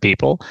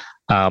people,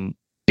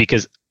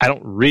 because I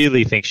don't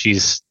really think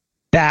she's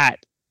that.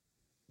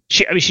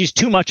 She's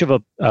too much of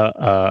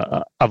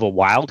a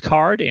wild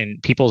card in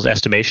people's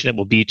estimation. It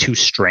will be too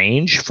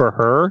strange for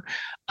her.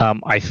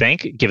 I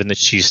think, given that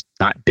she's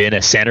not been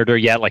a senator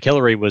yet. Like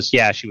Hillary was,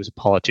 she was a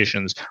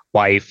politician's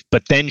wife,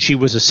 but then she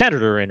was a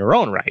senator in her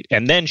own right,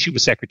 and then she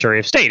was Secretary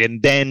of State,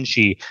 and then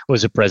she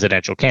was a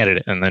presidential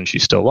candidate, and then she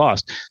still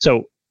lost.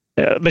 So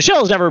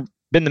Michelle's never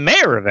been the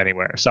mayor of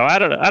anywhere. So I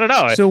don't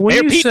know. So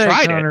when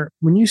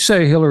you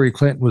say Hillary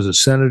Clinton was a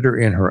senator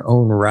in her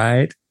own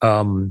right,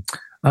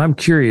 I'm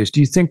curious.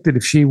 Do you think that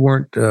if she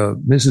weren't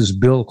Mrs.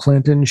 Bill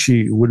Clinton,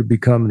 she would have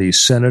become the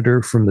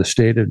senator from the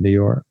state of New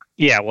York?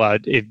 Yeah, well,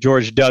 if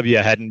George W.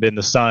 hadn't been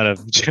the son of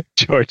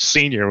George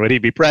Sr., would he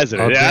be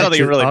president? I don't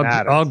think it really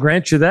matters. I'll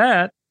grant you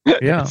that.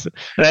 Yeah,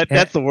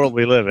 that's the world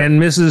we live in. And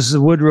Mrs.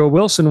 Woodrow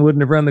Wilson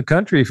wouldn't have run the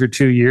country for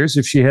 2 years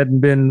if she hadn't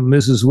been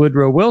Mrs.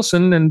 Woodrow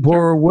Wilson, and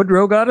poor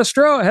Woodrow had a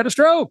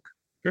stroke.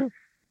 Sure.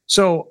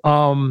 So,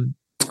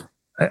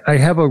 I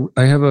have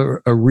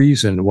a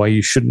reason why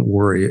you shouldn't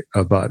worry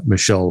about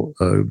Michelle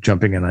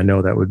jumping in. I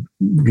know that would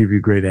give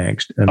you great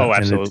angst.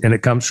 Absolutely. And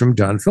it comes from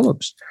John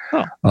Phillips,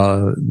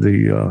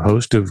 the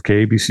host of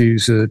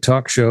KABC's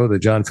talk show, The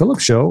John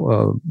Phillips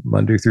Show,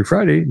 Monday through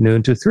Friday,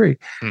 noon to 3.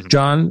 Mm-hmm.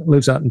 John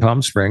lives out in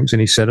Palm Springs, and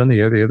he said on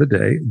the air the other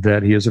day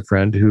that he has a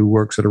friend who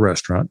works at a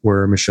restaurant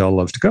where Michelle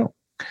loves to go.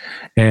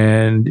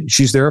 And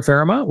she's there a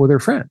fair amount with her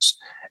friends.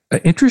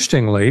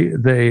 Interestingly,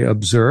 they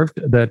observed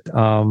that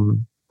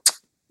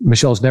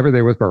Michelle's never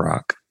there with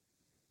Barack.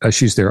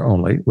 she's there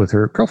only with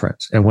her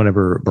girlfriends. And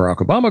whenever Barack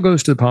Obama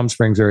goes to the Palm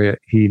Springs area,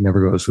 he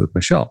never goes with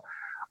Michelle.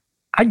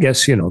 I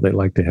guess, they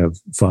like to have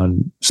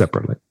fun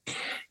separately.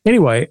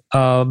 Anyway,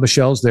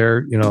 Michelle's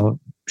there,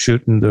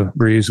 shooting the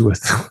breeze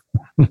with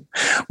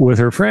with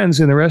her friends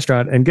in the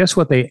restaurant. And guess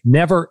what they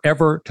never,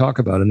 ever talk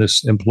about? And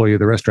this employee of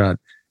the restaurant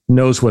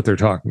knows what they're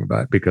talking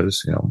about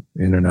because,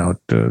 in and out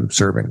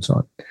serving and so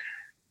on.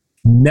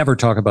 Never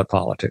talk about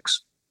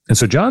politics. And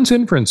so John's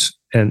inference,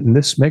 and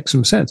this makes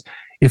some sense.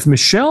 If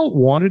Michelle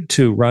wanted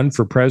to run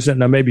for president,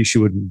 now maybe she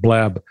would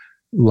blab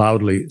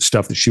loudly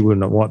stuff that she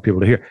wouldn't want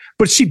people to hear,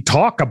 but she'd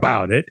talk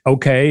about it,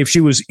 okay, if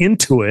she was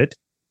into it.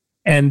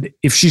 And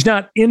if she's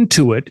not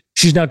into it,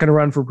 she's not going to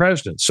run for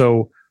president.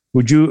 So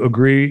would you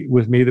agree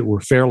with me that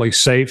we're fairly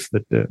safe,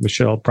 that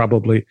Michelle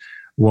probably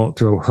won't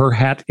throw her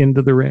hat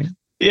into the ring?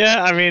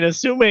 Yeah, I mean,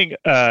 assuming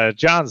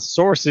John's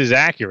source is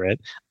accurate,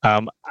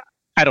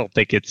 I don't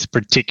think it's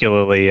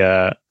particularly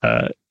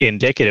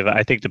indicative.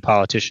 I think the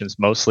politicians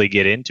mostly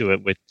get into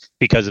it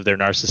because of their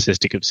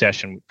narcissistic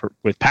obsession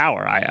with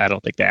power. I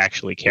don't think they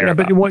actually care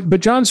about it.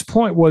 But John's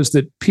point was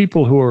that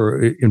people who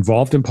are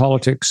involved in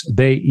politics,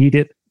 they eat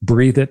it,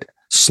 breathe it,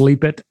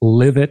 sleep it,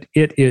 live it.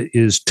 It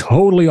is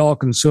totally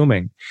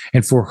all-consuming.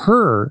 And for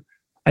her,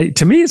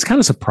 to me, it's kind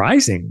of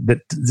surprising that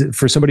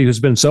for somebody who's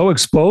been so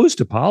exposed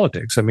to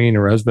politics. I mean,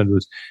 her husband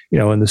was,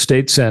 in the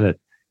state Senate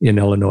in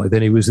Illinois.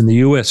 Then he was in the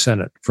U.S.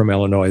 Senate from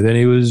Illinois. Then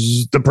he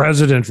was the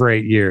president for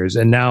 8 years.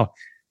 And now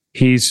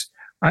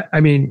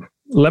let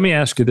me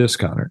ask you this,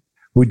 Connor.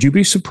 Would you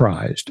be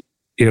surprised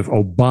if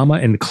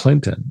Obama and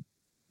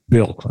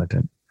Bill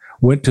Clinton,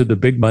 went to the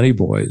big money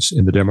boys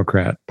in the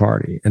Democrat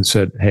Party and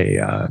said, hey,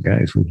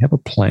 guys, we have a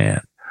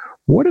plan.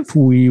 What if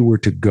we were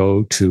to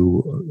go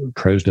to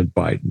President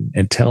Biden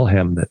and tell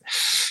him that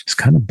it's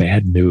kind of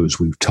bad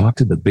news? We've talked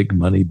to the big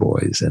money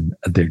boys and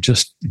they're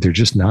just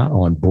not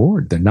on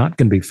board. They're not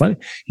going to be funny.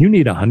 You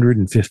need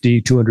 $150,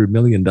 $200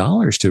 million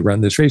to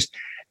run this race.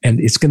 And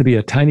it's going to be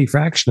a tiny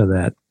fraction of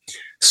that.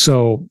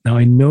 So now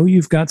I know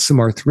you've got some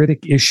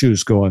arthritic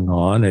issues going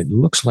on. It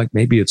looks like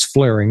maybe it's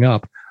flaring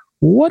up.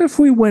 What if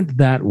we went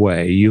that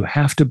way? You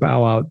have to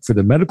bow out for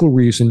the medical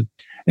reason.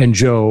 And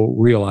Joe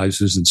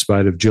realizes, in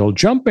spite of Jill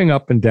jumping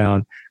up and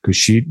down, because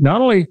she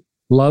not only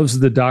loves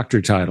the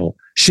doctor title,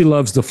 she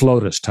loves the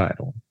FLOTUS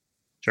title.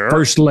 Sure.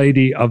 First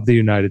Lady of the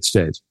United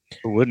States.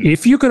 Who wouldn't?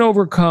 If you can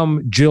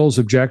overcome Jill's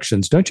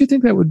objections, don't you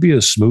think that would be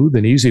a smooth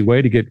and easy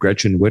way to get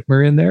Gretchen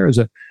Whitmer in there as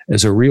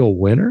a real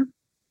winner?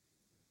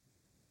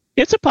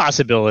 It's a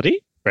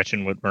possibility.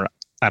 Gretchen Whitmer,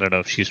 I don't know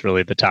if she's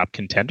really the top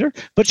contender,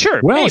 but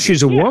sure. Well, maybe.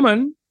 She's a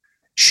woman.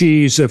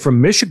 She's from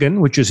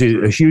Michigan, which is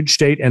a huge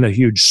state and a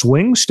huge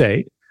swing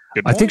state.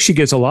 I think she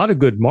gets a lot of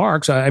good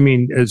marks. I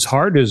mean, as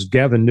hard as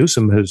Gavin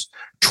Newsom has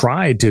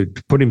tried to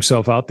put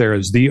himself out there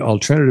as the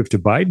alternative to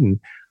Biden,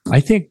 I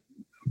think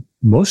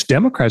most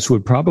Democrats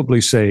would probably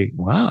say,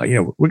 wow,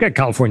 we got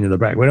California in the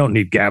back. We don't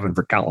need Gavin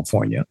for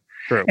California.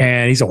 True.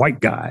 And he's a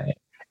white guy.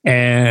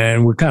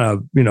 And we're kind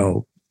of,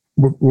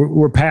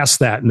 we're past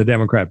that in the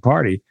Democrat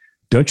Party.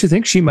 Don't you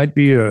think she might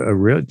be a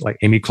real, like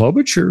Amy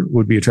Klobuchar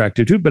would be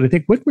attractive too? But I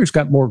think Whitmer's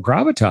got more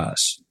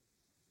gravitas.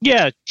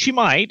 Yeah, she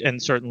might. And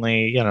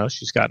certainly,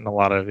 she's gotten a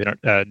lot of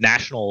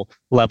national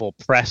level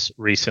press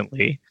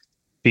recently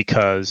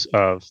because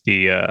of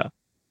the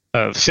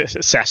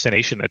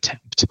assassination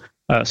attempt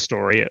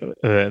story.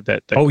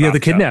 The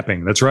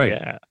kidnapping. That's right.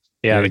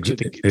 Yeah.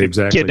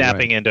 Exactly.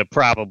 Kidnapping right. into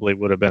probably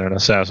would have been an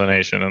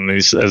assassination, and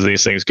as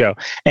these things go.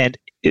 And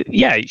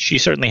she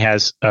certainly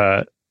has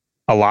a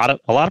lot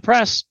of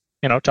press,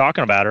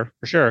 talking about her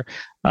for sure.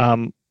 I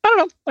don't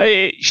know.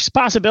 She's a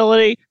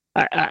possibility.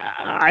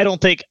 I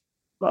don't think.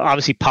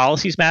 Obviously,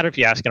 policies matter. If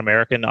you ask an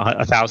American,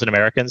 1,000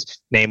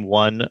 Americans, name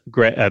one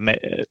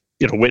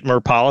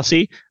Whitmer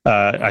policy,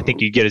 I think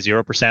you get a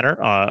 0%er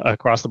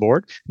across the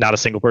board. Not a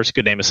single person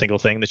could name a single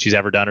thing that she's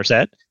ever done or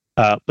said.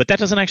 But that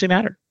doesn't actually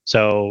matter.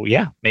 So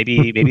yeah,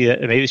 maybe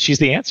she's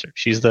the answer.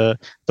 She's the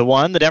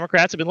one the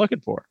Democrats have been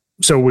looking for.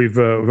 So we've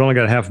only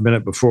got a half a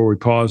minute before we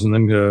pause and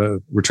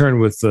then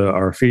return with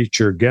our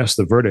feature Guess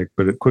the Verdict.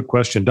 But a quick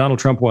question. Donald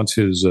Trump wants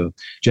his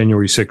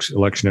January 6th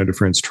election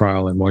interference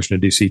trial in Washington,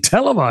 D.C.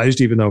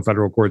 televised, even though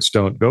federal courts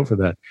don't go for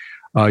that.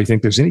 You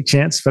think there's any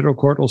chance federal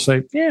court will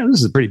say, yeah, this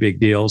is a pretty big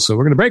deal, so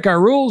we're going to break our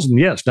rules, and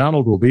yes,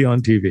 Donald will be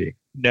on TV?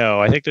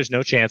 No, I think there's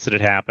no chance that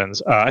it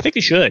happens. I think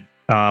they should.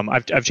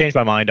 I've changed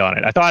my mind on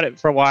it. I thought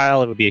for a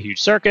while it would be a huge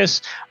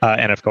circus,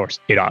 and of course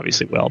it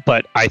obviously will.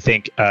 But I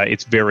think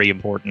it's very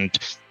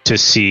important to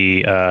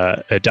see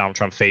Donald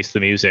Trump face the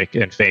music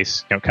and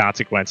face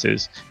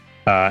consequences,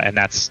 and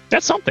that's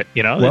something.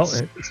 Well,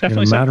 it's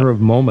definitely in a matter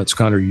of moments,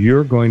 Connor,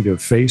 you're going to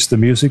face the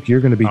music. You're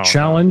going to be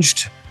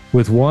challenged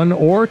with one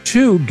or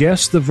two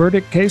Guess the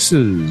Verdict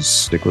cases.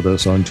 Stick with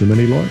us on Too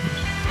Many Lawyers.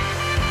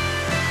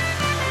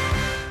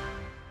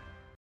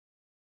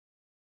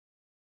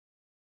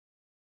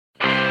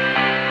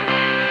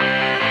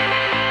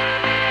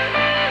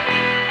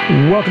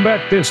 Welcome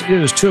back. This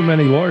is Too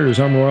Many Lawyers.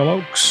 I'm Royal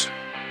Oakes.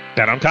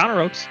 And I'm Connor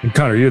Oakes. And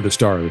Connor, you're the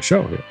star of the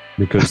show here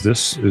because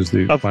this is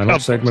the final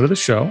segment of the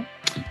show.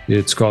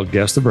 It's called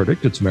Guess the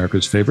Verdict. It's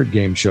America's favorite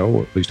game show,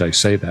 or at least I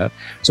say that.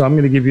 So I'm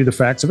going to give you the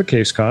facts of a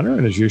case, Connor,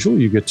 and as usual,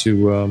 you get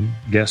to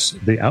guess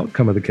the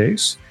outcome of the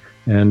case.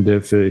 And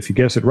if you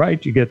guess it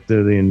right, you get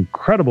the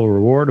incredible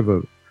reward of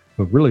a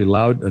really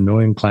loud,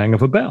 annoying clang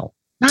of a bell.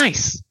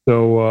 Nice.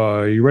 So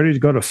are you ready to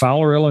go to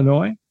Fowler,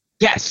 Illinois?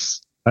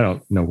 Yes. I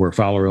don't know where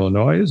Fowler,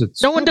 Illinois is.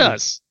 No one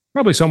does.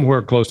 Probably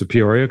somewhere close to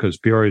Peoria, because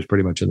Peoria is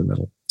pretty much in the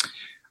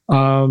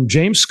middle.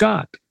 James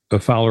Scott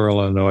of Fowler,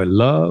 Illinois,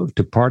 loved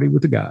to party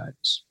with the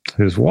guys.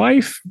 His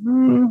wife,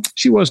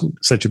 she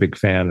wasn't such a big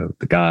fan of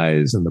the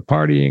guys and the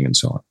partying and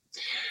so on.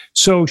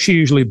 So she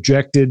usually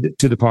objected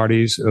to the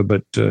parties,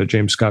 but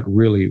James Scott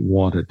really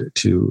wanted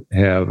to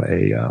have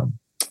a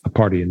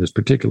party in this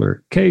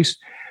particular case.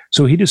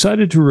 So he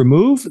decided to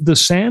remove the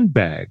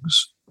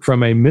sandbags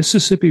from a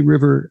Mississippi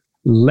River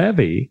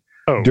levee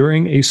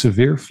during a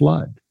severe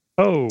flood.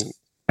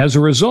 As a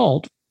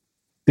result,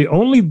 the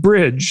only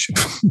bridge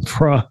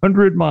for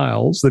 100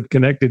 miles that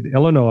connected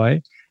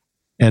Illinois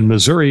and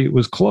Missouri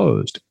was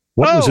closed.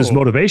 What was his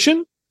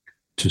motivation?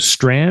 To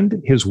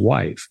strand his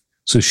wife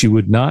so she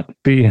would not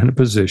be in a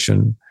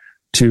position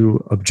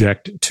to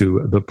object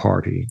to the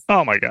party.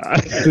 Oh, my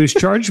God. So he's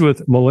charged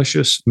with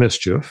malicious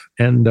mischief.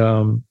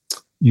 And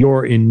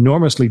your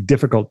enormously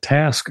difficult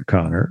task,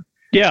 Connor,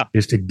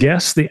 is to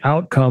guess the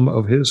outcome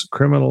of his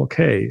criminal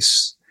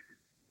case.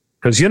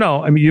 Because,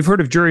 you've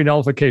heard of jury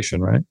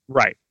nullification, right?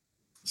 Right.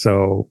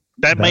 So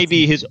that may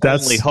be his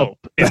only hope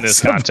in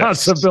this context.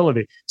 That's a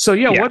possibility. So,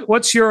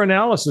 what's your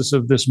analysis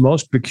of this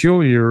most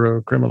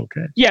peculiar criminal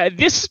case? Yeah,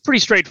 this is pretty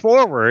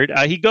straightforward.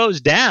 He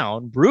goes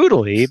down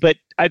brutally, but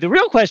the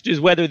real question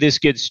is whether this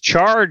gets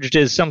charged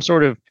as some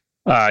sort of,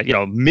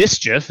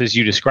 mischief, as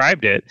you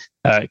described it,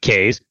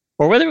 case,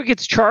 or whether it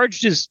gets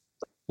charged as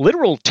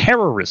literal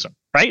terrorism.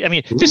 Right? I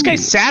mean, this guy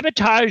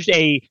sabotaged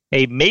a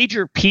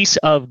major piece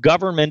of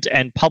government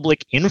and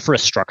public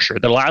infrastructure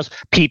that allows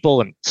people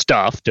and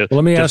stuff to. Well,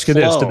 let me ask you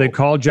this: flow. did they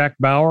call Jack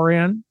Bauer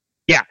in?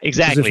 Yeah,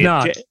 exactly. If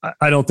not,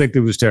 I don't think it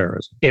was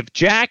terrorism. If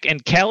Jack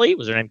and Kelly,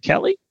 was her name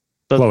Kelly?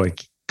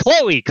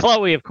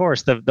 Chloe, of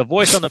course, the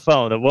voice on the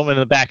phone, the woman in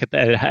the back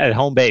at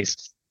home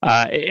base.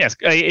 Yes,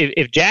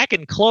 if Jack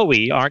and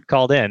Chloe aren't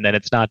called in, then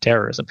it's not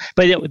terrorism.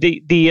 But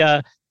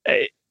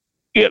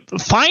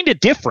find a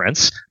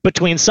difference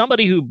between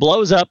somebody who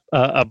blows up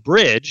a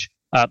bridge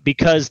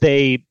because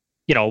they,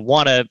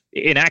 want to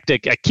enact a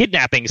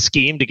kidnapping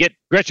scheme to get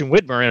Gretchen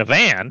Whitmer in a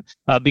van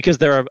because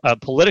they're a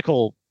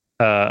political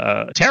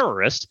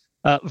terrorist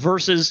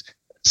versus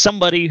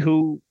somebody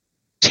who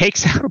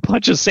takes out a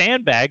bunch of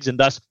sandbags and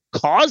thus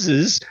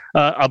causes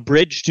a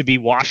bridge to be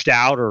washed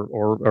out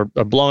or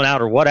blown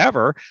out or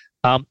whatever.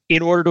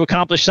 In order to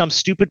accomplish some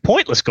stupid,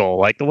 pointless goal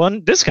like the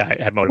one this guy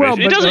had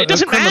motivation. Well, it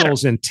doesn't matter.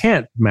 Criminal's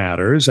intent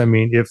matters. I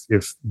mean,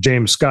 if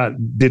James Scott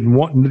did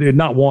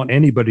not want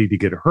anybody to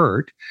get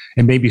hurt,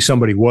 and maybe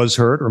somebody was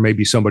hurt or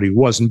maybe somebody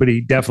wasn't, but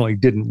he definitely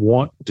didn't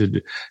want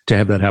to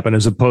have that happen,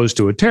 as opposed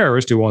to a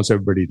terrorist who wants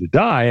everybody to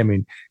die. I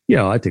mean,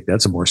 I think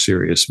that's a more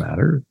serious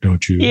matter,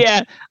 don't you?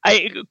 Yeah,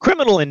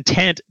 criminal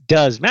intent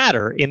does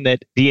matter in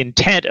that the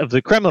intent of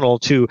the criminal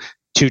to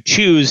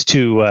choose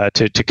to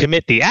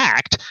commit the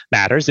act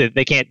matters.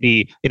 They can't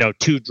be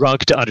too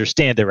drunk to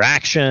understand their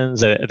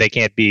actions. They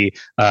can't be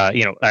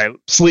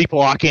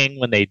sleepwalking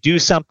when they do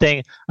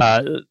something.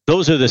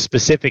 Those are the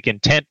specific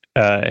intent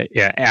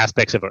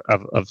aspects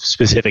of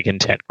specific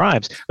intent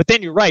crimes. But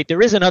then you're right.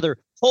 There is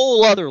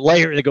whole other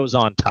layer that goes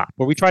on top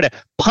where we try to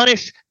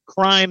punish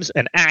crimes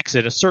and acts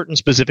in a certain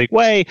specific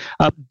way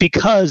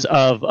because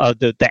of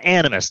the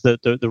animus,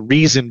 the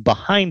reason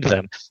behind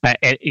them.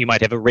 And you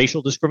might have a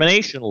racial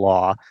discrimination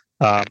law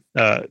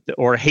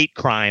or a hate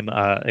crime,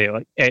 what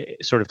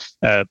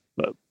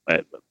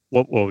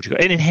would you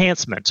call an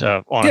enhancement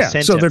on a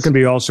sentence. So there can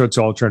be all sorts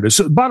of alternatives.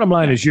 So bottom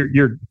line is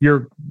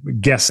you're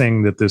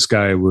guessing that this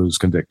guy was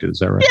convicted. Is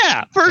that right?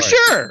 Yeah, for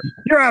sure.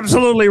 You're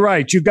absolutely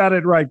right. You got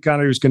it right.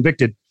 Connor was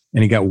convicted,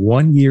 and he got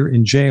 1 year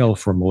in jail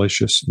for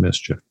malicious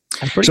mischief.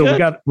 So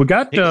good. we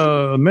got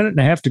a minute and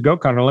a half to go,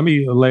 Connor. Let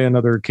me lay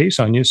another case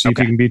on you. See if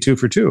you can be 2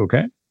 for 2.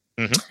 Okay.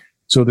 Mm-hmm.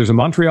 So there's a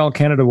Montreal,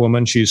 Canada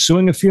woman. She's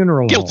suing a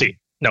funeral Guilty. home.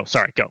 No,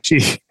 sorry. Go.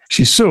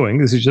 She's suing.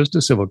 This is just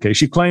a civil case.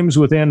 She claims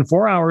within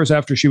 4 hours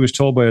after she was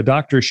told by a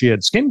doctor she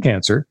had skin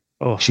cancer,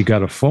 she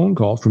got a phone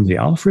call from the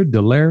Alfred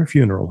Dallaire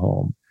Funeral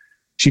Home.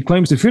 She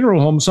claims the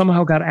funeral home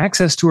somehow got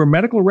access to her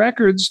medical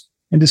records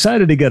and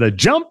decided to get a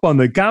jump on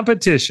the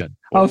competition.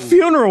 A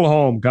funeral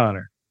home,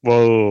 Connor.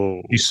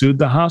 Whoa. He sued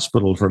the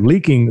hospital for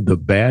leaking the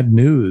bad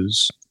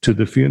news to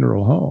the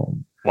funeral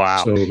home.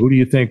 Wow. So who do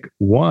you think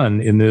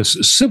won in this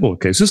civil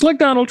case? It's like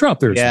Donald Trump.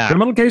 There's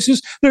criminal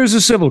cases. There's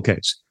a civil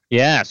case.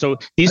 Yeah. So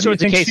these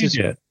sorts of cases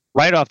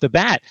right off the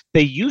bat,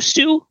 they used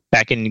to,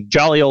 back in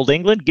jolly old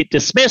England, get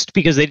dismissed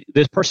because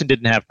this person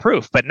didn't have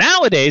proof. But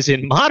nowadays,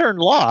 in modern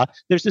law,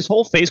 there's this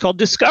whole phase called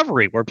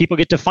discovery, where people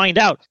get to find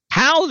out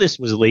how this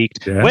was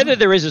leaked, whether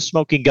there is a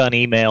smoking gun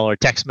email or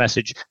text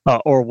message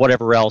or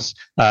whatever else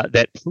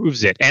that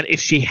proves it. And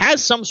if she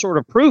has some sort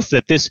of proof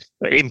that this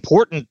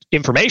important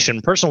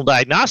information, personal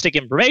diagnostic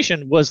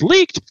information, was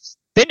leaked,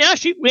 then now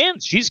she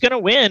wins. She's going to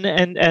win,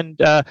 and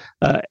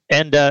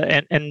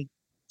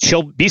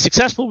she'll be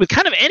successful with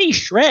kind of any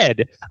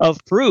shred of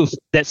proof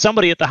that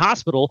somebody at the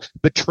hospital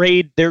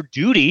betrayed their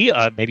duty,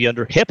 maybe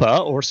under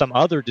HIPAA or some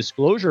other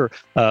disclosure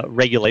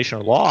regulation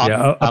or law.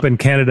 Yeah, up in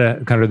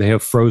Canada, Connor, they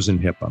have frozen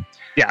HIPAA.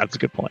 Yeah, that's a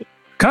good point.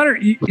 Connor,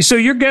 so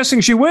you're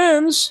guessing she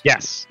wins?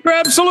 Yes. You're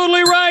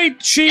absolutely right.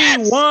 She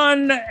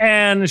won,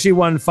 and she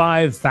won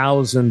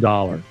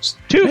 $5,000.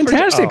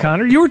 Fantastic,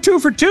 Connor. You were 2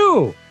 for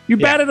 2. You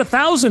batted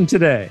 1,000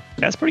 today.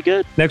 That's pretty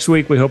good. Next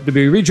week, we hope to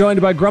be rejoined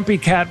by Grumpy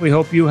Cat. We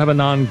hope you have a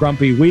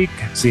non-grumpy week.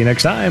 See you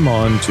next time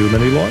on Too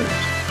Many Lawyers.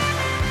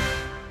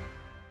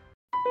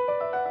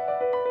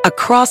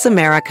 Across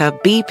America,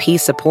 BP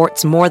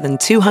supports more than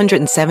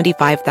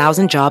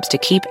 275,000 jobs to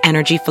keep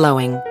energy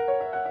flowing.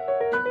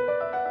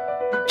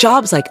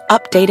 Jobs like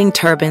updating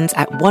turbines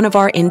at one of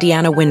our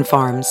Indiana wind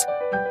farms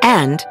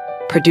and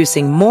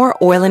producing more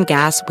oil and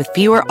gas with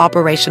fewer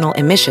operational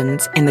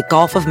emissions in the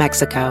Gulf of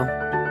Mexico.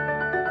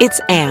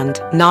 It's and,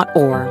 not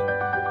or.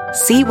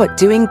 See what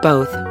doing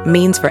both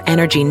means for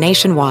energy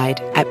nationwide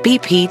at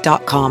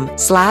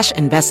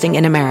bp.com/investing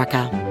in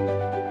America.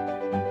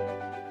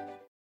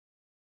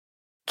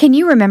 Can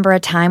you remember a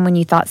time when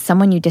you thought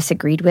someone you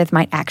disagreed with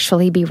might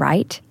actually be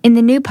right? In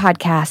the new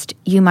podcast,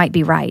 You Might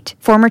Be Right,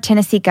 former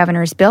Tennessee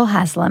Governors Bill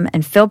Haslam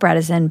and Phil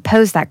Bredesen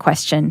pose that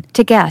question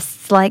to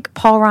guests like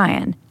Paul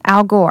Ryan,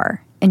 Al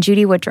Gore, and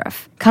Judy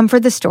Woodruff. Come for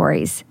the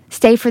stories,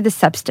 stay for the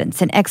substance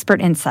and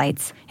expert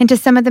insights into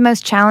some of the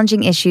most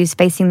challenging issues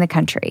facing the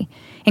country,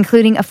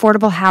 including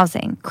affordable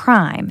housing,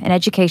 crime, and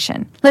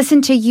education.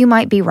 Listen to You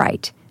Might Be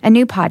Right, a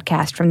new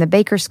podcast from the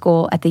Baker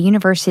School at the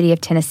University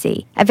of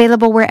Tennessee,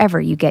 available wherever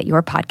you get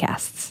your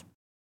podcasts.